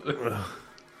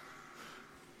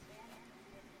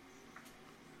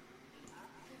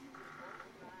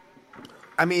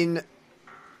 I mean,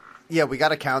 yeah, we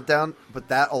got a countdown, but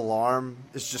that alarm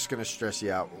is just going to stress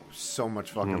you out so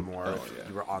much fucking more if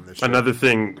you were on the show. Another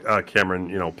thing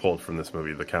Cameron, pulled from this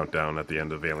movie, the countdown at the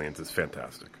end of Aliens, is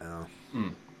fantastic. Oh.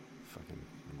 Fucking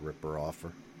ripper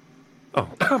offer. Oh,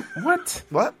 what?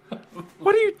 What?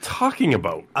 What are you talking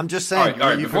about? I'm just saying, all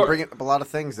right, you've been bringing up a lot of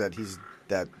things that he's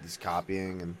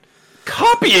copying and...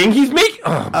 Copying? He's making...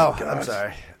 Oh, I'm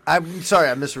sorry. I'm sorry,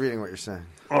 I'm misreading what you're saying.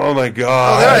 Oh, my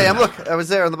God. Oh, there I am. Look, I was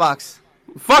there in the box.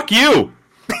 Fuck you!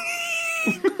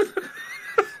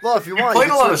 Well, if you want...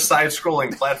 Playing a lot of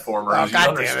side-scrolling platformers, you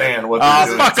understand what they're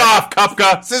doing. Fuck off,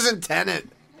 Kafka! This isn't Tenet.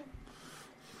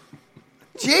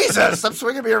 Jesus, stop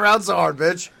swinging me around so hard,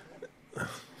 bitch.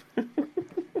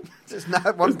 There's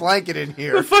not one blanket in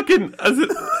here. The fucking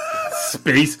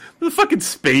space, the fucking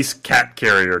space cat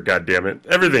carrier. Goddammit!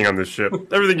 Everything on this ship,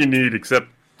 everything you need except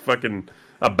fucking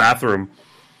a bathroom.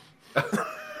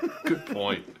 Good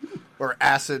point. Or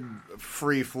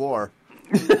acid-free floor.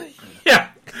 Yeah,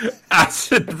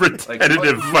 acid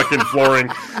repetitive fucking flooring.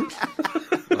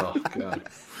 Oh God!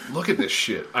 Look at this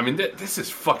shit. I mean, this is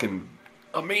fucking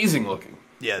amazing looking.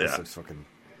 Yeah, this looks fucking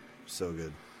so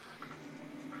good.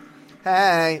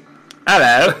 Hey.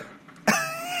 Hello.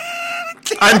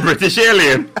 I'm British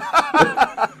Alien.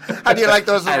 How do you like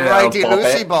those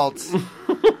righty-loosey bolts?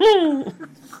 Oh,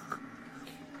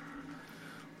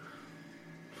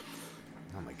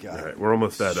 my God. All right, we're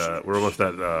almost at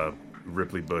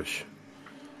Ripley Bush.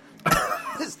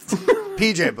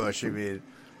 PJ Bush, you mean?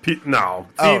 No.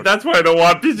 See, that's why I don't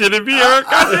want PJ to be here.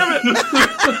 God damn it.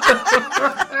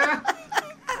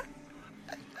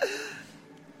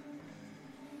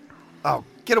 Oh,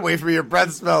 get away from your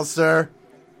breath smell, sir.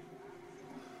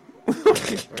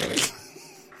 It's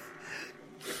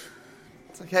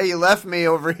like, hey, you left me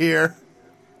over here.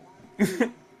 It's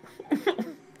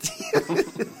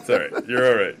all right.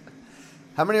 You're all right.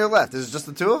 How many are left? Is it just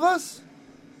the two of us?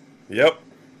 Yep.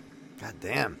 God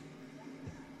damn.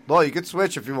 Well, you could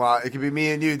switch if you want. It could be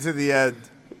me and you to the end.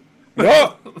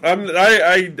 No,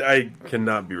 I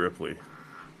cannot be Ripley.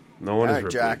 No one All is right,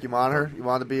 Ripley. Jack, you want her? You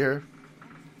want to be her?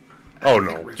 Oh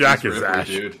no, Jack is Ripley, Ash.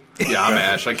 dude. Yeah, I'm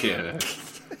Ash. I can't.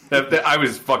 I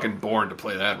was fucking born to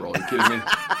play that role. Are you kidding me?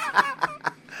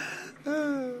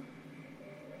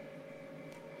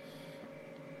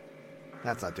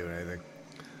 That's not doing anything.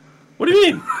 What do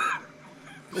you mean?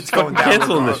 It's going She's down.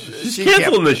 canceling this. She's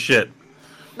canceling this shit.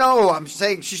 No, I'm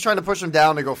saying she's trying to push him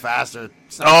down to go faster.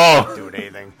 It's not doing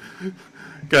anything.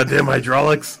 Goddamn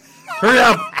hydraulics! Hurry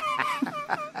up!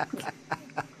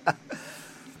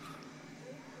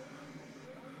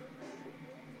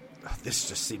 This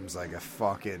just seems like a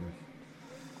fucking.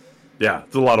 Yeah,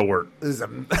 it's a lot of work. This is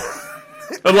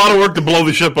A lot of work to blow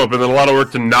the ship up, and then a lot of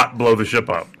work to not blow the ship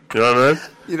up. You know what I mean?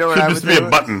 You know what Should I just would be do? a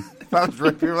button. If I was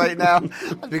Ripley right now,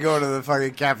 I'd be going to the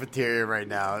fucking cafeteria right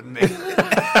now. And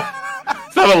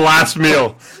Let's have a last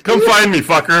meal. Come find me,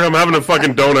 fucker. I'm having a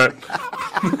fucking donut.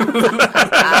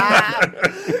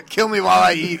 kill me while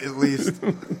I eat, at least.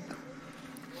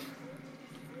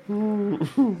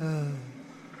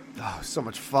 Oh, so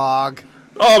much fog.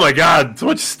 Oh my god, so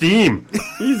much steam.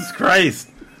 Jesus Christ.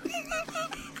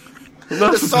 The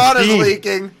Enough with sauna's steam.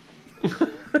 leaking.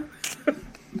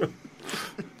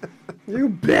 You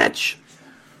bitch.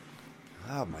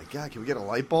 Oh my god, can we get a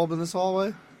light bulb in this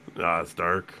hallway? Ah, it's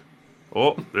dark.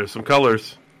 Oh, there's some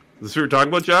colors. Is this what you're talking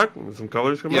about, Jack? There's some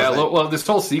colors coming Yeah, out? well, this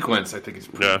whole sequence I think is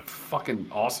pretty Yeah. fucking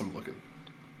awesome looking.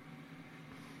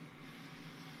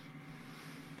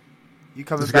 You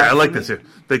coming This is great. back? I like for me? this here.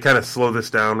 They kind of slow this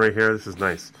down right here. This is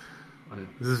nice.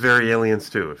 This is very Aliens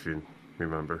too, if you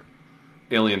remember.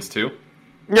 Aliens 2.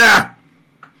 Yeah!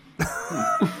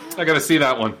 I gotta see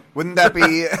that one. Wouldn't that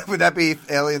be? Would that be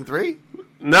Alien 3?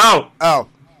 No! Oh,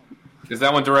 Is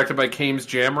that one directed by Kames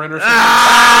Jamron or something?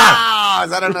 ah! Is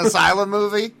that an asylum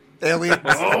movie? Aliens.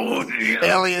 Oh, yeah.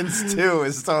 Aliens 2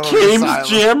 is totally James asylum.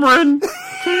 Cameron.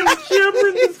 James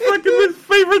Cameron is fucking my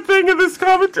favorite thing in this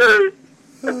commentary.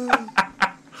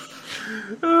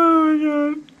 Oh my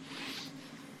god.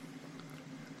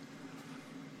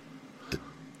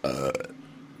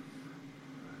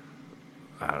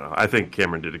 I don't know. I think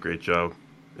Cameron did a great job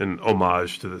in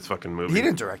homage to this fucking movie. He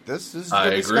didn't direct this. This is I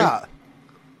Ridley agree. Scott.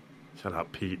 Shut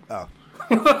up, Pete. Oh.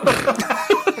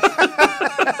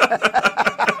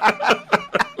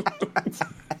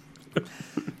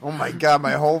 Oh my god,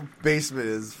 my whole basement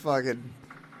is fucking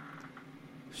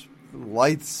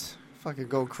lights fucking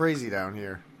go crazy down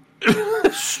here.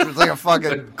 It's like a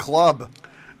fucking club.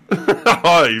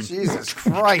 Oh, you Jesus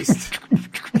Christ.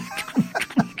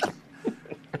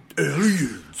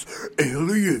 Aliens.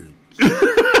 Aliens.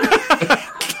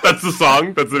 That's the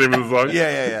song? That's the name of the song?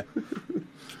 Yeah.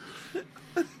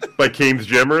 By Kames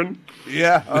Cameron?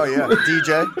 Yeah. Oh yeah.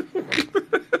 DJ.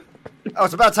 Oh,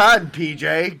 it's about time,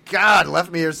 PJ. God, left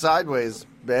me here sideways,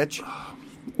 bitch.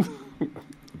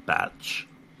 Batch.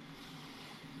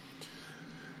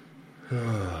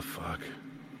 Oh, fuck.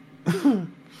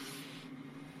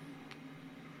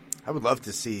 I would love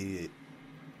to see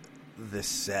this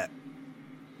set.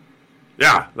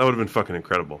 Yeah, that would have been fucking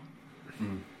incredible. I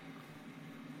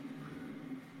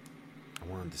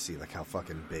wanted to see like how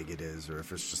fucking big it is, or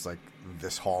if it's just like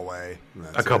this hallway. And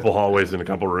that's A couple it. hallways and a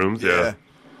couple rooms, Yeah. yeah.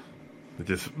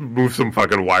 Just move some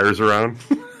fucking wires around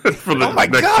for the Oh my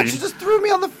next god! scene. You just threw me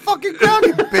on the fucking ground,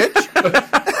 you bitch!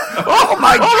 Oh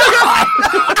my god!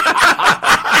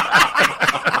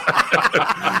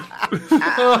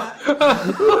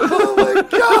 Oh my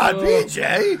god,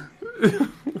 PJ!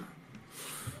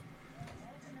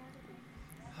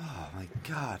 Oh my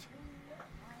god!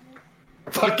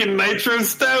 Fucking nitro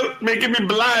stout making me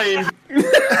blind.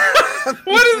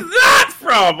 What is that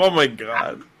from? Oh my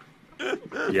god.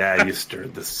 Yeah, you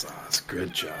stirred the sauce.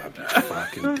 Good job, you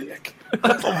fucking dick.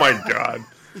 Oh my god.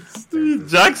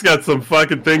 Jack's got some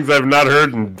fucking things I've not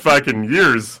heard in fucking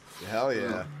years. Hell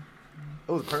yeah!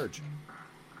 Oh, the purge.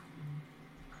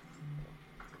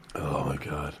 Oh my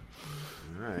god.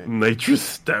 All right. Nitrous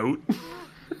stout.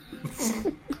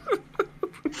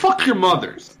 Fuck your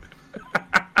mothers.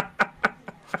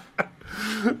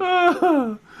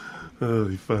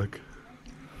 Holy fuck.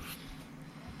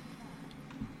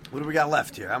 What do we got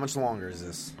left here? How much longer is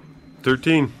this?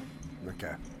 13.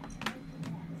 Okay.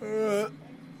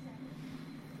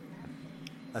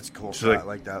 That's a cool She's shot. like- I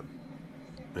like that.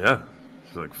 Yeah.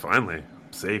 She's like, finally.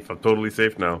 I'm safe. I'm totally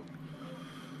safe now.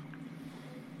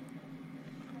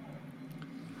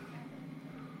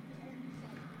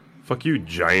 Fuck you,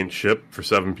 giant ship for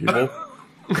 7 people.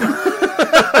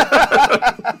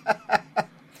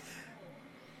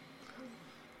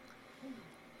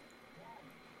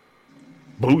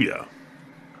 Booyah.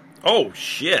 Oh,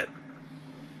 shit.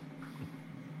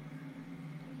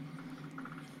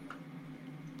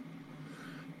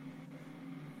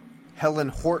 Helen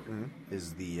Horton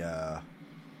is the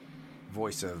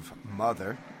voice of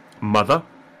Mother, Mother?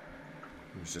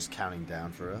 who's just counting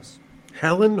down for us.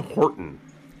 Helen Horton.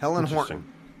 Helen Interesting.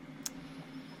 Horton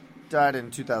died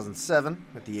in 2007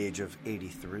 at the age of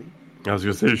 83. I was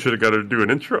going to say you should have got her to do an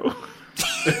intro.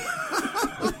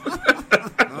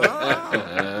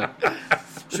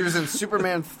 She was in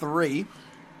Superman 3.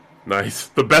 Nice.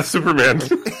 The best Superman.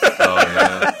 Oh,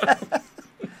 yeah.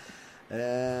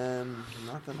 And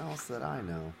nothing else that I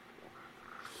know.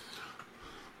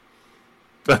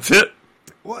 That's it?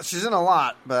 Well, she's in a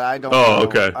lot, but I don't Oh, know.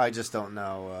 okay. I just don't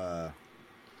know.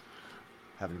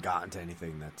 Haven't gotten to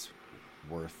anything that's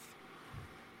worth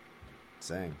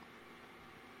saying.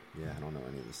 Yeah, I don't know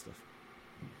any of this stuff.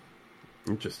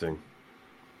 Interesting.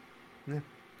 Yeah.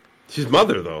 She's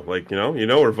Mother, though. Like, you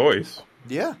know her voice.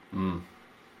 Yeah. In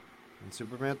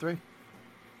Superman 3.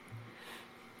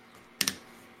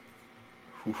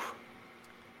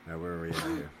 Now, where are we at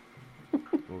here?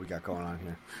 What we got going on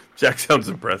here? Jack sounds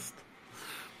impressed.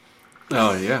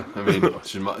 Oh, yeah. I mean,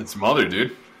 it's Mother,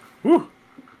 dude. Whew.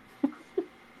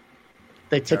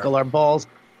 They tickle our balls.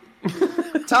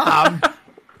 Tom!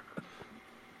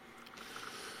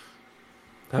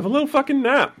 Have a little fucking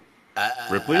nap.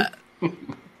 Ripley?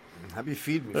 How do you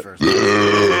feed me first?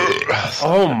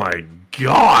 Oh, my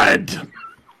God.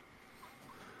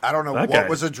 I don't know That what guy.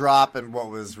 was a drop and what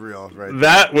was real, right?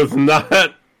 That was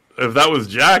not... If that was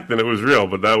Jack, then it was real,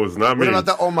 but that was not me. What about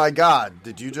the oh my God?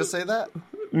 Did you just say that?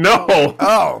 No.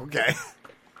 Oh, okay.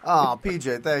 Oh,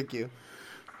 PJ, thank you.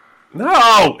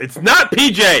 No, it's not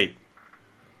PJ.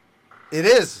 It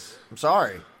is. I'm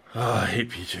sorry. Oh, I hate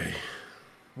PJ.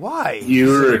 Why?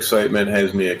 Your excitement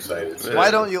has me excited. Why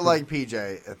don't you like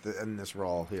PJ in this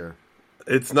role here?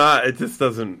 It's not. It just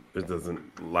doesn't. It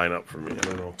doesn't line up for me. I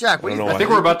don't know. Jack, what do I you don't know I think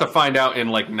why. we're about to find out in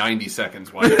like 90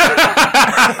 seconds why.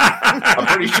 I'm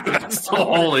pretty sure that's the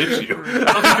whole issue. I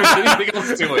don't think there's anything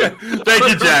else to it. Thank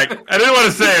you, Jack. I didn't want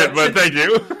to say it, but thank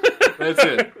you. That's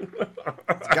it.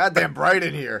 It's goddamn bright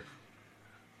in here.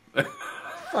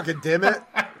 Fucking dim it.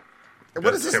 And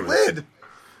what is this Damn it. lid?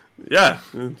 Yeah,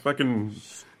 fucking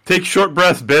take short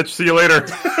breaths, bitch. See you later.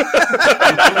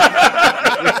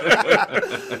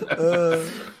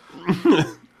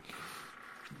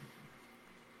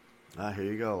 Here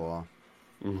you go,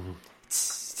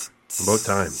 About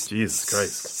time. Jesus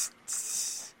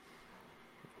Christ.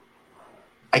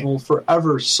 I will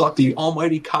forever suck the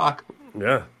almighty cock.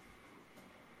 Yeah.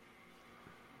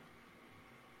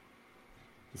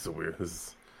 This is weird.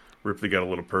 Ripley got a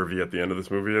little pervy at the end of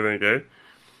this movie, I think, eh?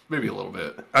 Maybe a little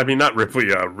bit. I mean, not Ripley,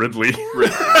 Ridley.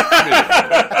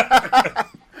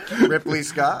 Ripley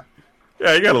Scott.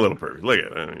 Yeah, you got a little pervy. Look at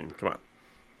it. I mean, come on.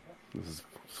 This is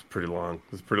pretty long.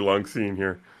 This is a pretty long scene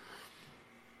here.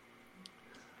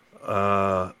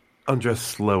 Undress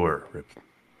slower,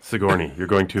 Sigourney. You're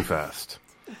going too fast.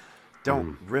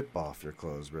 Don't rip off your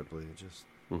clothes, Ripley. Just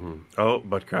Oh,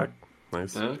 butt crack.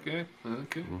 Nice. Okay.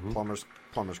 plumber's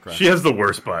crack. She has the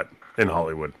worst butt in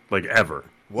Hollywood, like ever.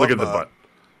 What Look at the butt? butt.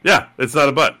 Yeah, it's not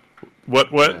a butt.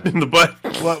 What in the butt?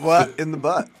 What in the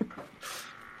butt?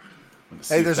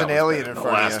 Hey, there's an alien in the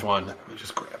front of last you. one. Let me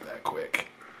just grab that quick.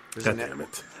 God damn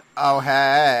it. Oh,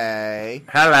 hey.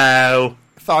 Hello.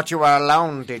 Thought you were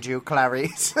alone, did you,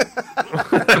 Clarice?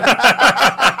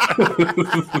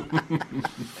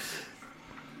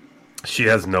 She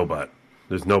has no butt.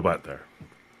 There's no butt there.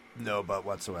 No butt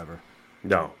whatsoever.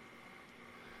 No.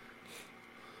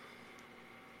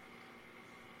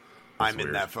 I'm weird.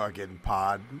 in that fucking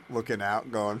pod looking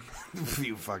out going,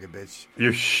 you fucking bitch.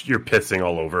 You're pissing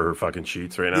all over her fucking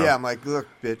sheets right now. Yeah, I'm like, look,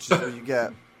 bitch, this is what you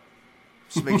get.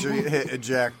 Just make sure you hit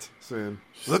eject soon.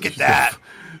 Look at that.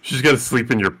 She's got to sleep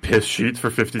in your piss sheets for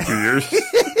 52 years.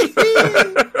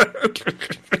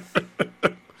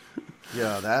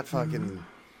 Yo, that fucking,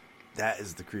 that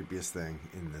is the creepiest thing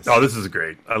in this. Oh, this is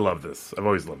great. I love this. I've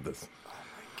always loved this.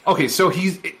 Okay, so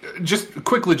he's just a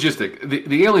quick logistic.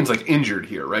 The alien's like injured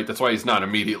here, right? That's why he's not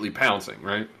immediately pouncing,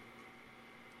 right?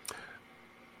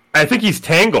 I think he's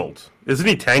tangled. Isn't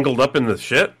he tangled up in the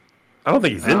shit? I don't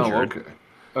think he's injured. Okay.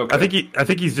 Okay. I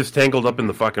think he's just tangled up in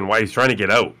the fucking wire. He's trying to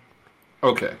get out.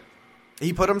 Okay.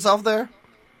 He put himself there?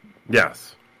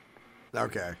 Yes.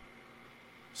 Okay.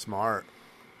 Smart.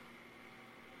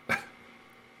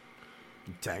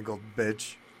 You tangled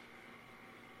bitch.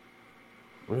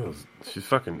 Well, she's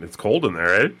fucking... It's cold in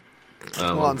there, eh?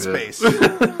 Well, in space. Space.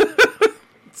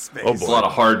 Oh, It's a boy. lot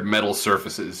of hard metal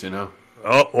surfaces, you know?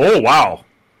 Oh, wow.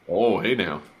 Oh, hey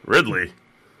now. Ridley.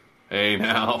 Hey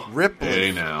now. Ripley.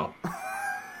 Hey now.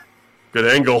 Good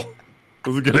angle. It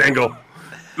was a good angle.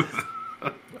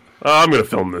 I'm going to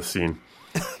film this scene.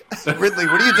 Ridley,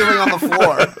 what are you doing on the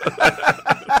floor?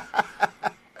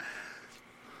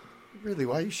 Ridley,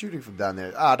 why are you shooting from down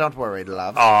there? Don't worry,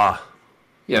 love.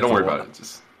 Yeah, don't worry about it.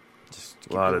 Just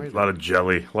A lot of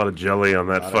jelly. A lot of jelly on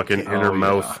that fucking inner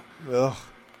mouth. Ugh.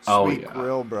 Oh, Sweet yeah.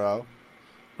 grill, bro.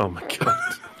 Oh, my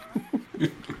God.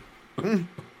 Oh,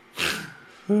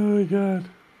 my God.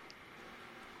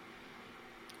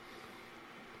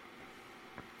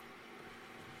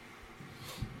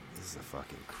 This is a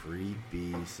fucking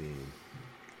creepy scene.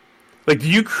 Like, do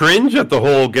you cringe at the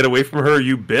whole "get away from her,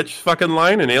 you bitch" fucking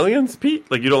line in Aliens, Pete?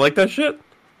 Like, you don't like that shit?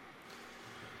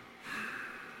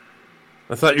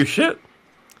 That's not your shit?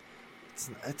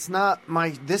 It's not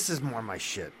my... This is more my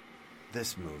shit.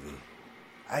 This movie.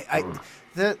 I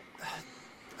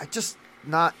just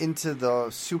not into the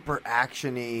super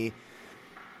action-y...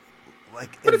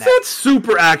 Like, But it's not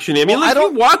super action-y. I mean, Well,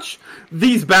 like, you watch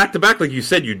these back-to-back like you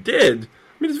said you did. I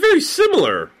mean, it's very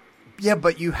similar. Yeah,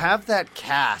 but you have that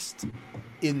cast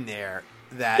in there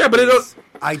that... Yeah, but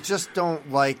I just don't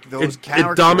like those It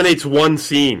characters. dominates one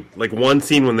scene. Like, one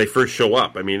scene when they first show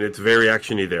up. I mean, it's very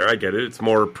action-y there. I get it. It's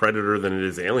more Predator than it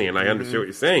is Alien. I understand what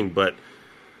you're saying, but...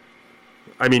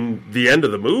 I mean, the end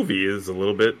of the movie is a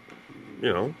little bit,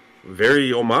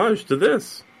 very homage to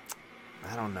this.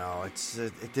 I don't know.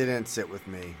 It didn't sit with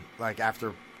me. Like,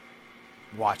 after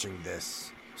watching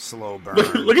this slow burn.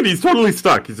 Look at he's totally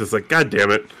stuck. He's just like, God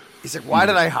damn it. He's like, why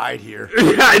did I hide here?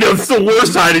 Yeah, I know, it's the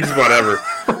worst hiding spot ever.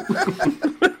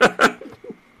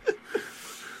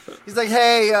 He's like,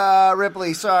 hey,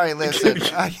 Ripley, sorry, listen.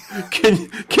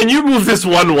 Can you move this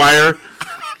one wire?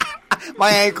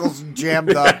 My ankle's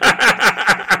jammed up.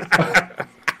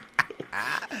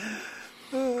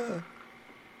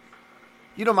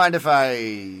 You don't mind if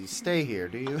I stay here,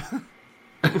 do you?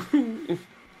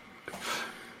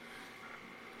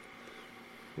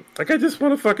 Like, I just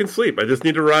want to fucking sleep. I just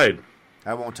need to ride.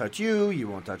 I won't touch you. You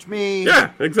won't touch me.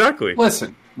 Yeah, exactly.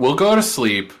 listen. We'll go to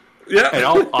sleep. Yeah.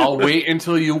 And I'll wait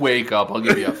until you wake up. I'll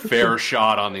give you a fair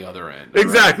shot on the other end. all right?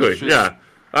 Exactly, Let's just- yeah.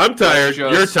 I'm tired.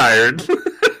 just- You're tired.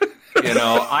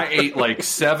 I ate like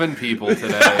 7 people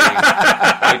today.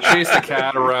 I chased a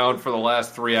cat around for the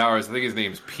last 3 hours. I think his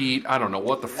name's Pete. I don't know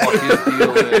what the fuck his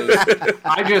deal is.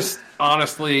 I just,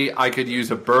 honestly, I could use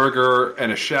a burger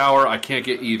and a shower. I can't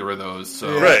get either of those.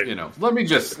 So, Right. let me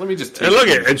just take And look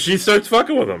it. at, and she starts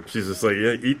fucking with him. She's just like,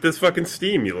 yeah, eat this fucking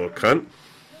steam, you little cunt.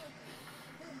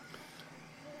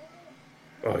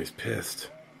 Oh, he's pissed.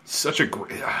 Such a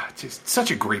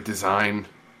great design.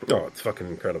 Oh, it's fucking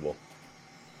incredible.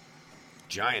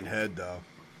 Giant head, though.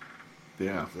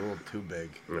 Yeah. It's a little too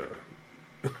big. Yeah.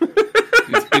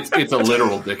 It's a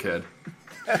literal dickhead.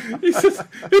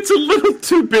 It's a little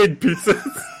too big, pizza.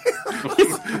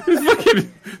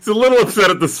 He's a little upset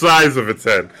at the size of its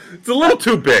head. It's a little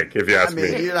too big, if you ask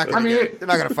me. You're not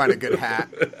gonna find a good hat.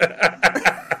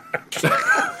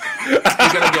 You're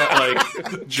gonna get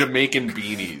like Jamaican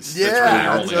beanies.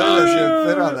 Yeah, That's that's really what all should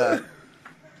fit on that.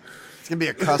 It's gonna be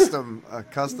a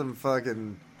custom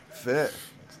fucking fit.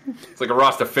 It's like a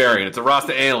Rastafarian. It's a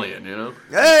Rasta alien,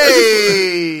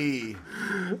 Hey!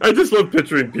 I just love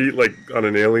picturing Pete like on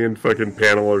an alien fucking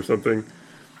panel or something.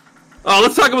 Oh,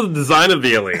 let's talk about the design of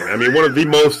the alien. I mean, one of the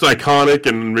most iconic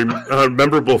and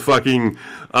memorable fucking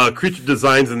creature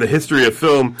designs in the history of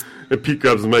film. And Pete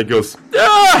grabs the mic and goes,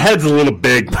 head's a little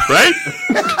big, right?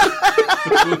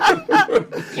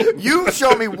 You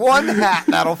show me one hat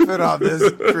that'll fit on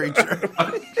this creature.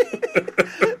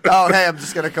 Oh, hey, I'm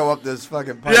just gonna go up this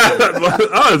fucking pipe. Yeah.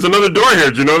 Oh, there's another door here.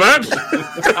 Did you know that?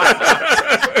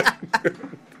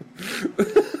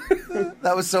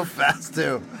 That was so fast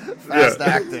too. Fast Yeah.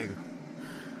 acting.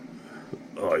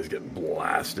 Oh, he's getting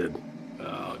blasted.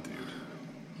 Oh, dude.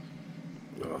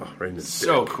 Oh, right in his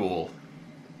So dick. cool.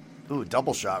 Ooh,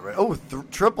 double shot right. Oh,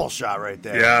 triple shot right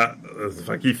there. Yeah, it's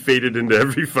like he faded into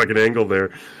every fucking angle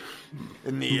there.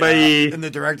 In Bye. the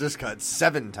director's cut,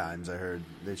 7 times I heard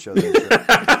they showed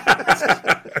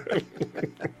that shit.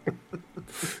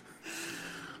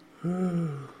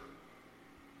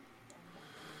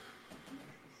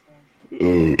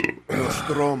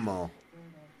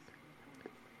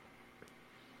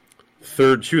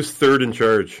 third. She was third in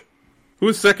charge. Who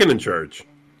was second in charge?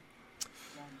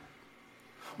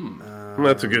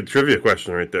 That's a good trivia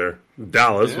question right there.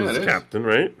 Dallas was captain,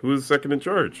 right? Who was second in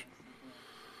charge?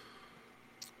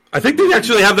 I think they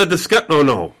actually have that discussion. Oh,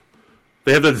 no.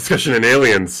 They have that discussion in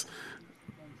Aliens.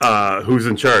 Who's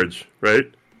in charge,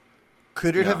 right?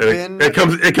 Could it have been...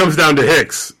 It comes down to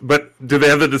Hicks. But do they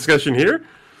have the discussion here?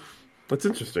 That's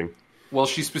interesting. Well,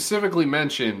 she specifically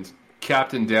mentioned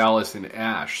Captain Dallas and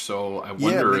Ash, so I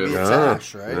wonder maybe if... it's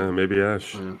Ash, right? Yeah, maybe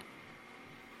Ash. Yeah.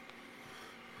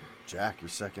 Jack, you're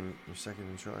second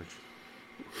in charge.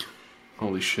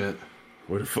 Holy shit.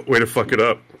 Way to fuck it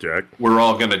up, Jack. We're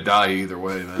all going to die either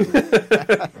way,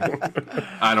 then.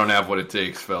 I don't have what it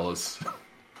takes, fellas.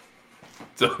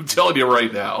 So I'm telling you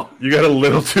right now. You got a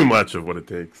little too much of what it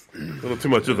takes. A little too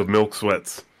much of the milk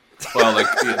sweats. Well,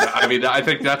 I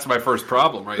think that's my first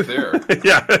problem right there.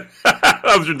 Yeah.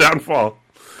 That was your downfall.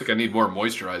 I think I need more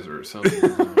moisturizer or something. I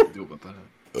don't know what to do about that.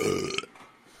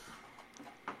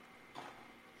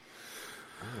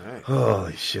 All right.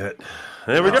 Holy shit.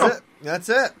 There we go. That's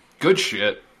it. Good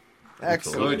shit.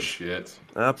 Excellent. Good shit.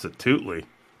 Absolutely.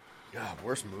 God,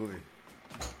 worst movie.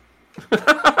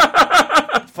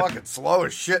 Fucking slow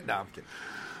as shit. No, I'm kidding.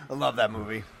 I love that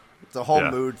movie. It's a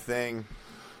whole mood thing.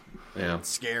 Yeah. It's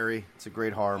scary. It's a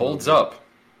great horror Holds movie. up.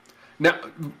 Now,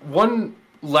 one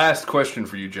last question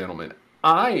for you gentlemen.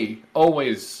 I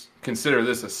always consider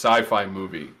this a sci-fi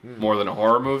movie more than a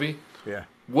horror movie. Yeah.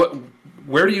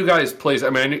 Where do you guys place? I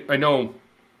mean, I know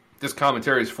this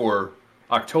commentary is for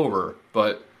October,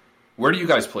 but where do you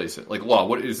guys place it? Like, Law,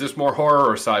 what is this more horror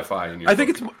or sci-fi? In your I do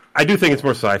think it's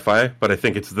more sci-fi, but I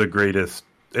think it's the greatest.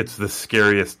 It's the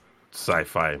scariest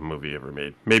sci-fi movie ever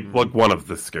made. Maybe like one of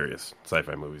the scariest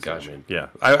sci-fi movies ever made. Yeah,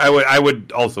 I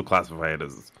would also classify it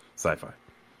as sci-fi.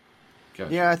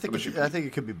 Gotcha. Yeah, I think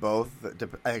it could be both.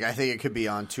 I think it could be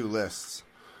on two lists.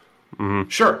 Mm-hmm.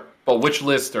 Sure, but which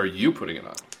list are you putting it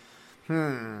on?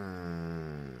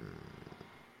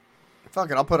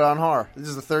 Fuck it, I'll put it on horror. This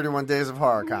is the 31 Days of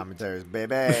Horror commentaries,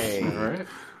 baby. All right.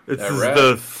 It's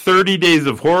the 30 Days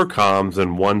of Horror comms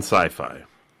and one sci-fi.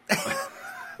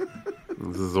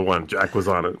 This is the one. Jack was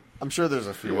on it. I'm sure there's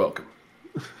a few. You're welcome.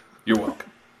 You're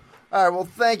welcome. All right, well,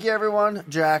 thank you, everyone.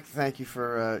 Jack, thank you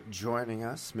for joining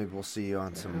us. Maybe we'll see you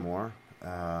on some more.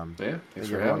 Thanks thank for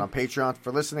you, everyone, on Patreon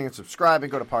for listening and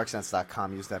subscribing. Go to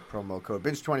parksense.com. Use that promo code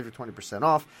BINGE20 for 20%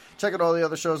 off. Check out all the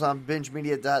other shows on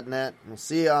BingeMedia.net. We'll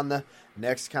see you on the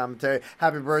next commentary.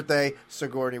 Happy birthday,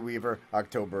 Sigourney Weaver,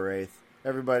 October 8th.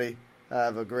 Everybody,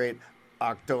 have a great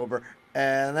October.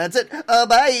 And that's it.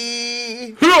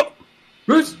 Bye.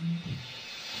 Peace.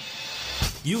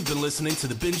 You've been listening to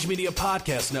the Binge Media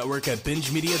Podcast Network at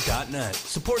BingeMedia.net.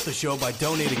 Support the show by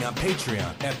donating on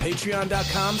Patreon at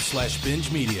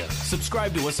Patreon.com/BingeMedia.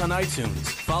 Subscribe to us on iTunes.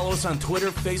 Follow us on Twitter,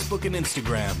 Facebook, and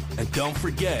Instagram. And don't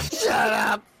forget... Shut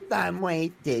up. I'm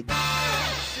waiting.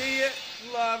 See it,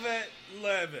 love it,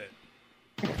 live it.